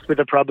cursed with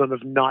the problem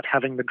of not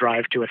having the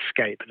drive to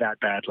escape that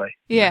badly.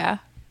 Yeah.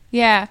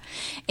 Yeah.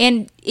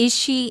 And is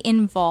she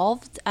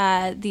involved,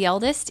 the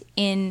eldest,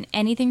 in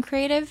anything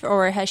creative,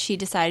 or has she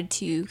decided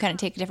to kind of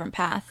take a different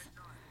path?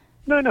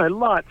 No,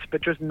 lots,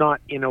 but just not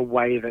in a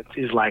way that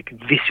is like,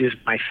 this is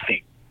my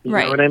thing. You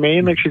right. know what I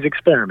mean? Like she's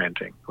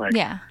experimenting, like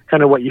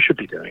kind of what you should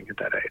be doing at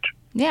that age.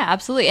 Yeah,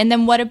 absolutely. And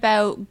then what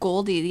about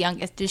Goldie, the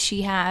youngest? Does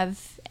she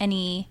have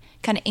any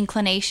kind of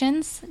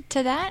inclinations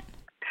to that?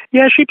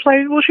 Yeah, she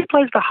plays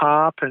the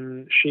harp,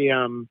 and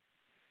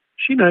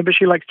but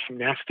she likes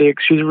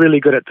gymnastics. She's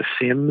really good at The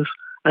Sims.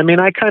 I mean,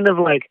 I kind of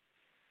like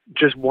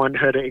just want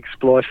her to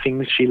explore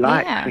things she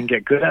likes and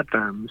get good at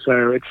them.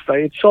 So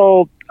it's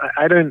all.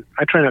 I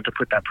try not to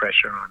put that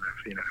pressure on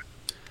her, you know.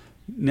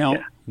 Now,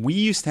 we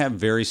used to have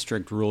very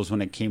strict rules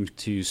when it came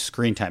to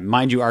screen time.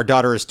 Mind you, our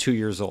daughter is 2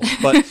 years old.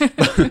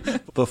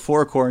 But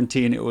before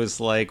quarantine, it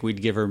was like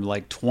we'd give her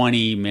like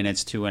 20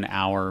 minutes to an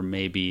hour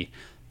maybe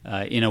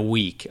in a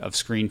week of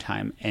screen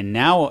time. And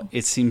now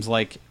it seems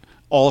like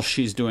all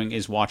she's doing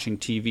is watching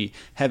TV.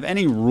 Have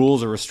any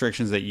rules or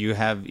restrictions that you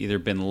have either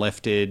been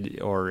lifted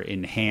or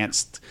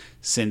enhanced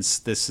since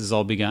this has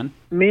all begun?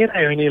 Me and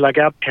Ione, like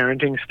our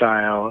parenting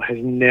style has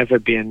never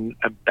been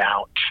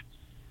about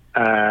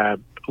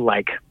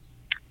like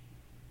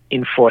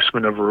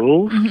enforcement of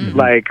rules. Mm-hmm.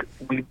 Like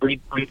we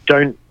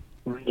don't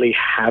really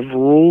have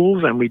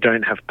rules and we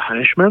don't have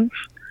punishments.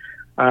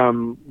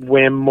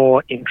 We're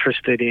more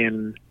interested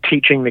in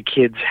teaching the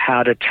kids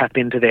how to tap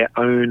into their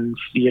own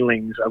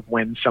feelings of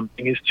when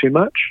something is too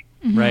much.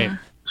 Mm-hmm. Right.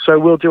 So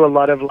we'll do a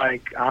lot of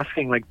like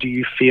asking, like,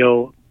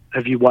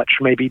 have you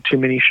watched maybe too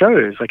many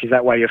shows? Like, is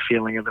that why you're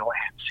feeling a little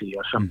antsy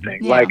or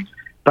something? Mm-hmm. Yeah.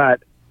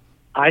 But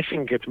I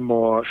think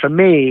for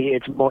me,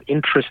 it's more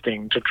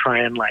interesting to try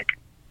and like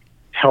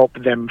help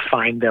them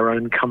find their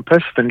own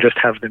compass than just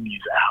have them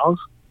use ours.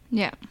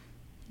 Yeah.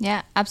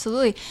 Yeah,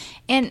 absolutely.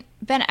 And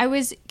Ben, I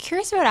was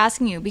curious about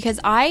asking you because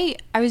I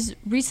was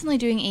recently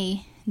doing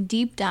a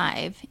deep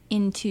dive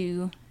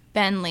into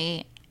Ben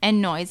Lee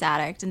and Noise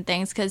Addict and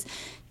things because,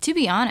 to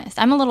be honest,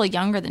 I'm a little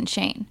younger than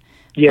Shane.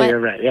 Yeah, you're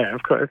right. Yeah,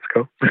 of course.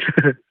 Cool.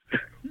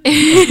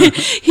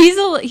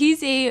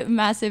 He's a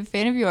massive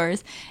fan of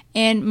yours,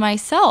 and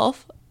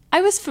myself,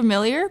 I was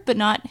familiar but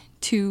not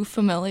too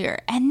familiar.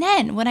 And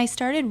then when I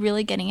started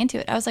really getting into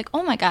it, I was like,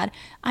 oh my god,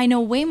 I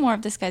know way more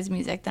of this guy's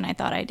music than I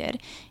thought I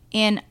did,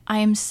 and I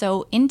am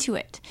so into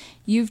it.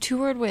 You've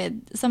toured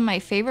with some of my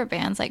favorite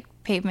bands like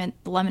Pavement,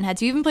 the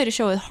Lemonheads. You even played a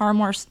show with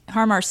Harmar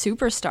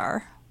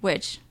Superstar,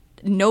 which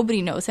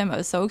nobody knows him. I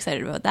was so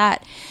excited about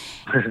that.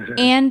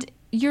 And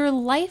your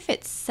life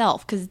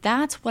itself, because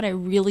that's what I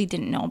really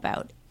didn't know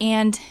about.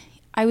 And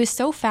I was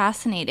so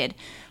fascinated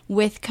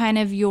with kind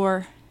of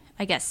your,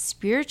 I guess,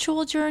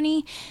 spiritual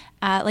journey.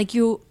 Like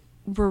you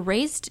were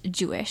raised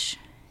Jewish.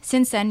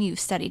 Since then, you've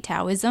studied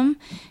Taoism.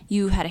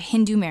 You had a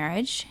Hindu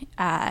marriage.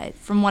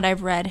 From what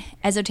I've read,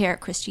 esoteric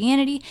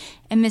Christianity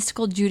and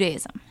mystical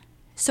Judaism.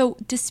 So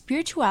does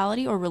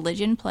spirituality or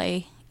religion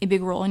play a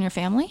big role in your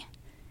family?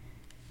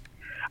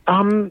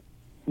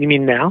 You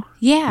mean now?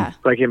 Yeah.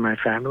 Like in my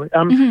family?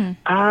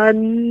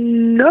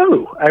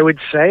 No, I would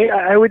say.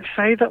 I would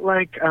say that,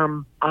 like,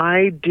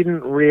 I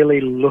didn't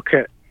really look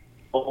at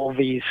all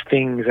these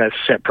things as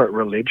separate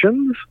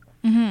religions.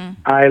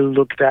 I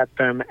looked at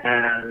them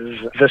as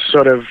the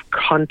sort of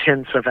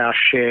contents of our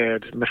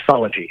shared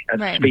mythology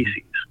as a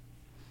species.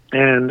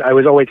 And I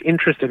was always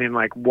interested in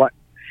like what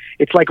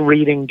it's like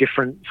reading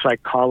different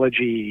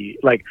psychology,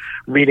 like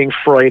reading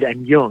Freud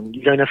and Jung.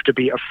 You don't have to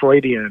be a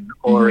Freudian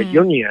or a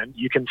Jungian.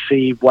 You can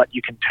see what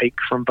you can take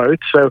from both.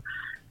 So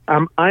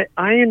I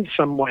in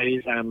some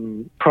ways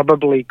am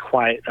probably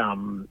quite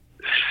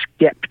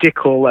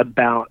skeptical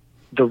about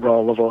the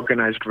role of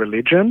organized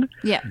religion.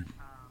 Yeah.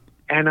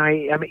 And I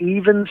am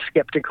even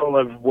skeptical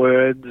of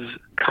words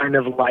kind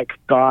of like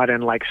God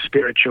and like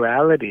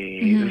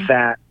spirituality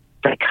that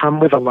they come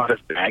with a lot of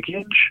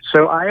baggage.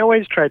 So I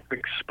always try to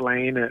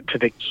explain it to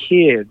the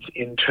kids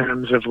in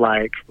terms of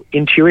like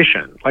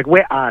intuition. Like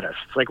we're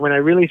artists. Like when I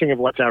really think of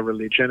what's our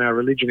religion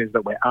is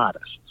that we're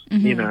artists,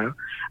 you know?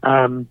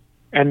 And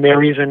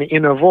there is an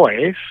inner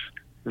voice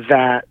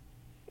that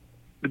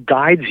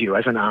guides you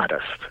as an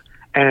artist.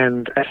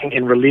 And I think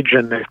in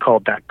religion they've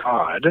called that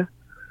God.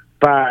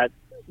 But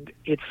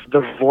it's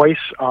the voice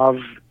of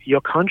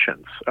your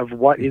conscience, of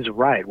what is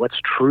right, what's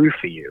true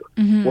for you.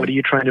 What are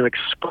you trying to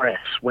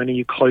express? When are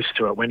you close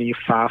to it? When are you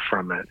far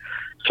from it?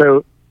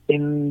 So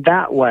in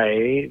that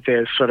way,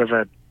 there's sort of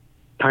a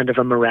kind of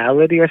a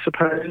morality, I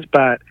suppose,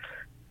 but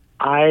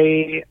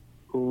I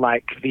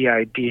like the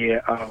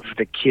idea of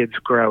the kids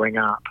growing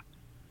up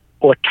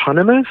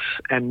autonomous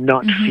and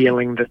not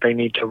feeling that they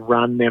need to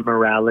run their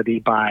morality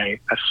by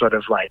a sort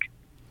of like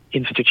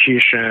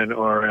institution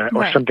or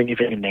something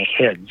even in their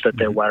heads that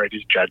they're worried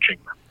is judging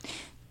them.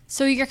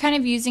 So you're kind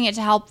of using it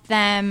to help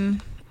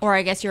them, or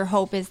I guess your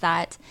hope is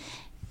that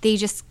they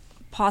just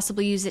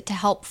possibly use it to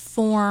help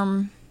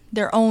form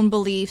their own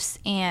beliefs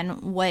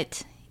and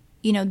what,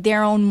 you know,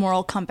 their own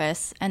moral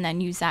compass, and then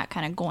use that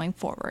kind of going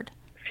forward.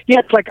 Yeah,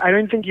 it's like I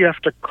don't think you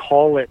have to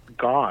call it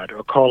God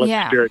or call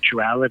it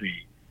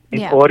spirituality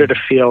in order to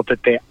feel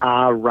that there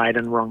are right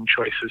and wrong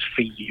choices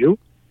for you.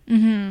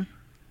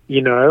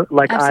 You know,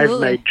 like I've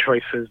made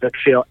choices that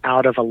feel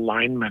out of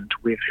alignment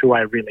with who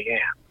I really am.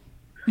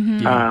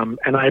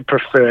 And I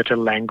prefer to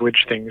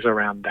language things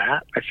around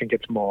that. I think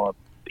it's more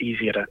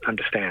easier to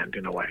understand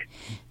in a way.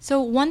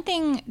 So one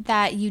thing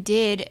that you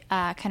did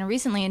kind of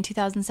recently in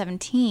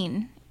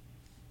 2017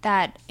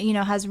 that, you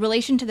know, has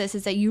relation to this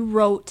is that you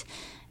wrote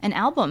an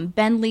album,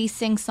 Ben Lee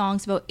Sings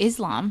Songs About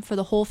Islam for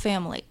the Whole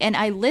Family. And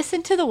I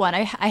listened to the one,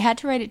 I had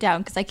to write it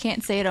down because I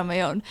can't say it on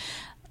my own.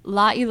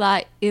 La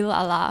ilaha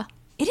illallah.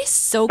 It is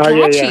so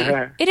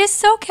catchy. It is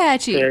so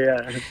catchy.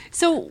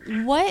 So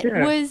what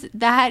was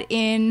that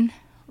in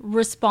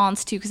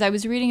response to? Because I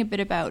was reading a bit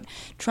about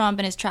Trump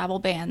and his travel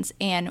bans,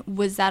 and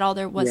was that all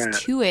there was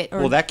to it?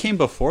 Or? Well, that came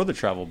before the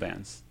travel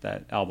bans,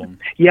 that album.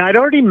 Yeah, I'd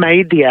already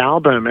made the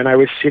album, and I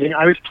was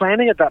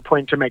planning at that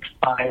point to make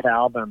 5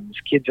 albums,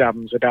 kids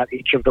albums, about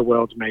each of the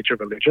world's major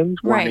religions,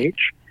 one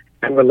each,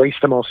 and release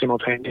them all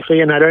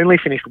simultaneously, and I'd only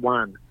finished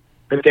one.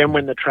 But then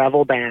when the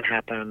travel ban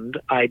happened,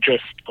 I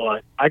just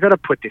thought, I got to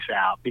put this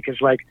out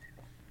because, like,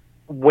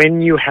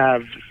 when you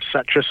have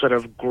such a sort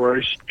of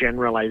gross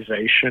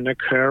generalization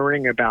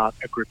occurring about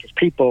a group of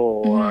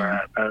people or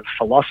a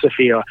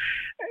philosophy, or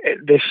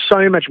there's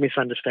so much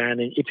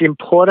misunderstanding. It's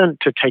important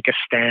to take a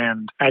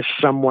stand as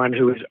someone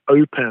who is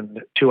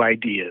open to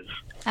ideas.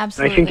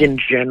 Absolutely. And I think in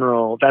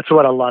general, that's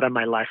what a lot of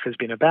my life has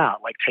been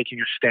about, like taking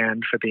a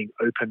stand for being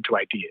open to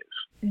ideas.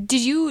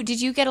 Did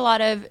you get a lot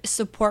of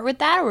support with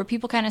that, or were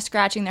people kind of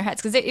scratching their heads?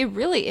 Because it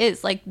really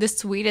is like the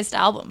sweetest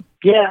album.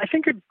 Yeah, I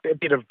think a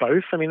bit of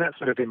both. I mean, that's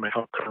sort of been my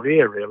whole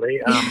career, really.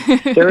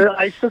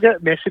 I still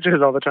get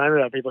messages all the time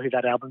about people who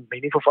that album's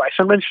meaningful for. I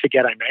sometimes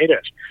forget I made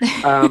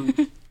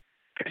it.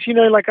 Because, you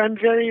know, like I'm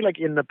very like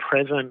in the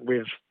present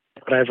with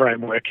whatever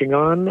I'm working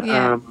on.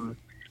 Yeah.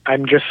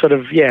 I'm just sort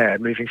of,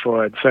 moving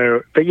forward.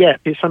 So, but yeah,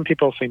 some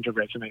people seem to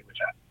resonate with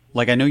that.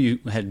 Like, I know you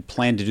had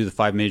planned to do the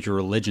 5 major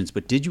religions,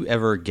 but did you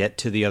ever get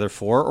to the other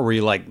 4, or were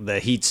you like, the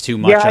heat's too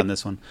much on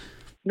this one?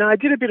 No, I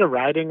did a bit of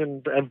writing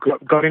and I've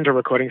got into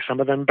recording some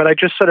of them, but I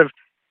just sort of,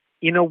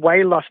 in a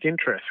way, lost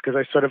interest because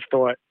I sort of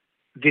thought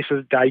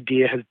the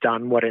idea has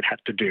done what it had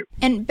to do.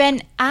 And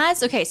Ben,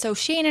 so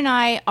Shane and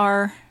I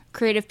are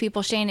creative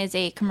people. Shane is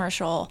a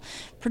commercial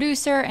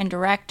producer and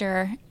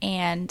director,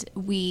 and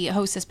we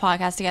host this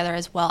podcast together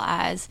as well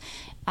as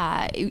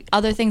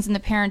other things in the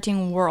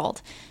parenting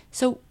world.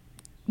 So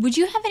would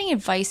you have any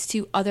advice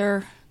to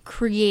other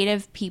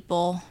creative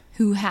people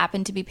who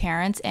happen to be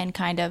parents and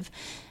kind of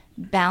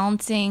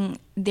balancing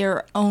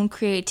their own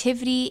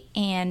creativity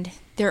and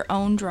their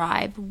own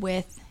drive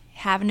with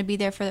having to be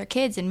there for their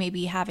kids and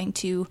maybe having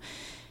to,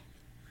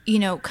 you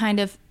know, kind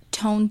of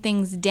tone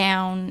things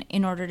down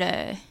in order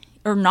to,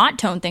 or not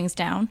tone things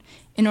down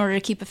in order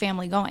to keep a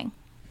family going?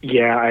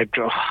 Yeah,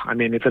 I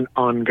mean, it's an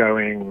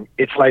ongoing,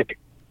 it's like,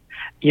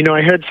 you know,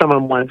 I heard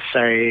someone once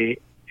say,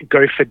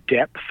 go for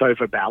depth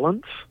over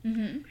balance.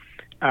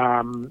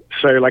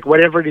 So like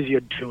whatever it is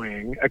you're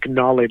doing,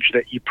 acknowledge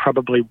that you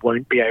probably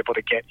won't be able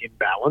to get in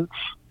balance.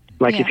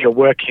 Like if you're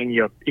working,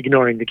 you're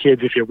ignoring the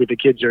kids. If you're with the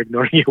kids, you're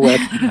ignoring your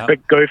work.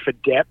 But go for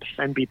depth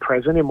and be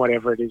present in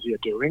whatever it is you're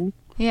doing.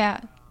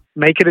 Yeah.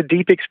 make it a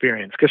deep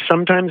experience. Because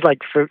sometimes, like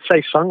for,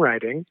 say,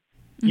 songwriting,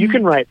 you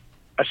can write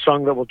a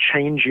song that will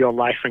change your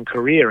life and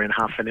career in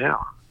half an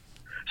hour.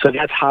 So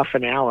that's half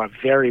an hour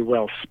very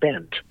well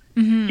spent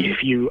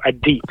if you are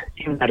deep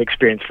in that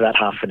experience for that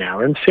half an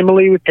hour. And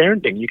similarly with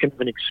parenting, you can have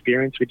an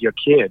experience with your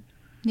kid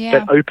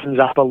that opens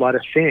up a lot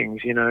of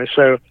things, you know.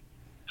 So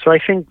I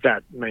think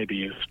that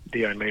maybe is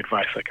the only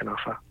advice I can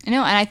offer.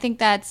 No, and I think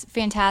that's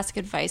fantastic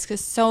advice,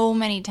 because so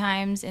many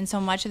times and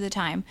so much of the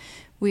time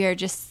we are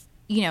just,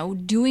 you know,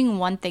 doing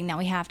one thing that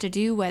we have to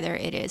do, whether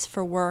it is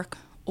for work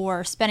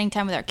or spending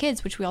time with our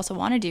kids, which we also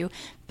want to do,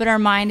 but our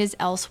mind is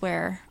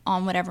elsewhere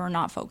on whatever we're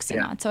not focusing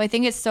on. So I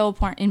think it's so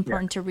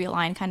important to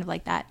realign kind of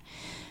like that.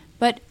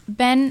 But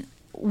Ben,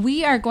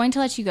 we are going to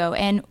let you go,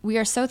 and we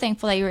are so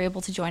thankful that you were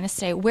able to join us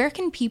today. Where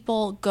can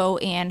people go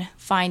and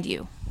find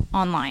you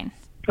online?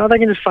 Oh, they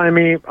can just find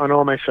me on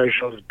all my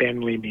socials, Ben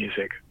Lee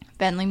Music.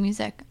 Ben Lee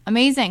Music.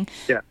 Amazing.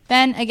 Yeah.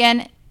 Ben,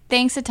 again,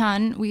 thanks a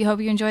ton. We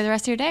hope you enjoy the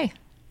rest of your day.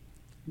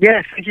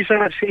 Yes, thank you so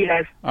much. See you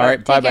guys. All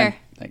right, bye, Ben. care.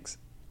 Thanks.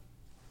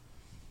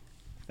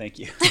 Thank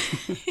you.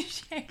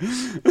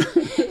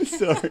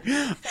 Sorry.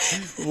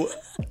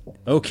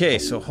 Okay,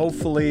 so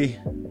hopefully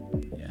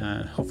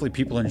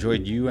people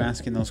enjoyed you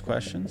asking those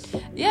questions.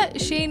 Yeah,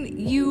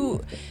 Shane,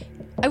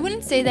 I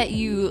wouldn't say that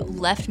you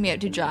left me out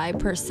to dry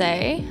per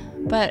se,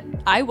 but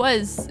I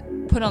was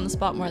put on the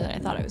spot more than I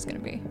thought I was going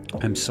to be.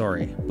 I'm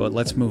sorry, but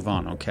let's move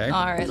on, okay?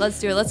 All right, let's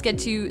do it. Let's get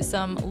to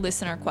some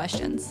listener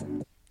questions.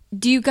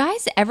 Do you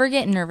guys ever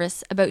get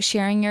nervous about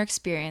sharing your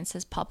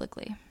experiences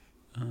publicly?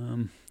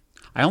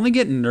 I only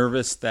get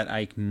nervous that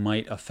I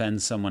might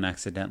offend someone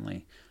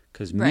accidentally.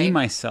 Because me,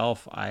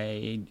 myself,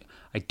 I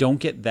don't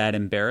get that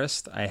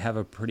embarrassed. I have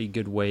a pretty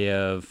good way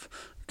of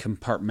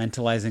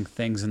compartmentalizing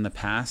things in the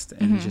past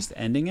and just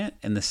ending it.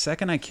 And the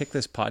second I kick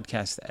this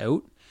podcast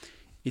out,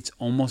 it's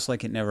almost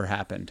like it never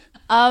happened.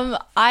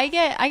 I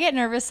get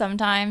nervous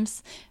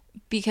sometimes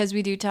because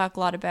we do talk a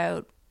lot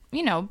about,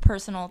 you know,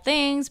 personal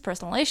things,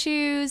 personal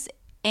issues.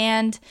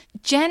 And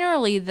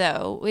generally,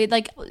 though,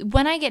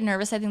 when I get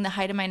nervous, I think the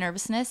height of my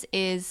nervousness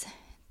is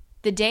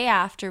the day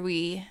after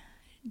we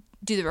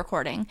do the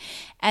recording,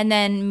 and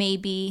then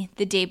maybe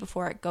the day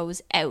before it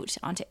goes out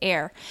onto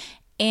air.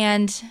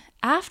 And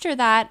after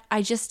that,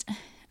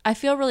 I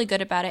feel really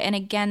good about it. And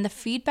again, the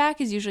feedback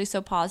is usually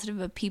so positive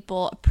of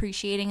people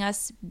appreciating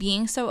us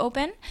being so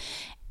open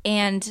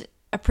and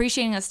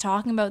appreciating us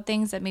talking about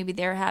things that maybe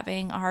they're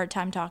having a hard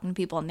time talking to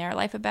people in their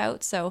life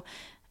about. So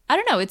I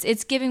don't know.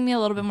 It's giving me a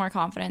little bit more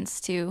confidence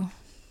to,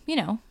 you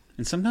know.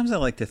 And sometimes I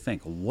like to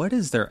think, what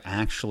is there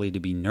actually to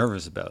be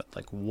nervous about?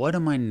 Like, what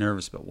am I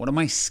nervous about? What am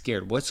I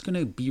scared? What's going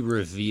to be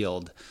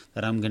revealed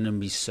that I'm going to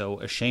be so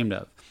ashamed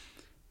of?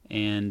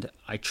 And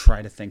I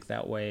try to think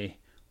that way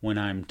when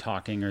I'm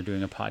talking or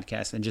doing a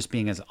podcast and just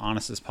being as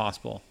honest as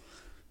possible.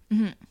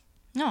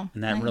 No.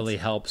 And that really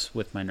helps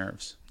with my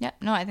nerves. Yeah,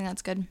 no, I think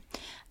that's good.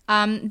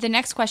 The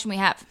next question we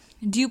have,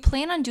 do you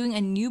plan on doing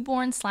a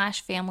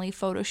newborn/family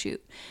photo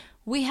shoot?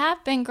 We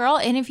have been, girl,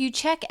 and if you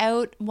check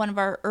out one of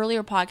our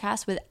earlier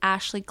podcasts with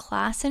Ashley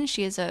Klassen,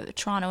 she is a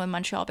Toronto and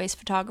Montreal-based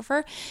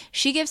photographer,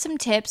 she gives some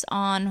tips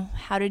on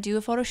how to do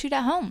a photo shoot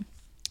at home.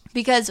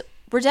 Because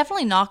we're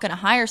definitely not going to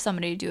hire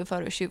somebody to do a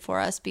photo shoot for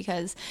us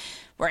because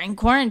we're in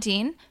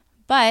quarantine,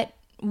 but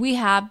we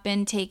have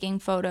been taking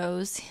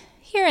photos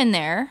here and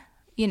there,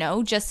 you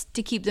know, just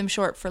to keep them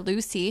short for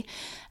Lucy,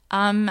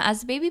 as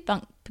the baby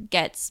bump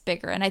gets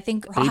bigger. And I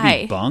think...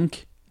 Baby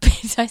bunk?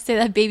 Did I say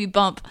that? Baby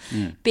bump.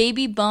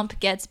 Baby bump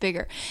gets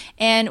bigger.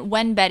 And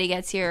when Betty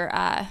gets here,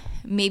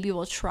 maybe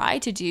we'll try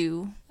to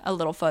do a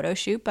little photo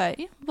shoot, but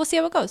yeah, we'll see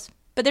how it goes.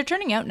 But they're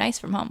turning out nice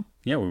from home.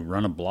 Yeah, we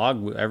run a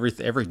blog. Every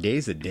day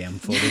is a damn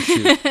photo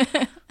shoot.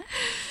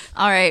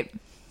 All right.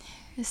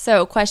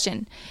 So,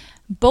 question.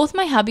 Both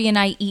my hubby and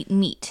I eat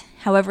meat.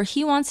 However,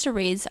 he wants to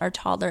raise our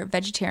toddler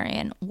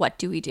vegetarian. What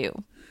do we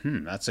do?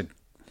 That's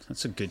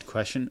a good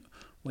question.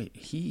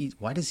 Wait,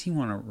 why does he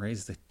want to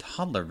raise the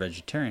toddler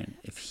vegetarian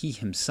if he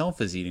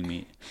himself is eating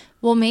meat?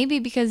 Well, maybe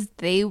because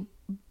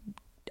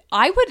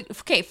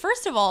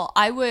first of all,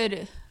 I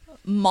would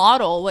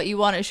model what you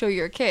want to show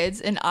your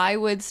kids, and I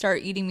would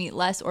start eating meat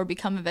less or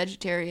become a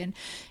vegetarian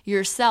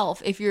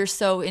yourself if you're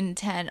so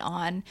intent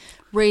on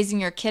raising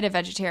your kid a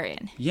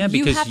vegetarian. Yeah,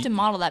 because you have to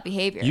model that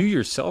behavior. You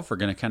yourself are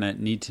going to kind of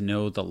need to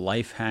know the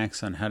life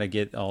hacks on how to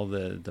get all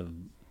the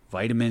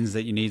vitamins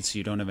that you need so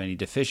you don't have any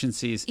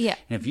deficiencies. Yeah.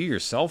 And if you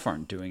yourself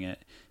aren't doing it,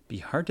 it'd be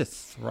hard to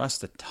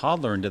thrust a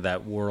toddler into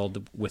that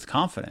world with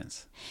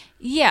confidence.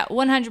 Yeah,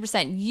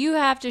 100%. You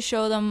have to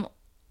show them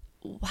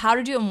how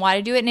to do it and why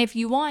to do it. And if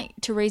you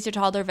want to raise your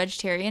toddler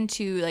vegetarian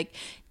to like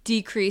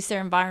decrease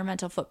their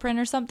environmental footprint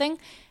or something,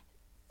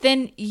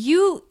 then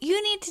you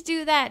need to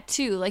do that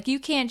too. Like you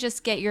can't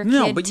just get your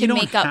kid to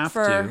make up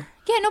for...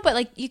 Yeah, no, but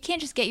like you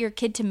can't just get your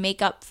kid to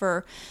make up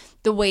for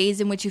the ways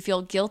in which you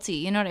feel guilty.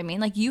 You know what I mean?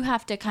 Like you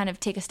have to kind of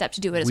take a step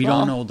to do it as well. We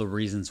don't know the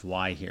reasons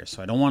why here,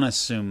 so I don't want to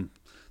assume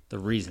the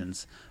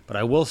reasons. But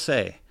I will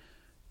say,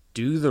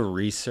 do the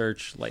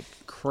research like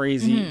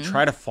crazy.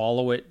 Try to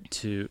follow it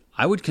to.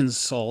 I would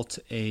consult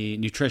a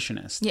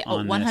nutritionist. Yeah,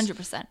 on 100%.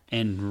 this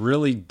and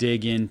really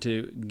dig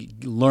into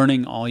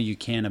learning all you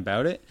can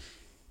about it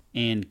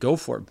and go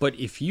for it. But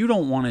if you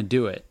don't want to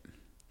do it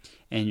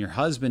and your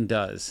husband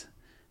does,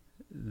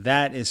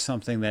 that is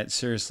something that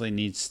seriously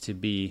needs to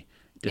be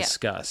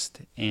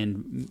discussed.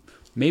 And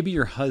maybe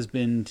your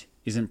husband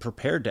isn't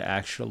prepared to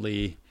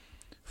actually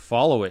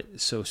follow it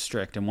so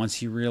strict, and once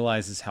he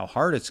realizes how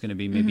hard it's going to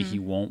be, maybe he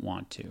won't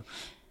want to.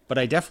 But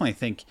I definitely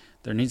think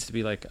there needs to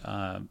be like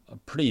a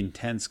pretty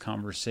intense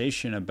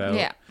conversation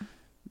about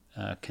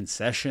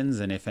concessions,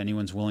 and if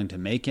anyone's willing to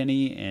make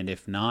any, and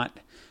if not,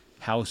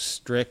 how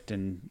strict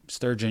and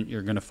stringent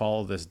you're going to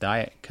follow this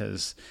diet,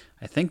 because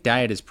I think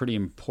diet is pretty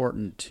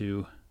important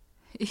to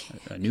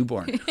a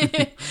newborn.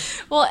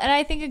 Well, and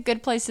I think a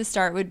good place to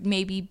start would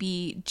maybe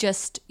be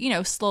just,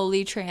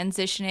 slowly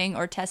transitioning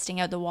or testing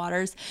out the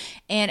waters.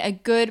 And a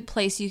good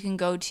place you can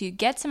go to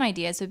get some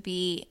ideas would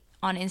be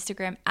on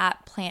Instagram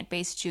at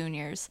Plant-Based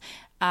Juniors.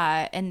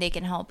 And they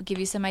can help give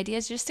you some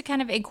ideas just to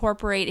kind of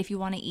incorporate, if you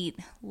want to eat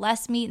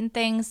less meat and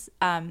things,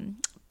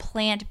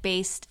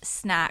 plant-based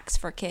snacks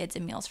for kids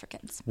and meals for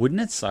kids.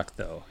 Wouldn't it suck,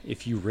 though,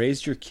 if you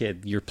raised your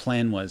kid, your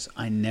plan was,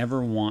 I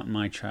never want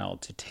my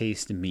child to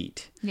taste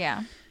meat.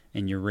 Yeah.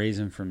 And you raise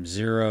him from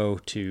 0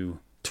 to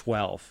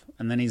 12.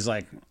 And then he's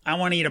like, I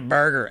want to eat a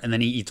burger. And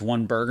then he eats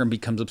one burger and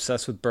becomes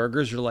obsessed with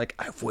burgers. You're like,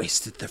 I've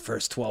wasted the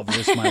first 12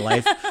 years of my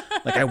life.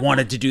 Like, I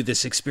wanted to do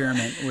this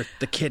experiment where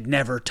the kid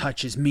never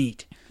touches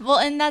meat. Well,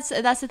 and that's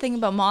the thing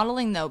about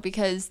modeling, though,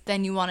 because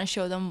then you want to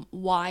show them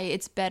why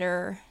it's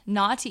better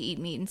not to eat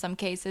meat in some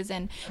cases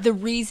and the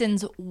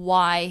reasons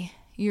why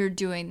you're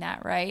doing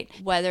that, right?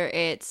 Whether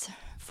it's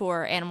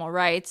for animal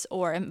rights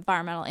or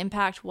environmental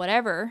impact,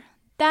 whatever,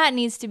 that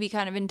needs to be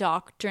kind of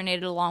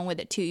indoctrinated along with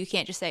it, too. You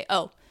can't just say,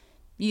 oh,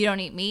 you don't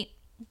eat meat.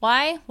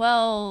 Why?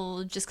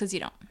 Well, just because you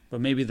don't.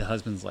 But maybe the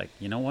husband's like,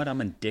 you know what? I'm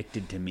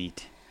addicted to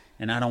meat,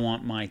 and I don't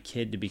want my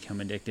kid to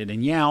become addicted.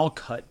 And yeah, I'll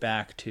cut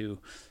back to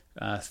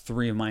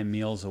 3 of my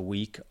meals a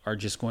week are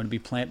just going to be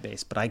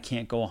plant-based, but I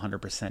can't go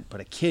 100%.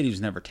 But a kid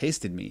who's never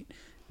tasted meat,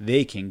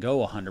 they can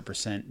go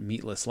 100%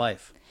 meatless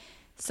life.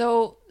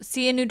 So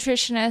see a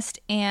nutritionist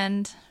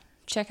and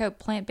check out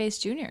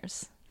Plant-Based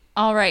Juniors.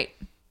 All right,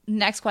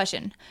 next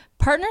question.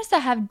 Partners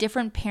that have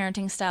different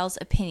parenting styles,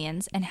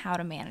 opinions, and how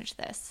to manage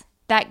this.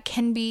 That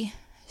can be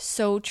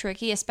so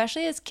tricky,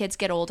 especially as kids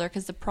get older,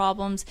 because the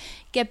problems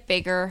get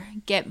bigger,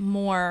 get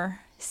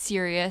more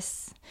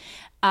serious.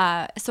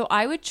 So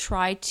I would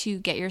try to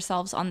get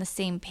yourselves on the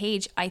same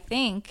page, I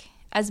think,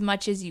 as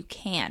much as you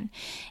can.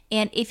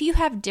 And if you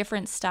have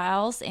different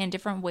styles and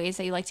different ways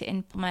that you like to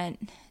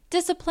implement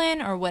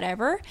discipline or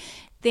whatever,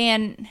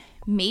 then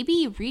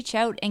maybe reach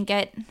out and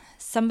get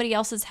somebody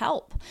else's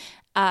help,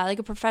 like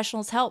a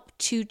professional's help,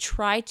 to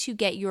try to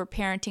get your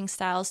parenting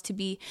styles to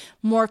be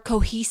more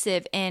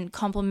cohesive and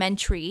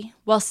complementary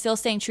while still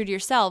staying true to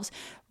yourselves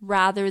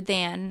rather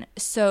than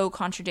so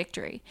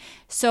contradictory.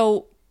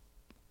 So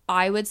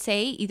I would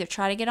say either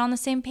try to get on the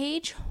same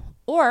page,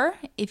 or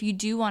if you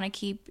do want to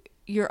keep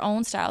your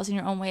own styles and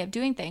your own way of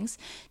doing things,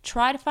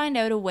 try to find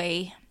out a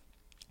way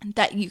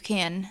that you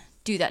can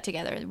do that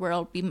together where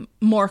it'll be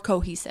more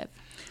cohesive.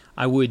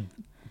 I would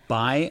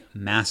buy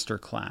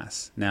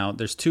Masterclass. Now,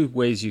 there's 2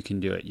 ways you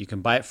can do it. You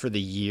can buy it for the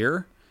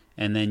year,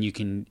 and then you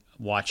can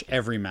watch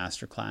every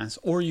Masterclass,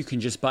 or you can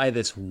just buy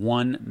this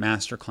one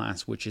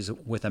Masterclass, which is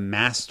with a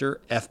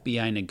master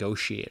FBI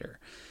negotiator.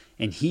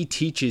 And he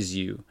teaches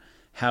you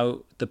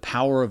how the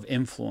power of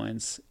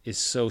influence is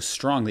so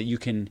strong that you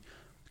can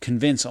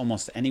convince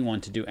almost anyone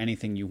to do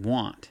anything you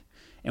want.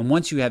 And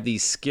once you have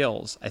these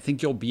skills, I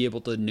think you'll be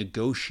able to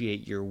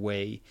negotiate your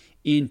way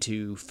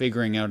into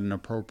figuring out an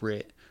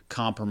appropriate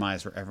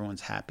compromise where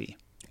everyone's happy.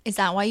 Is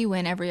that why you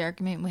win every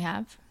argument we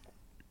have?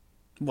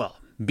 Well,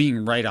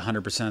 being right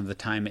 100% of the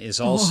time is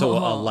also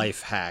a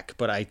life hack,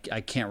 but I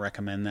can't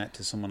recommend that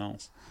to someone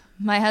else.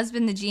 My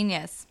husband, the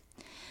genius.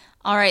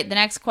 All right, the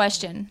next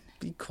question.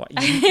 Be quiet.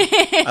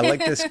 I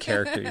like this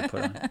character you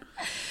put on.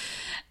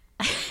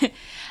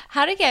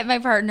 How to get my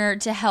partner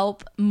to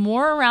help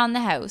more around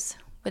the house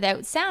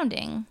without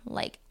sounding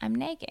like I'm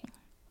nagging.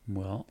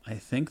 Well, I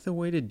think the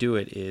way to do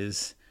it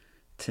is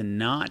to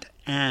not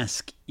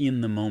ask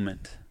in the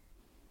moment.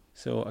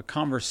 So a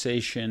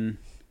conversation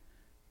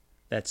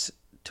that's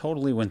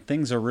totally when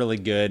things are really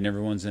good and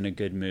everyone's in a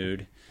good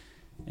mood,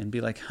 and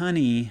be like,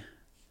 honey,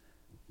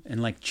 and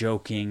like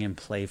joking and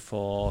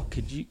playful,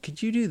 could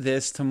you do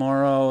this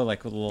tomorrow,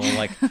 like with a little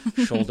like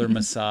shoulder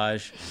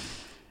massage.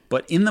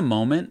 But in the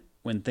moment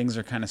when things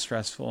are kind of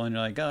stressful and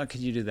you're like, oh,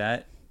 could you do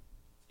that,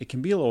 it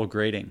can be a little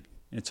grating.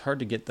 It's hard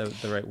to get the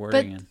right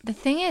wording in. The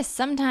thing is,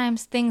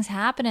 sometimes things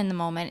happen in the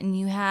moment and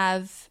you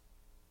have,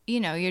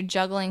 you're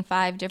juggling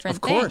 5 different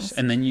things. Of course,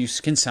 and then you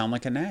can sound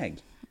like a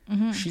nag.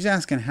 Mm-hmm. She's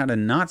asking how to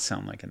not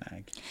sound like a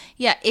nag.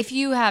 Yeah, if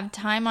you have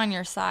time on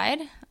your side,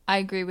 I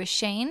agree with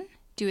Shane.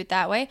 Do it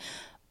that way.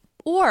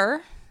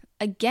 Or,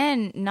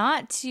 again,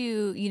 not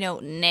to,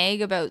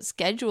 nag about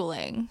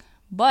scheduling,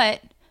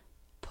 but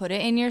put it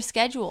in your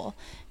schedule.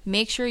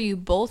 make sure you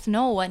both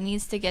know what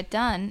needs to get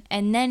done,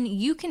 and then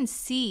you can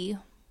see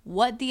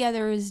what the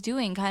other is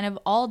doing kind of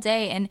all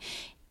day, and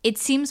it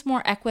seems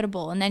more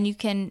equitable. And then you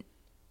can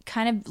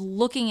kind of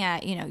looking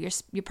at, you know,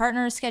 your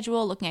partner's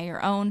schedule, looking at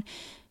your own,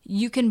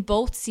 you can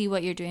both see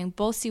what you're doing,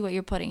 both see what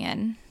you're putting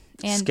in.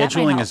 And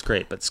scheduling is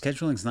great, but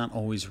scheduling is not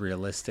always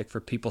realistic for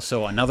people.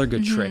 So another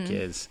good trick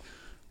is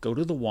go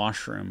to the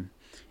washroom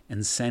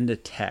and send a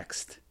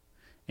text.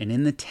 And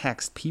in the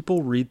text,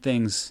 people read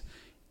things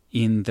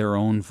in their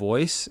own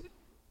voice,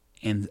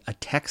 and a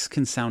text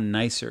can sound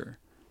nicer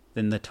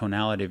than the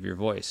tonality of your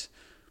voice.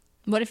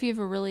 What if you have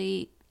a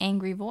really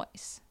angry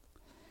voice?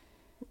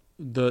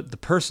 The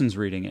person's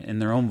reading it in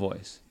their own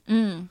voice.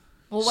 Well,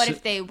 what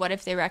if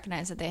they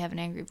recognize that they have an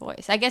angry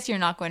voice? I guess you're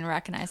not going to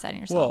recognize that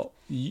in yourself. Well,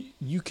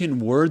 you can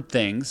word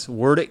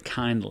it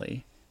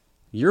kindly.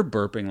 You're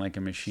burping like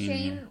a machine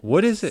Shane, here.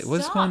 What is it?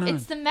 What's going on?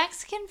 It's the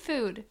Mexican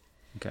food.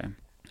 Okay.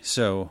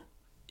 So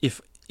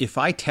if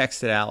I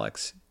texted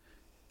Alex,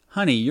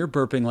 honey, you're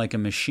burping like a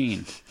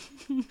machine,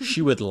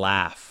 she would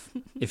laugh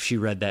if she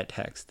read that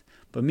text.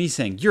 But me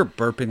saying, you're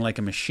burping like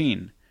a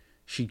machine,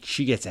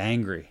 she gets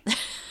angry.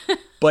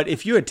 But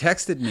if you had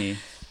texted me,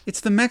 it's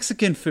the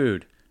Mexican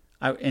food,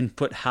 and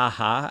put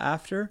ha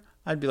after,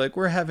 I'd be like,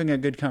 we're having a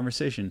good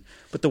conversation.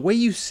 But the way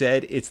you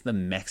said it's the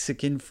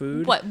Mexican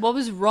food. What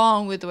was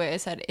wrong with the way I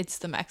said it's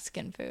the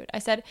Mexican food? I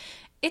said,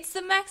 it's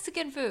the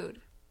Mexican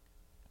food.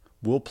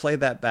 We'll play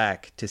that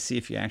back to see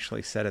if you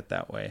actually said it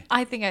that way.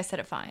 I think I said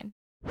it fine.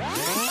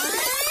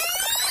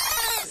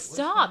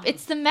 Stop.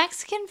 It's the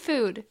Mexican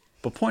food.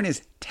 But point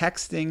is,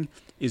 texting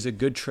is a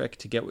good trick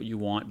to get what you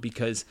want,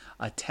 because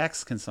a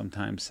text can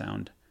sometimes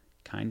sound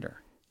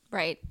kinder.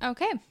 Right.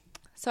 Okay.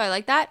 So I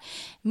like that.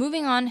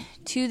 Moving on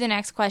to the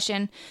next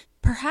question.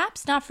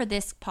 Perhaps not for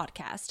this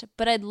podcast,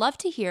 but I'd love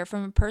to hear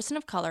from a person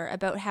of color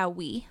about how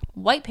we,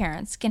 white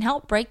parents, can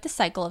help break the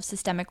cycle of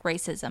systemic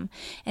racism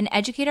and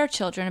educate our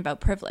children about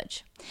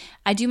privilege.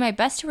 I do my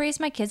best to raise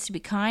my kids to be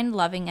kind,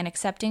 loving, and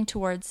accepting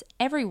towards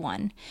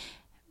everyone,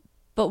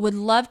 but would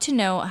love to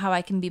know how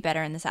I can be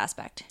better in this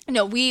aspect.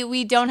 No,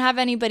 we don't have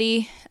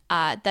anybody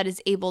that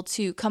is able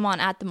to come on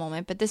at the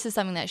moment, but this is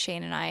something that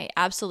Shane and I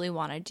absolutely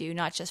want to do,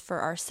 not just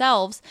for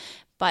ourselves,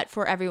 but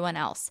for everyone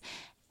else.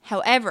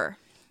 However,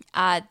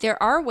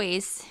 there are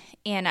ways,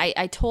 and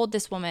I told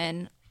this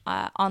woman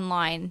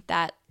online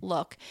that,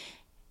 look,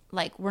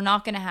 like, we're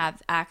not going to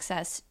have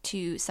access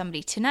to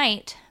somebody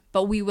tonight,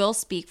 but we will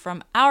speak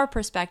from our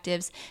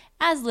perspectives,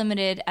 as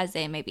limited as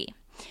they may be.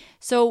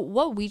 So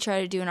what we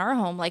try to do in our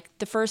home, like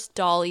the first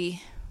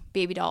Dolly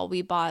baby doll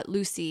we bought,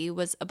 Lucy,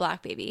 was a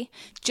black baby,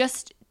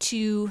 just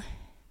to,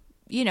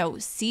 you know,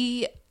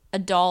 see a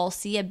doll,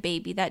 see a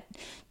baby that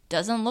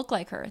doesn't look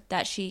like her,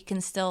 that she can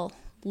still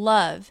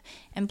love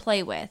and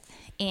play with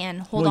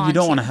and hold on to. Well, you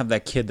don't want to have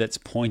that kid that's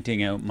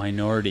pointing out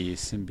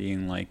minorities and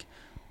being like,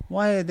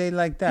 why are they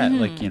like that?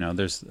 Mm-hmm. Like, you know,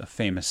 there's a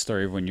famous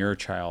story of when you're a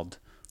child.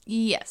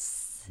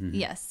 Yes. Mm-hmm.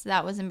 Yes,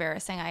 that was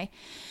embarrassing. I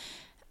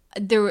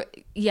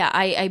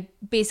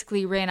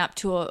basically ran up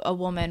to a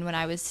woman when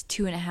I was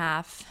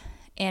 2.5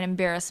 and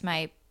embarrassed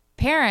my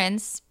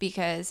parents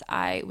because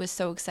I was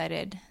so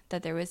excited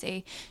that there was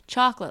a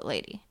chocolate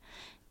lady.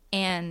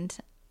 And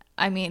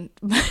I mean,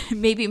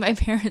 maybe my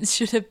parents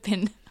should have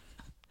been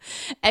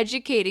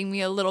educating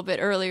me a little bit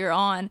earlier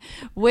on,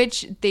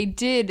 which they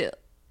did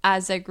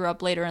as I grew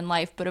up later in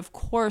life. But of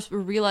course, we're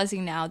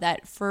realizing now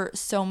that for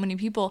so many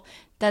people,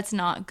 that's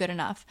not good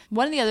enough.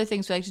 One of the other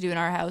things we like to do in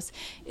our house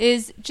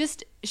is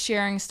just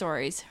sharing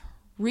stories,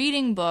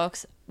 reading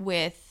books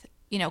with,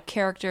 you know,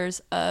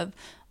 characters of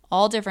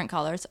all different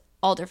colors,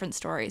 all different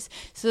stories.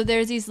 So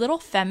there's these little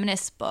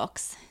feminist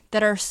books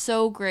that are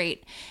so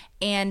great,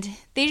 and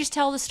they just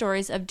tell the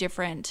stories of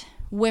different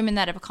women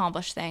that have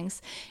accomplished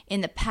things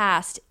in the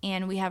past.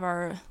 And we have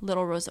our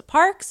little Rosa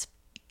Parks,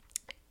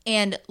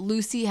 and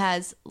Lucy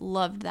has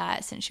loved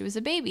that since she was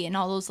a baby and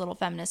all those little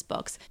feminist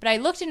books. But I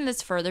looked into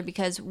this further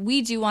because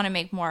we do want to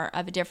make more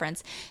of a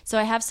difference. So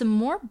I have some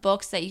more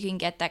books that you can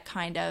get that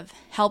kind of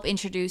help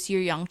introduce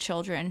your young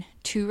children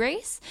to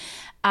race.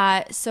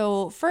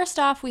 So first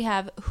off, we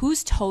have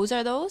Whose Toes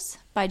Are Those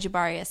by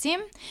Jabari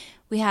Asim.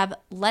 We have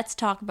Let's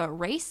Talk About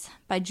Race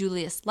by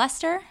Julius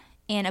Lester,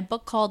 and a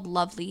book called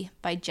Lovely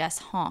by Jess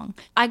Hong.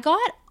 I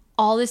got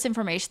all this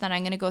information that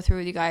I'm going to go through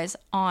with you guys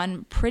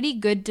on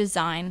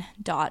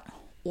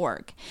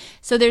prettygooddesign.org.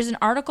 So there's an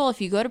article, if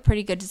you go to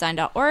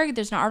prettygooddesign.org,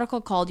 there's an article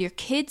called Your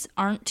Kids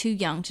Aren't Too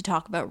Young to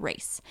Talk About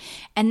Race.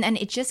 And then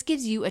it just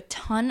gives you a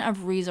ton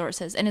of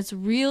resources, and it's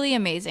really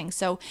amazing.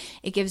 So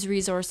it gives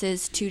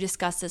resources to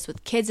discuss this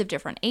with kids of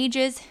different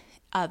ages,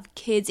 of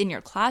kids in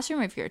your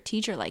classroom, if you're a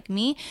teacher like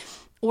me,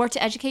 or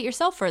to educate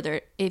yourself further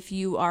if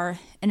you are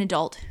an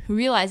adult who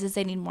realizes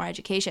they need more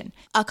education.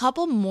 A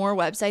couple more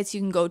websites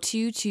you can go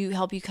to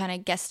help you kind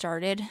of get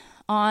started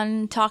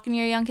on talking to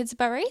your young kids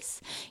about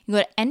race. You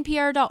can go to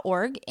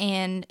npr.org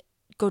and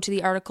go to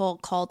the article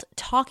called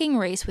Talking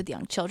Race with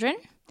Young Children.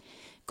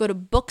 Go to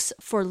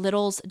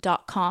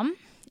booksforlittles.com,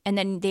 and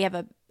then they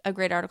have a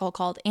great article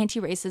called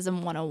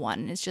Anti-Racism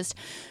 101. It's just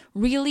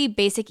really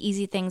basic,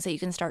 easy things that you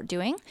can start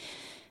doing.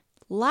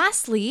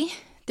 Lastly,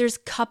 there's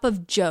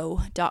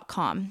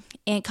cupofjoe.com.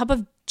 And Cup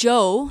of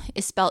Joe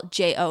is spelled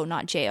J-O,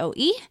 not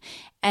J-O-E.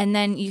 And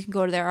then you can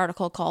go to their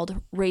article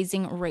called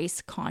Raising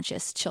Race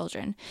Conscious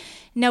Children.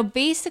 Now,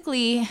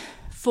 basically,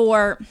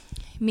 for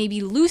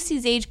maybe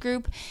Lucy's age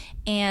group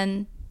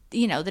and,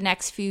 the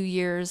next few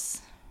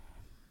years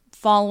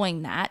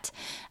following that,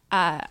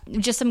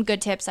 just some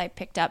good tips I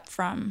picked up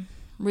from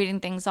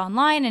reading things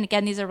online. And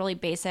again, these are really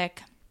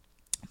basic.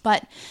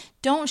 But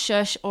don't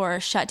shush or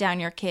shut down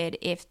your kid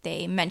if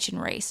they mention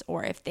race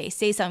or if they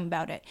say something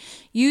about it.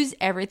 Use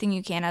everything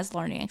you can as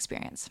learning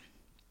experience.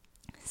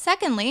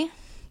 Secondly,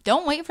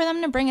 don't wait for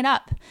them to bring it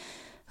up.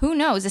 Who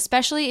knows,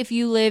 especially if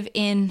you live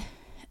in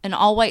an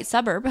all-white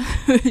suburb,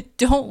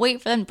 don't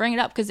wait for them to bring it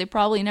up because they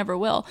probably never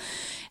will.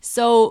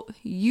 So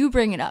you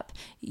bring it up.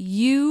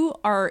 You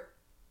are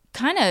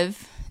kind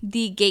of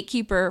the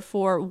gatekeeper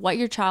for what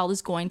your child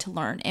is going to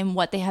learn and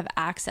what they have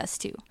access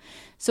to.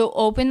 So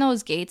open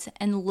those gates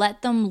and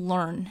let them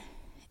learn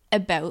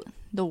about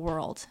the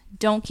world.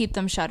 Don't keep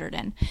them shuttered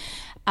in.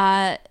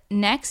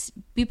 Next,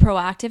 be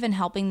proactive in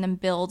helping them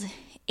build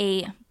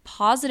a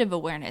positive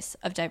awareness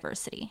of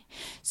diversity.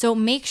 So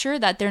make sure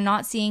that they're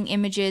not seeing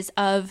images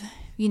of,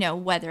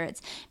 whether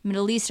it's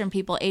Middle Eastern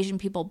people, Asian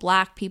people,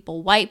 Black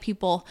people, white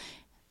people,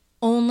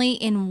 only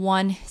in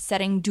one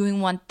setting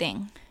doing one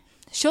thing.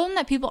 Show them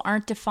that people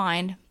aren't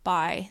defined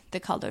by the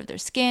color of their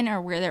skin or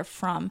where they're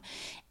from,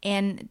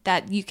 and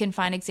that you can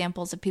find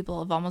examples of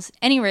people of almost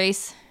any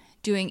race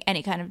doing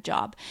any kind of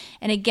job.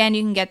 And again,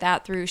 you can get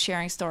that through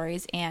sharing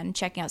stories and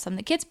checking out some of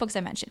the kids' books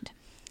I mentioned.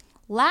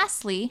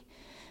 Lastly,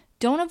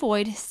 don't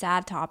avoid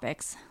sad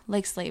topics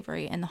like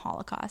slavery and the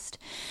Holocaust.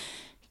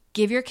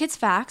 Give your kids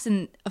facts,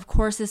 and of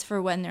course this is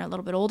for when they're a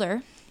little bit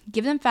older.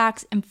 Give them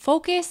facts and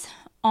focus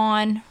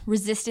on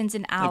resistance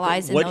and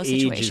allies in those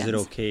situations. What age is it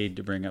okay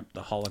to bring up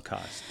the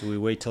Holocaust? Do we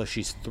wait till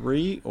she's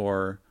 3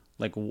 or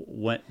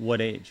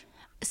what age?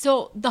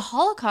 So the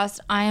Holocaust,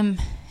 I'm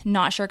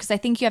not sure because I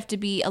think you have to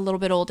be a little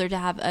bit older to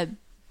have a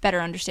better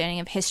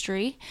understanding of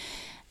history.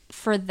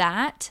 For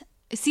that,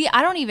 see,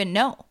 I don't even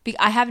know.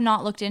 I have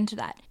not looked into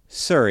that.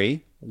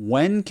 Suri,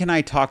 when can I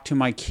talk to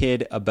my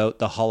kid about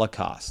the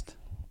Holocaust?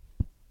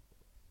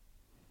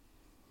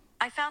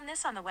 I found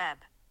this on the web.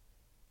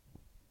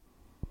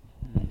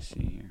 Let me see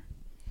here.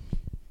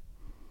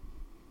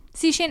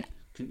 See, Shane,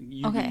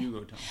 You go,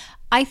 Tom.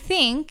 I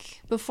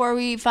think before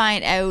we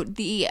find out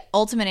the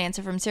ultimate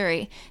answer from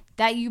Suri,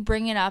 that you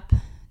bring it up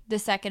the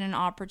second an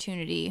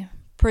opportunity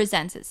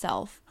presents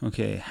itself.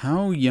 Okay,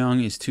 how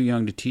young is too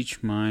young to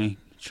teach my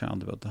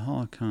child about the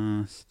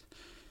Holocaust?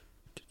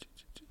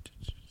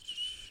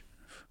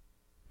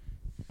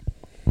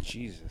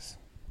 Jesus.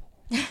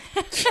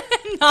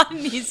 Not an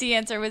easy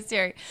answer with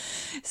Siri.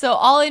 So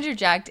I'll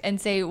interject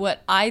and say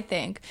what I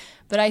think,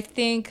 but I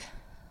think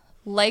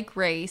like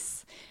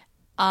race,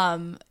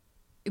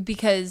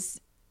 because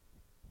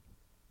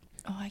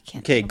I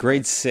can't. Okay,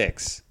 grade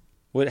 6.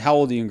 How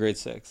old are you in grade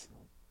 6?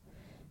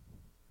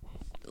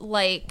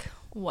 Like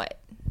what?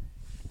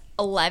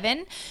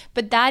 11,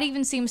 but that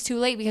even seems too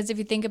late because if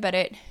you think about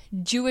it,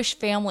 Jewish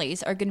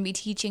families are going to be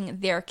teaching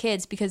their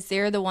kids because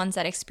they're the ones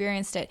that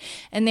experienced it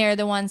and they're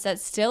the ones that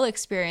still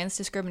experience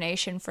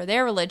discrimination for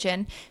their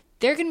religion.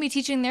 They're going to be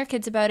teaching their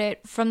kids about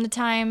it from the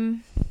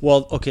time.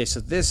 Well, okay,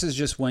 so this is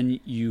just when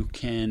you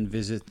can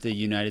visit the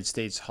United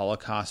States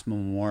Holocaust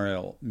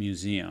Memorial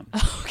Museum.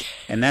 Okay.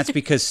 And that's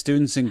because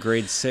students in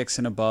grade 6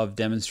 and above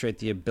demonstrate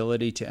the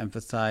ability to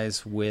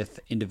empathize with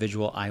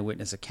individual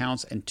eyewitness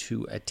accounts and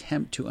to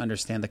attempt to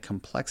understand the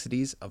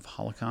complexities of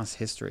Holocaust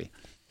history.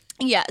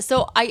 Yeah,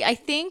 so I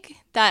think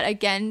that,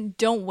 again,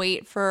 don't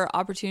wait for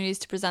opportunities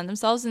to present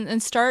themselves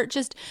and start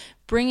just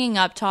bringing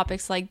up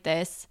topics like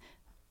this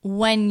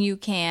when you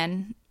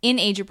can in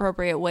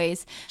age-appropriate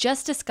ways.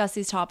 Just discuss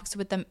these topics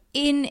with them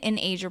in an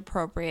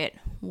age-appropriate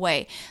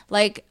way.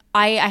 Like,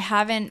 I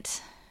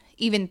haven't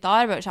even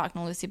thought about talking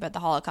to Lucy about the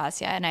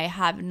Holocaust yet, and I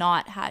have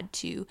not had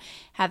to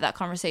have that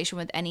conversation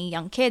with any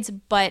young kids.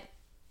 But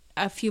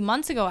a few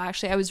months ago,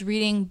 actually, I was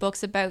reading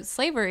books about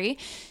slavery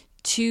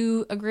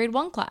to a grade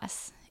 1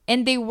 class,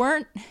 and they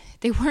weren't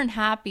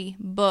happy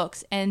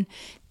books, and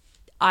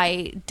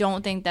I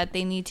don't think that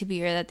they need to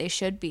be or that they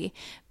should be.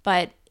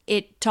 But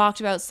it talked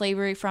about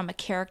slavery from a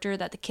character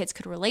that the kids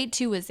could relate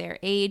to as their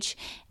age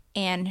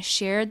and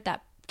shared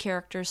that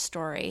character's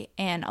story.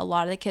 And a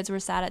lot of the kids were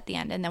sad at the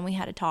end. And then we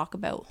had to talk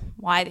about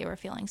why they were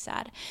feeling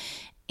sad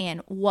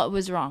and what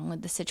was wrong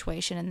with the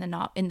situation in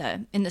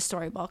the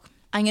storybook.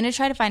 I'm going to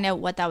try to find out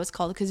what that was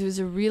called because it was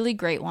a really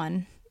great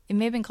one. It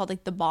may have been called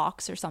like The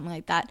Box or something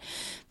like that.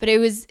 But it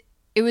was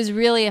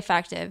really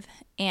effective.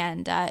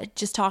 And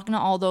just talking to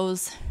all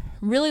those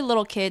really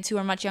little kids who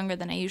are much younger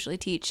than I usually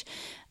teach,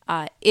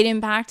 it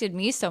impacted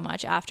me so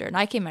much after. And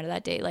I came out of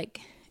that day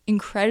like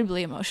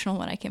incredibly emotional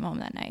when I came home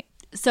that night.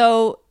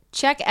 So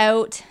check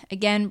out,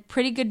 again,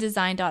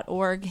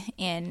 prettygooddesign.org,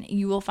 and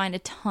you will find a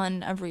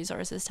ton of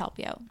resources to help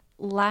you out.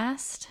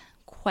 Last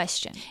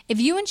question. If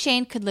you and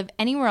Shane could live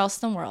anywhere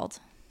else in the world,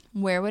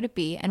 where would it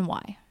be and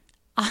why?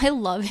 I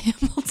love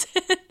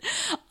Hamilton.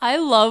 I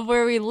love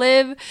where we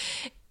live.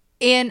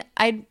 And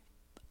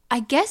I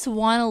guess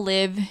want to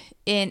live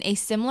in a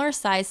similar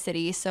size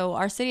city. So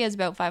our city has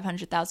about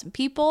 500,000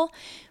 people,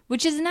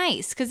 which is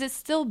nice because it's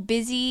still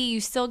busy. You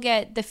still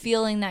get the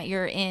feeling that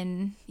you're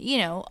in, you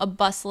know, a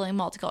bustling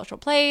multicultural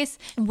place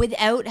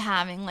without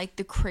having like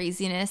the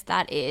craziness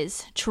that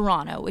is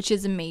Toronto, which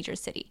is a major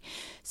city.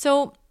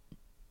 So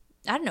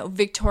I don't know,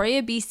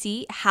 Victoria,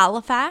 BC,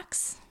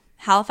 Halifax,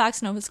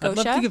 Nova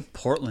Scotia. I'd love to give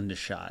Portland a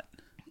shot.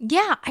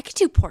 Yeah, I could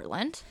do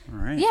Portland. All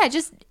right. Yeah,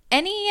 just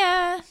any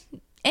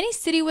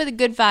city with a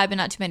good vibe and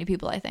not too many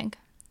people, I think.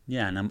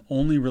 Yeah, and I'm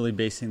only really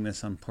basing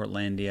this on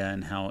Portlandia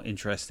and how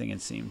interesting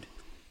it seemed.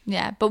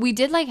 Yeah, but we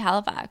did like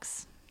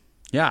Halifax.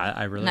 Yeah,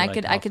 I really liked I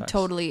could Halifax.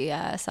 totally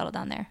settle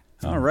down there.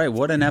 All right,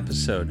 what an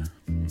episode.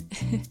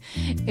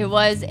 It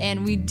was,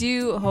 and we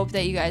do hope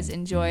that you guys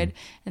enjoyed.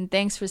 And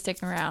thanks for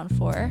sticking around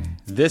for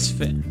This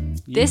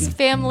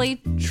Family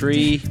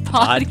Tree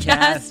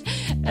Podcast,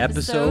 Podcast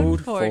episode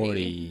episode 40.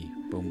 40.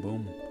 Boom,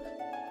 boom.